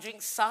go out and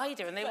drink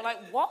cider. And they were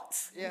like, what?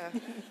 Yeah.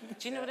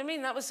 Do you know what I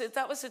mean? That was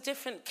a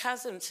different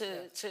chasm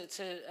to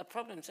a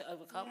problem to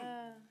overcome.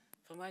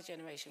 For my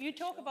generation. You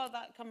talk about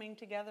that coming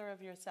together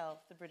of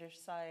yourself, the British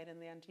side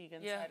and the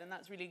Antiguan side, and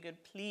that's really good.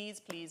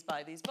 Please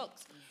buy these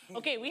books.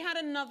 Okay, we had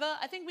another,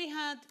 I think we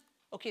had,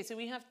 okay, so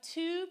we have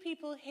two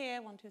people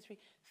here, 1, 2, 3,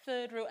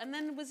 third row, and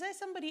then was there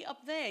somebody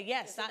up there?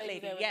 Yes, that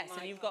lady, yes,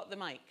 and you've got the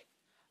mic.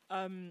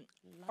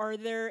 Are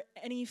there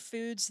any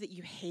foods that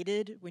you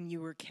hated when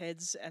you were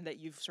kids and that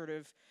you've sort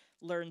of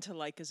learned to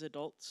like as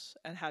adults,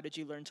 and how did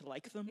you learn to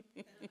like them?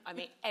 I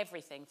mean,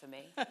 everything for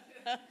me.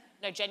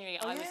 No, genuinely,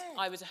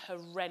 I was a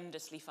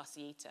horrendously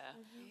fussy eater.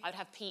 I'd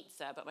have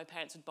pizza, but my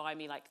parents would buy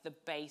me like the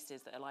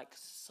bases that are like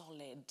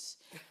solid,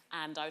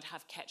 and I would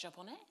have ketchup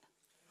on it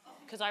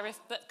because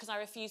I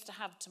refused to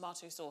have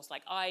tomato sauce.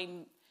 Like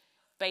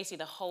basically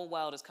the whole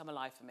world has come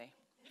alive for me.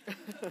 I'm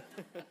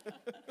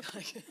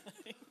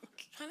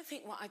trying to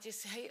think what I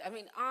just hate. I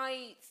mean,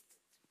 I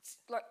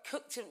like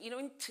cooked them. You know,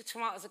 when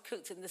tomatoes are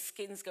cooked and the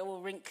skins go all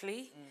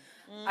wrinkly,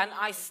 and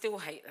I still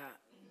hate that.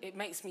 It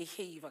makes me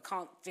heave. I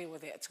can't deal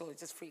with it at all. It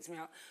just freaks me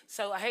out.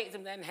 So I hate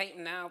them then, hate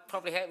them now,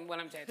 probably hate them when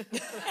I'm dead.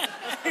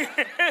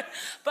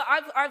 But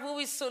I've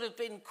always sort of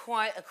been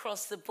quite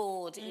across the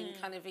board in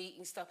kind of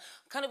eating stuff.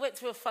 I kind of went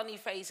through a funny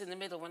phase in the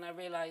middle when I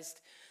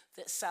realised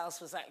that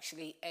souse was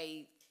actually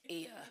a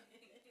ear.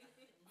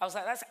 I was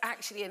like, that's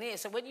actually an ear.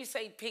 So when you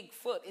say pig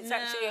foot, it's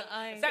actually a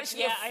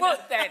foot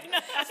then.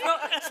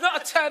 It's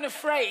not a turn of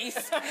phrase.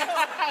 It's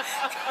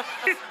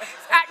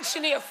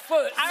actually a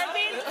foot.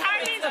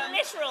 Caribbean's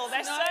literal.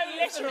 They're so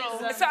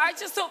literal. So I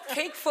just thought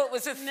pig foot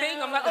was a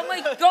thing. I'm like, oh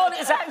my God,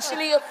 it's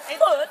actually a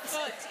foot.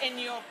 Foot in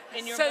your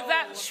So bowl.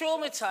 that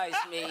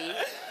traumatized me.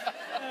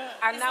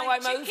 And now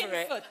I'm over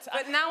it. Foot.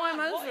 But now I'm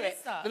over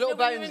it. The little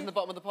bones in the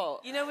bottom of the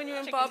pot. You know, when you're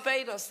in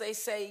Barbados, they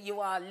say you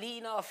are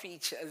leaner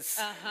features.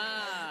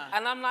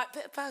 And I'm like,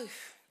 bit of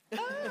both.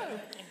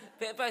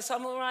 Bit of both. So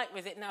I'm all right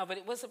with it now, but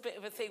it was a bit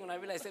of a thing when I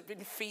realised they'd been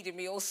feeding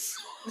me all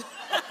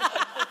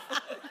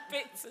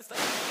bits and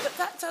stuff. But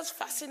that does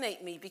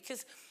fascinate me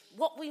because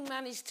what we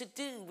managed to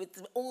do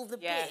with all the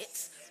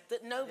bits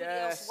that nobody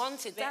else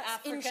wanted. The That's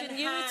African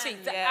ingenuity,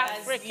 hand, the as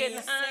African you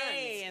hand.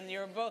 say in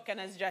your book, and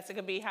as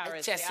Jessica B.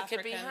 Harris, Jessica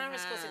the B. African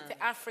Harris calls it hand.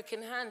 the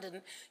African hand.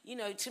 And, you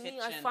know, to me,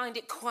 I Kitchen. find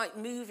it quite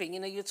moving. You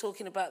know, you're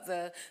talking about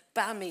the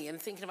bami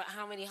and thinking about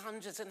how many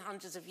hundreds and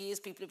hundreds of years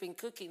people have been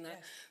cooking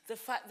that. The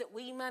fact that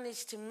we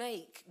managed to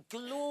make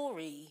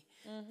glory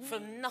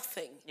from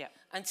nothing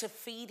and to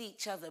feed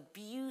each other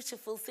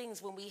beautiful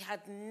things when we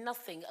had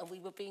nothing and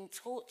we were being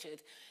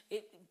tortured,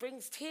 it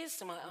brings tears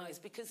to my eyes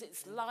because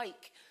it's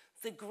like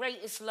the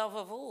greatest love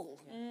of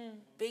all.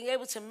 Being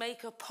able to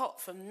make a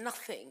pot from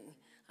nothing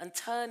and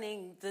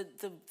turning the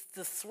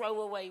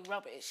throwaway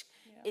rubbish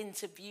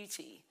into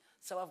beauty.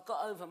 So I've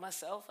got over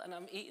myself and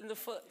I'm eating the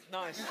foot.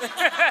 Nice.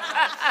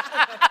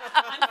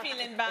 I'm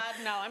feeling bad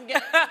now. I'm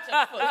getting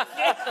a foot.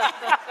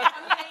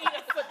 I'm going to eat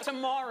a foot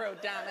tomorrow,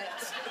 damn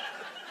it.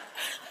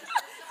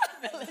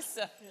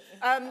 Melissa.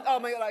 Oh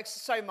my God, like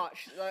so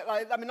much.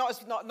 Like, I mean,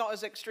 not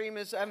as extreme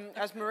as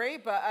Marie,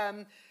 but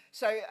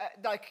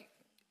like.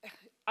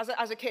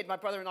 As a kid, my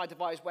brother and I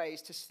devised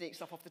ways to sneak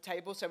stuff off the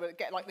table. So we'd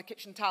get like the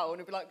kitchen towel and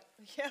we'd be like,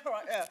 yeah,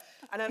 right, yeah.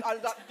 And then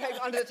I'd like, take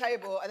it under the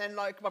table and then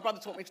like my brother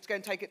taught me to go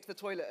and take it to the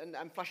toilet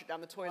and flush it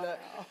down the toilet.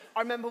 Wow. I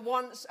remember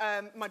once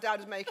my dad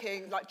was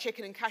making like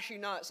chicken and cashew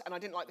nuts and I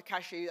didn't like the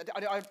cashew.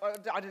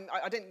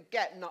 I didn't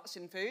get nuts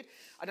in food.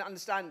 I didn't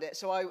understand it.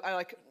 So I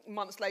like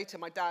months later,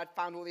 my dad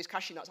found all these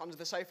cashew nuts under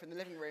the sofa in the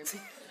living room.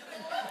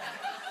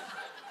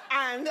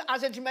 And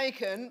as a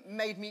Jamaican,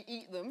 made me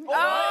eat them.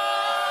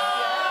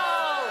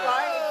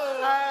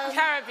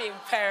 Caribbean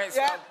parents.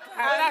 Yeah.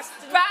 That's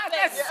bad.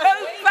 That's so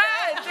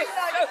bad. It's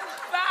so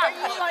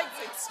bad. Like,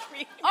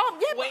 oh,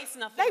 yeah. Waste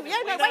nothing.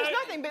 Waste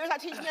nothing. But it was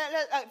like teaching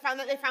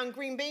they found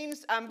green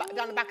beans down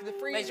the back of the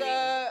freezer.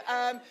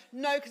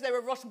 No, because they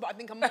were rotten, but I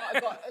think I might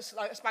have got a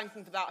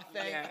spanking for that,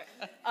 I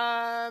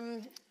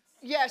think.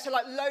 Yeah, so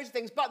like loads of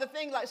things. But the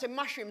thing, like, so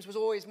mushrooms was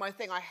always my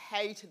thing. I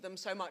hated them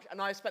so much. And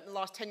I spent the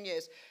last 10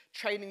 years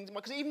training them.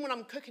 Because even when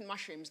I'm cooking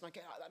mushrooms and I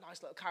get like, that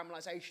nice little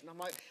caramelization, I'm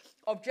like,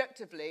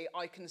 objectively,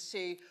 I can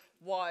see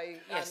why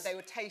they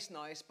would taste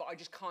nice, but I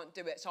just can't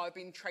do it. So I've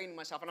been training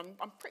myself, and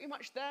I'm pretty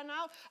much there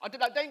now.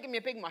 Don't give me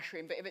a big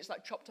mushroom, but if it's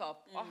like chopped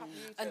up, I'll have to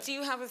eat it. And do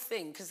you have a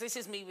thing? Because this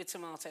is me with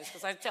tomatoes,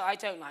 because I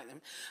don't like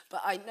them,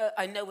 but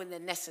I know when they're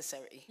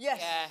necessary.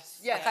 Yes.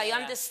 Like I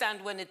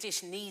understand when a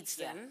dish needs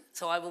them,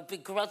 so I will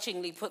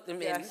begrudgingly put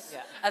them in,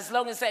 as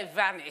long as they've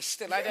vanished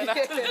and I don't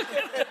have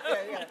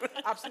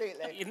to.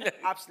 Absolutely. You know?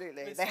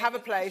 Absolutely. They have a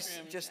place,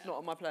 just not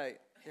on my plate.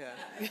 Yeah.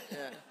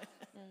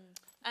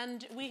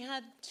 And we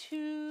had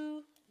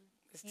two.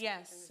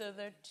 Yes, so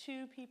there are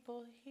two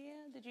people here.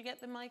 Did you get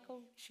the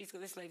Michael? She's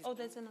got this lady. Oh,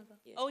 there's another.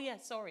 Yeah. Oh, yeah,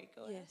 sorry.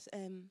 Go ahead. Yes,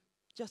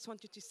 just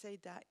wanted to say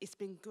that it's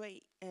been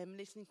great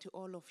listening to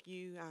all of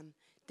you and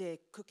the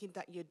cooking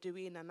that you're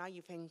doing, and now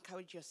you've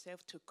encouraged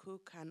yourself to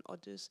cook and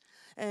others.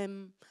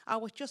 I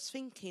was just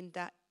thinking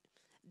that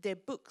the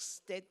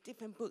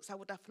different books, I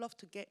would have loved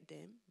to get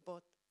them,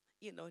 but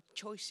you know,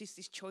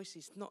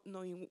 choices, not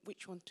knowing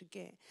which one to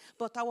get.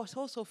 But I was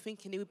also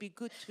thinking it would be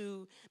good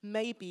to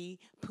maybe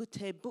put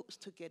books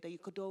together. You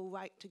could all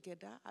write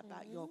together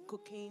about your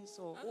cookings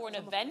or an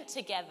event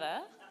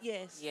together.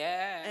 Yes.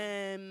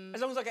 Yeah.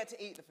 As long as I get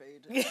to eat the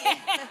food.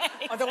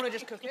 I don't want to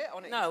just cook it. I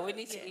want to eat we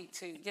need to eat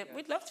too. Yeah,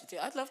 we'd love to do.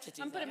 I'd love to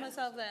do. I'm putting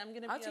myself there. I'm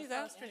going to be do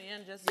that.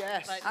 and just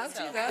I'll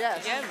do that.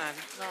 Yes. Yeah,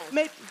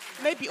 man.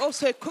 Maybe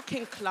also a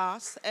cooking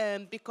class,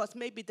 because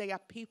maybe there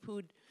are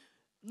people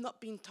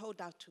not being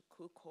told how to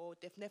cook, or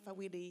they've never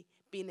really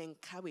been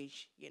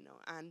encouraged, you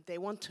know, and they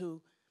want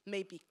to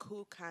maybe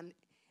cook and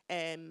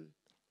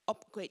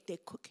upgrade their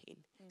cooking.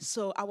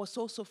 So I was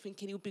also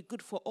thinking it would be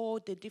good for all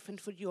the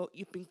different food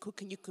you've been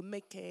cooking. You could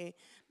make a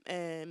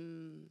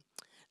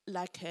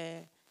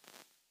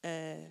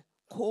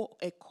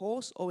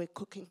course or a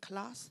cooking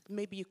class.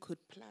 Maybe you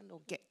could plan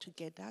or get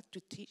together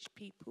to teach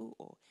people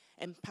or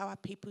empower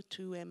people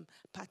to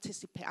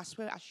participate, as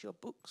well as your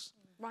books.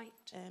 Right.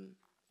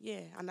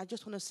 Yeah, and I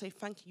just want to say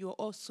thank you. You're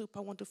all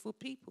super wonderful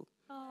people.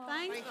 Oh,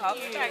 thank you.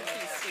 Thank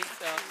you, sweet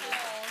girl.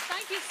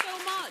 Thank you so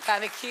much.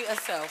 Kind of cute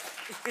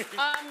herself.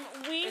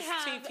 We There's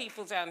have two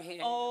people down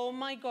here. Oh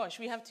my gosh,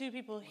 we have two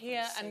people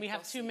here, and we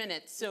have 2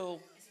 minutes. So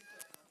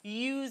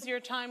use your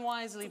time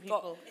wisely,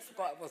 people.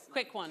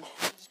 Quick one.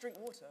 Just drink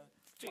water.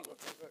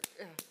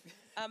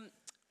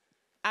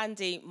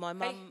 Andi, my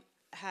mum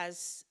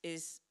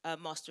is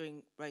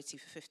mastering roti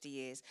for 50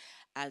 years,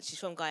 and she's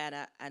from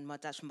Guyana, and my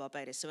dad's from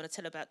Barbados. So when I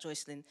tell her about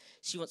Joycelyn,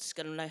 she wants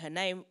to know her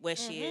name, where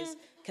she is.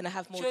 Can I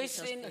have more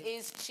details?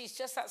 Joycelyn she's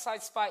just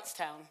outside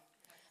Speightstown,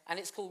 and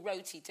it's called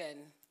Roti Den.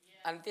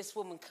 And this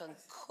woman can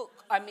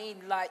cook. I mean,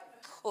 like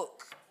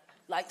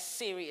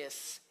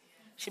serious.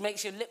 She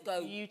makes your lip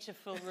go.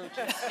 Beautiful roti.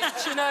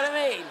 Do you know what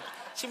I mean?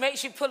 She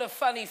makes you pull a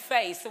funny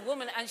face. The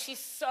woman, and she's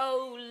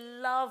so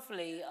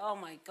lovely. Oh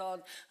my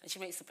God! And she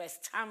makes the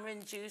best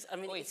tamarind juice. I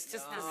mean, it's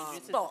just the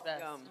spot.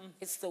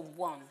 It's the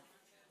one.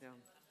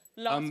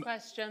 Last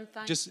question.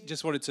 Thank you.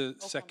 Just wanted to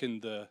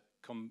second the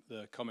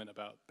the comment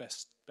about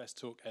best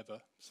talk ever.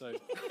 So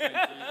thank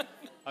you.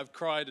 I've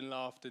cried and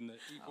laughed in the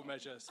equal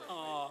measure. So thank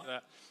you for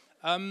that.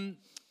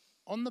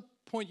 On the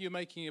point you're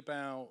making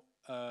about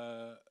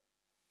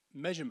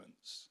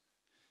measurements,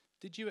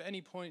 did you at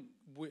any point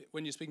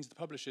when you're speaking to the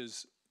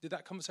publishers, did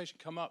that conversation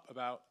come up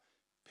about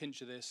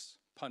pinch of this,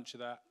 punch of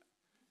that,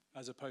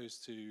 as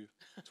opposed to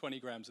 20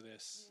 grams of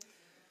this,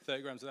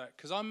 30 grams of that?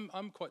 Because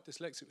I'm quite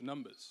dyslexic with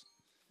numbers.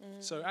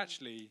 So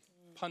actually,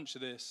 punch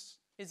of this,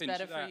 It's pinch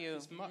better of for that you.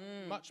 is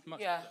much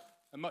better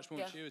and much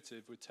more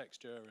intuitive with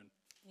texture and.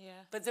 Yeah.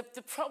 But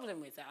the problem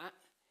with that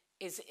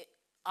is,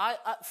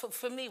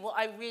 for me, what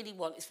I really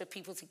want is for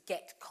people to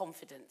get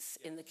confidence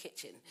in the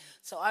kitchen.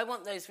 So I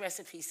want those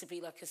recipes to be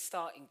like a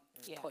starting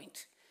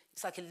point.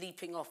 It's like a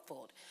leaping off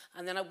board.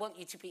 And then I want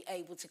you to be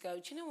able to go,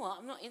 do you know what?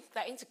 I'm not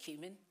that into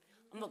cumin.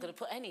 I'm not going to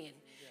put any in.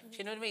 Do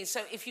you know what I mean?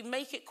 So if you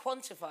make it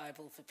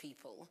quantifiable for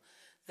people,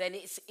 then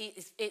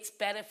it's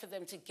better for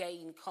them to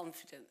gain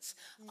confidence.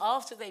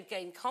 After they've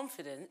gained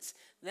confidence,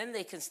 then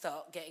they can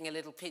start getting a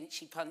little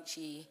pinchy,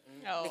 punchy,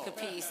 lick a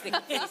piece.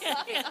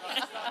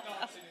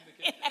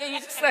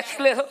 Just like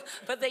a little.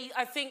 But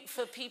I think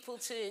for people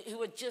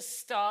who are just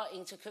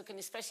starting to cook, and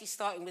especially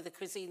starting with a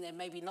cuisine they're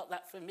maybe not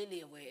that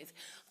familiar with,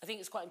 I think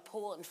it's quite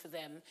important for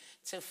them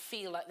to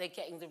feel like they're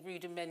getting the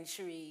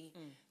rudimentary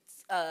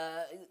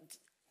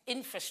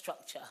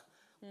infrastructure.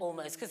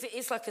 Almost, because it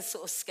is like a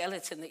sort of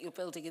skeleton that you're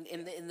building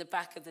in the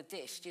back of the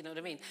dish, do you know what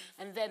I mean?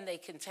 And then they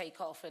can take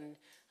off and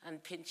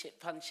pinch it,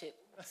 punch it,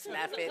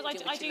 snap it, Because do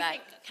I what do you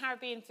like. think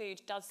Caribbean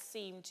food does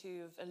seem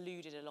to have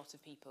eluded a lot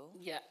of people.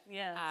 Yeah.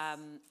 Yes.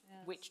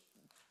 Which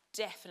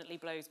definitely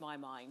blows my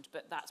mind,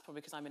 but that's probably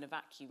because I'm in a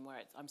vacuum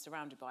where I'm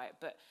surrounded by it.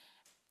 But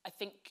I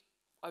think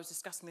I was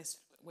discussing this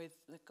with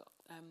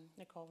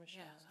Nicole-Rachelle.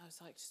 Yeah, I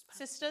was like, just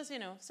sisters,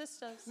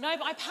 sisters. No,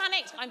 but I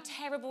panicked. I'm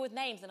terrible with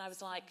names, and I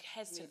was like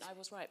hesitant. I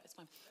was right. It's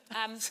fine.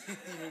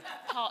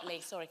 Partly,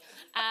 sorry.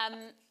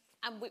 And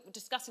we were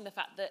discussing the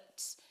fact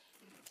that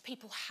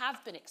people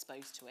have been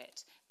exposed to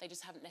it. They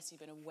just haven't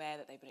necessarily been aware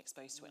that they've been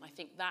exposed to it. And I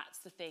think that's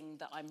the thing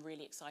that I'm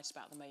really excited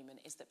about at the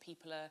moment, is that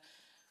people are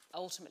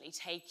ultimately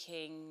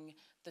taking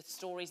the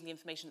stories and the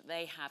information that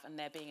they have, and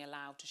they're being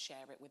allowed to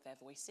share it with their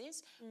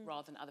voices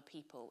rather than other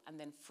people. And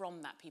then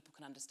from that, people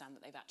can understand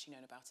that they've actually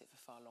known about it for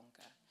far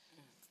longer.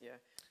 Yeah.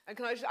 And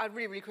can I just add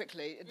really, really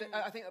quickly,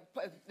 I think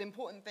the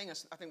important thing,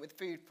 I think, with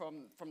food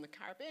from the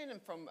Caribbean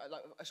and from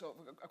sort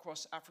of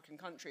across African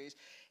countries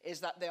is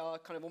that they are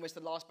kind of almost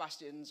the last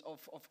bastions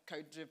of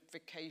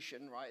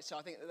codification, right? So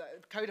I think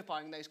that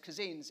codifying those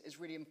cuisines is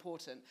really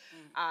important.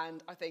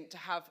 And I think to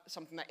have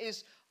something that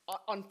is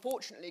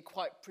unfortunately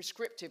quite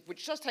prescriptive,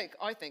 which does take,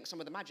 I think,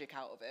 some of the magic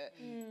out of it,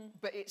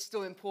 but it's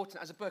still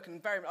important as a book, and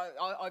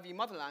I view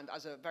Motherland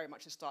as very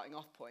much a starting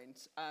off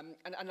point. And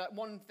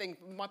one thing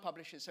with my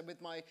publishers, so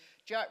with my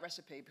jerk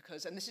recipe,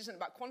 and this isn't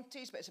about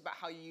quantities, but it's about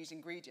how you use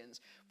ingredients.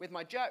 With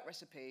my jerk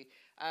recipe,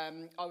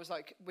 I was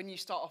like, when you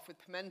start off with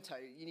pimento,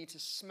 you need to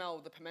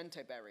smell the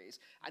pimento berries,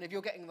 and if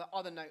you're getting the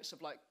other notes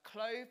of like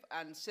clove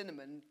and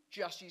cinnamon,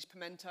 just use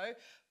pimento.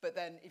 But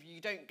then if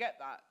you don't get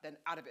that, then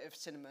add a bit of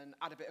cinnamon,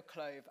 add a bit of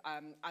clove,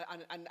 and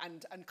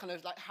kind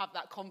of like have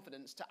that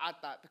confidence to add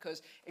that.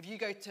 Because if you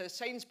go to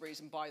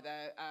Sainsbury's and buy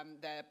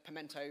their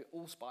pimento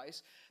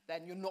allspice,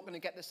 then you're not going to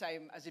get the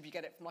same as if you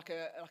get it from like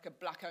a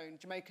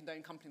black-owned,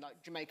 Jamaican-owned company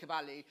like Jamaica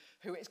Valley,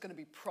 who it's going to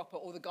be proper,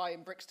 or the guy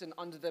in Brixton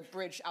under the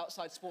bridge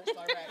outside Sports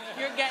Direct.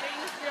 You're getting...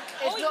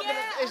 In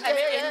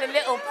the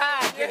little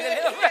bag. He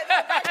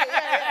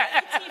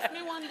teased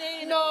me one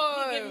day. No.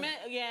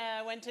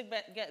 I went to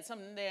get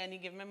something there, and he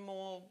gave me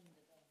more...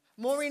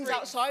 Maureen's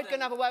outside, going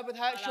to have a word with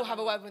her. She'll have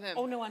a word with him.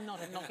 Oh, no, I'm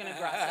not. I'm not going to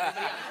grass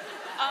anybody else.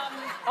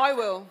 I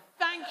will.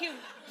 Thank you.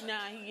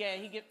 Nah,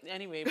 he gave...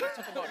 Anyway, we'll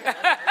talk about it.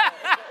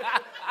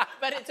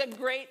 But it's a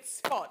great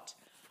spot.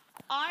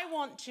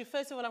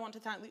 First of all, I want to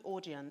thank the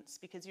audience,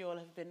 because you all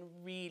have been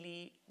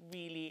really,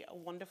 really a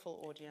wonderful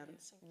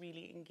audience,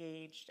 really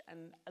engaged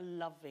and a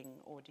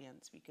loving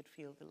audience. We could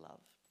feel the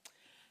love.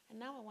 And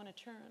now I want to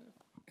turn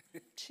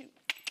to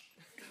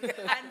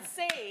and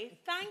say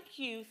thank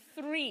you,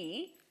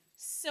 three,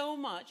 so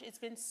much. It's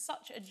been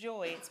such a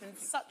joy. It's been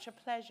such a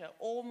pleasure.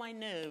 All my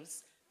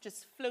nerves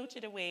just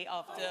floated away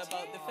after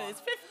about the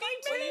first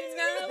 15 minutes.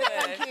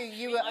 Thank you.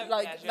 You were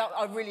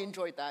I really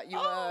enjoyed that. You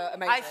were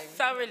amazing. I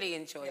thoroughly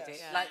enjoyed it.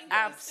 Yeah. Like,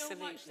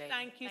 absolutely.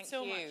 Thank you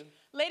so much.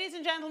 Ladies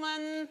and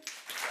gentlemen.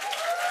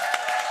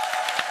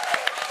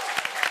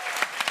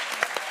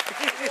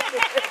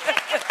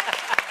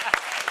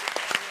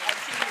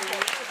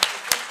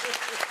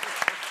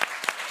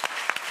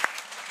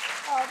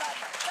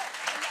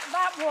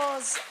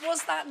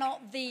 Was that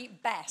not the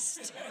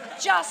best?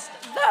 Just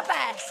the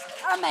best.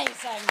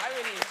 Amazing. I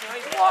really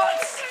enjoyed it.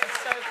 What?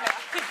 So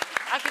good.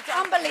 I could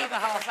Unbelievable.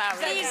 half hour.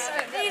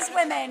 These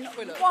women,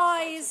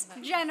 wise,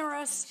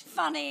 generous,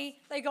 funny,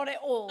 they got it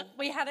all.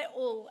 We had it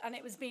all, and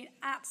it was been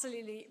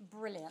absolutely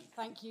brilliant.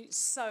 Thank you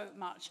so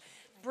much.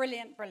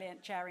 Brilliant,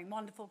 brilliant sharing.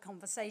 Wonderful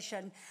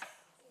conversation.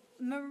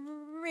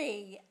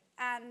 Marie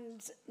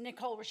and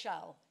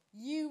Nicole-Rachelle,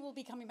 you will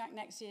be coming back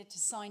next year to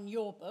sign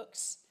your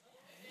books.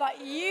 But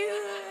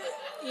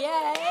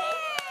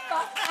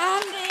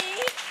Andi,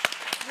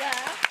 yeah.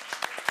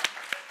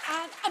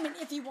 And, I mean,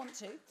 if you want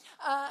to.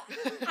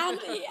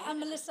 Andy and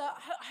Melissa,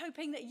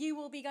 hoping that you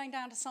will be going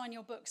down to sign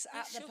your books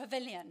at the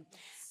pavilion.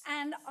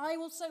 And I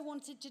also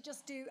wanted to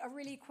just do a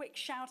really quick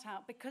shout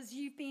out because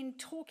you've been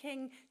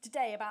talking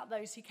today about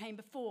those who came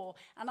before.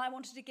 And I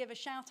wanted to give a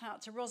shout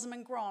out to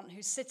Rosamund Grant,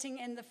 who's sitting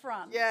in the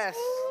front. Yes,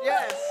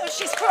 yes. Oh,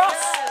 she's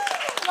crossed.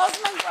 Yes.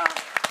 Rosamund Grant,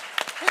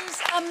 whose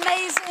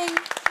amazing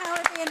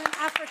Caribbean and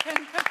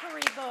African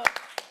cookery book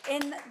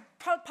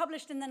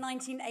published in the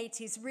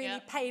 1980s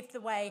really paved the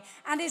way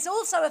and is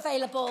also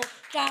available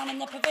down in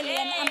the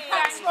pavilion. Yay, and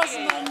perhaps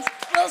Rosamund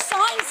will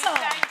sign some.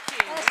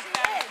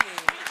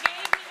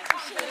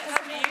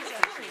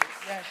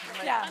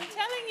 I'm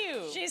telling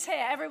you. She's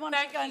here. Everyone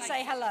should go and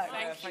say hello.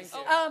 Thank you.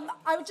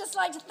 I would just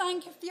like to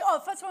thank you.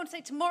 First of all, I want to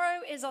say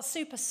tomorrow is our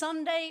Super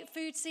Sunday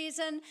food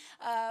season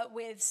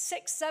with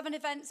 6-7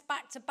 events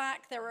back to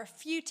back. There are a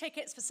few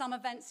tickets for some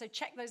events, so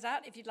check those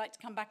out if you'd like to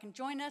come back and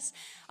join us.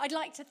 I'd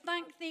like to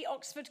thank the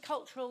Oxford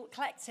Cultural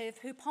Collective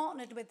who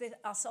partnered with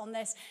us on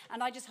this,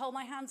 and I just hold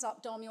my hands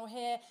up. Dom, you're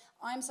here.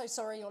 I'm so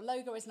sorry your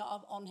logo is not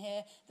up on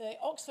here. The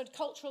Oxford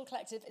Cultural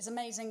Collective is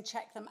amazing.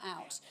 Check them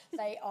out.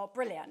 They are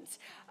brilliant.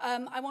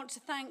 I want to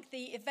thank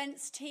the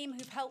events team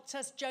who've helped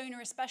us, Jonah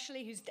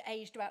especially, who's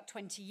aged about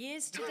 20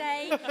 years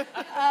today.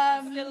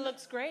 Still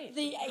looks great.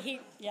 He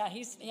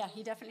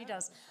definitely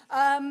does.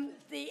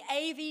 The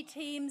AV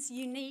teams,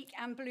 Unique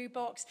and Blue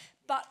Box,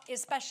 but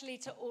especially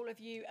to all of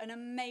you, an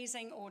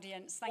amazing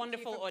audience. Thank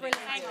Wonderful you for audience.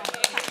 brilliant.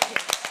 Thank you.